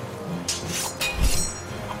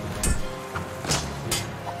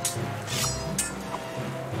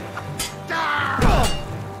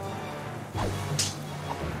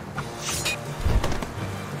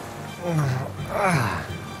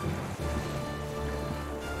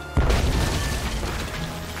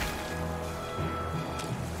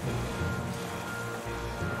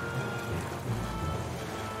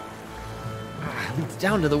 Leads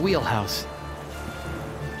down to the wheelhouse.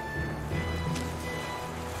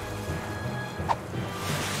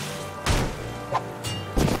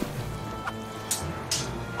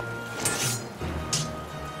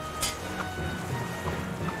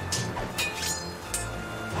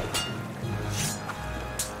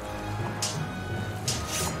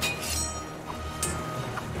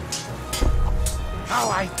 How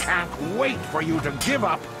I can't wait for you to give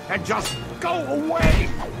up and just go away!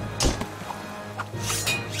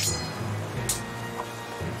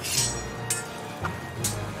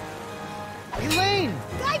 Elaine!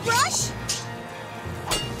 Guybrush!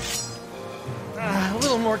 A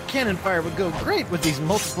little more cannon fire would go great with these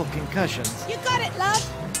multiple concussions. You got it, love.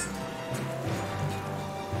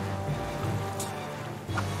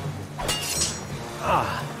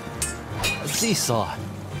 A seesaw.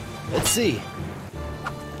 Let's see.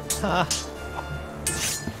 Ha.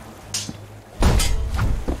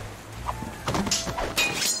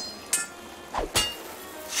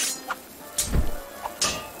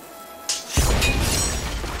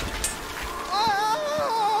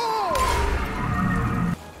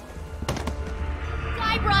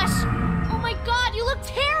 Guybrush! Oh my god, you look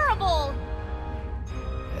terrible!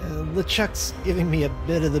 LeChuck's giving me a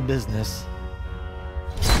bit of the business.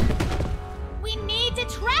 We need to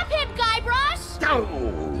trap him, Guybrush!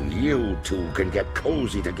 Oh, you two can get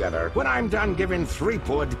cozy together when I'm done giving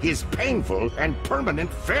Threepwood his painful and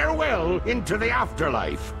permanent farewell into the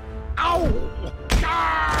afterlife. Ow!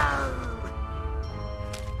 Arr!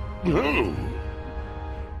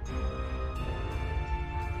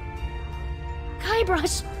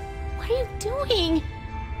 Guybrush, what are you doing?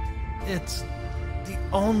 It's the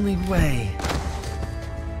only way.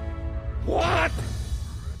 What?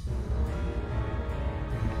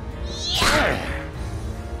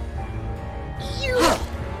 You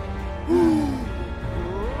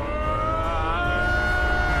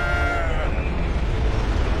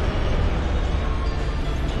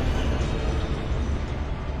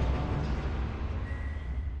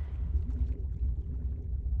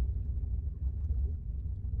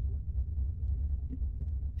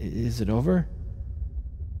Is it over?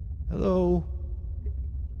 Hello?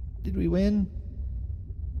 Did we win?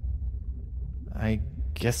 I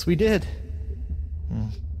guess we did.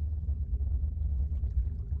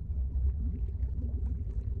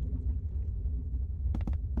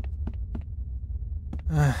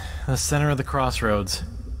 The center of the crossroads.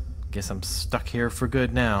 Guess I'm stuck here for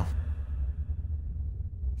good now.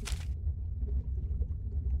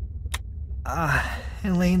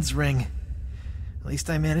 Elaine's ring. At least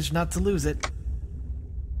I managed not to lose it.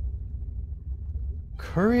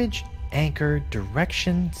 Courage, anchor,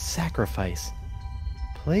 direction, sacrifice.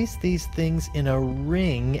 Place these things in a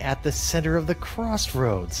ring at the center of the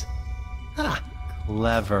crossroads.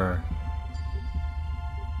 Clever.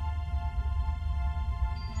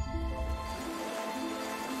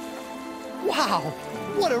 Wow,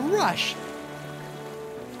 what a rush!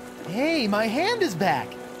 Hey, my hand is back!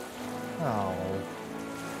 Oh.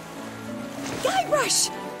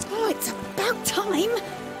 Guybrush! Oh, it's about time!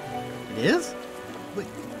 It is? But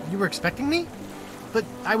you were expecting me? But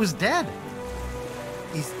I was dead.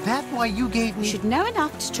 Is that why you gave me— You should know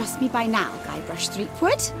enough to trust me by now, Guybrush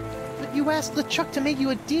Threepwood. But you asked LeChuck to make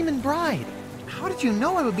you a demon bride. How did you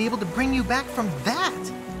know I would be able to bring you back from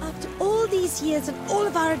that? After all these years and all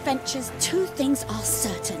of our adventures, two things are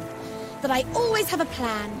certain. That I always have a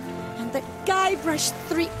plan, and that Guybrush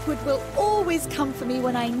Threepwood will always come for me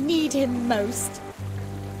when I need him most.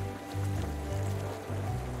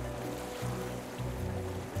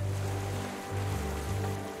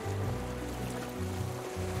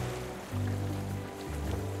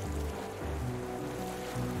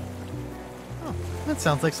 That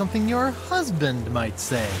sounds like something your husband might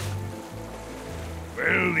say.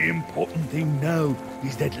 Well, the important thing now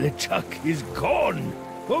is that LeChuck is gone.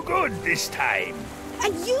 For good this time.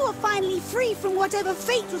 And you are finally free from whatever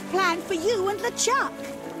fate was planned for you and LeChuck.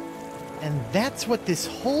 And that's what this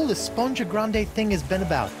whole Esponja Grande thing has been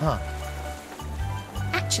about, huh?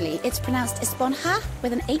 Actually, it's pronounced Esponja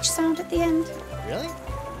with an H sound at the end. Really?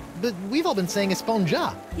 But we've all been saying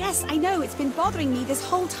Esponja. Yes, I know. It's been bothering me this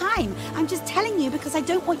whole time. I'm just telling you because I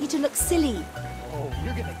don't want you to look silly. Oh,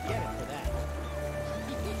 you're gonna get it for that.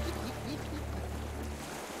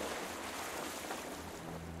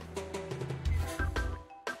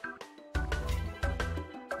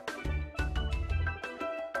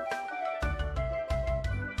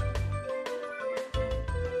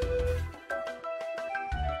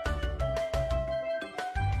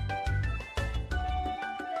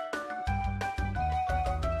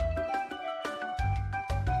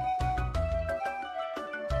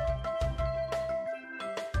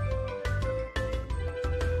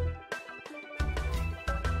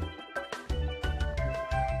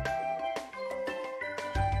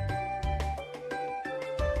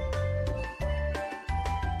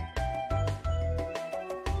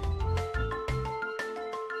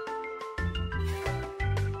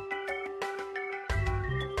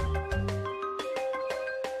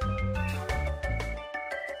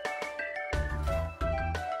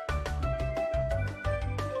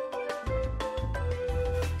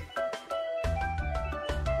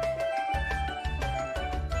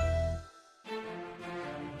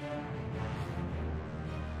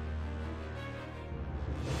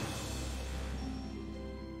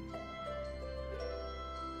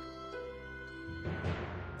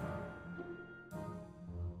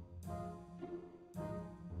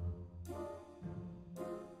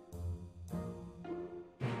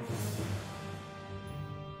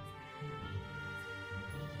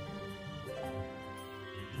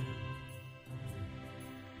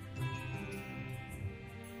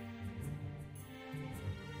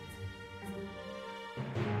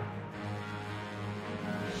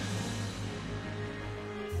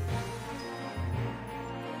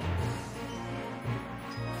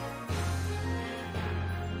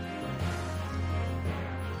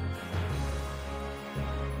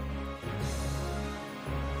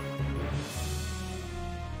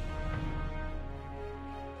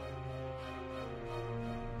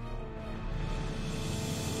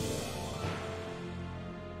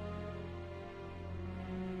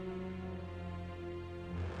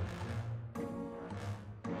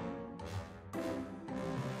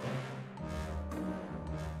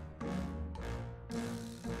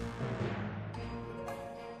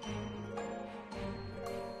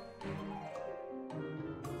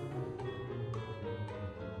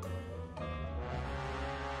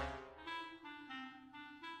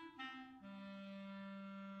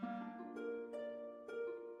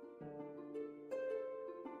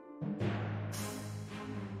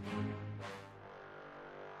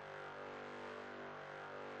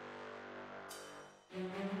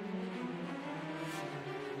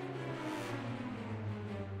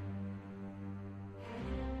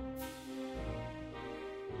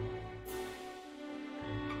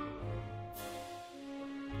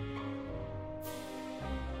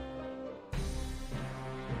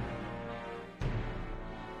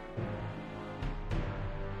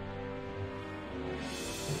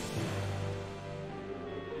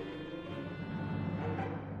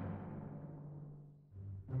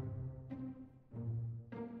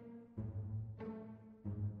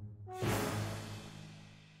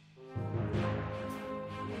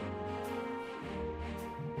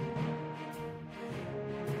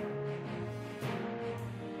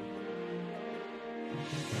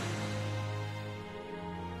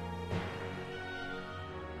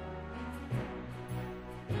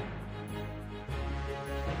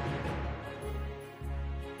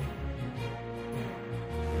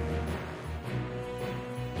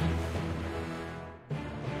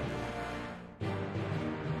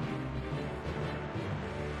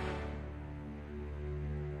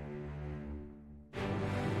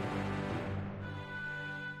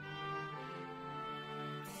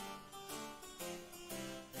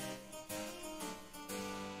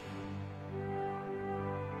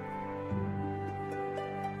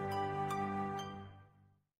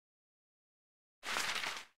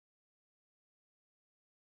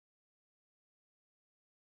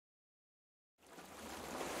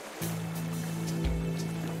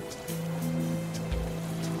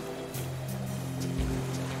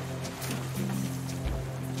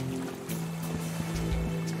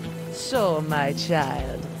 So, my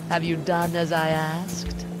child, have you done as I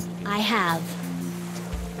asked? I have.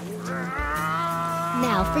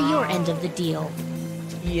 Now for your end of the deal.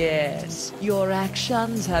 Yes, your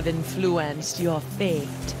actions have influenced your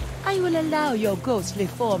fate. I will allow your ghostly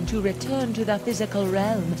form to return to the physical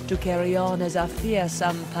realm to carry on as a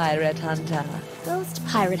fearsome pirate hunter. Ghost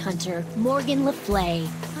pirate hunter Morgan Le Flay.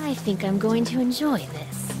 I think I'm going to enjoy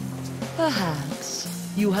this. Perhaps.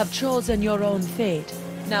 You have chosen your own fate.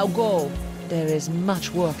 Now go. There is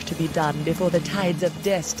much work to be done before the tides of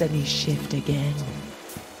destiny shift again.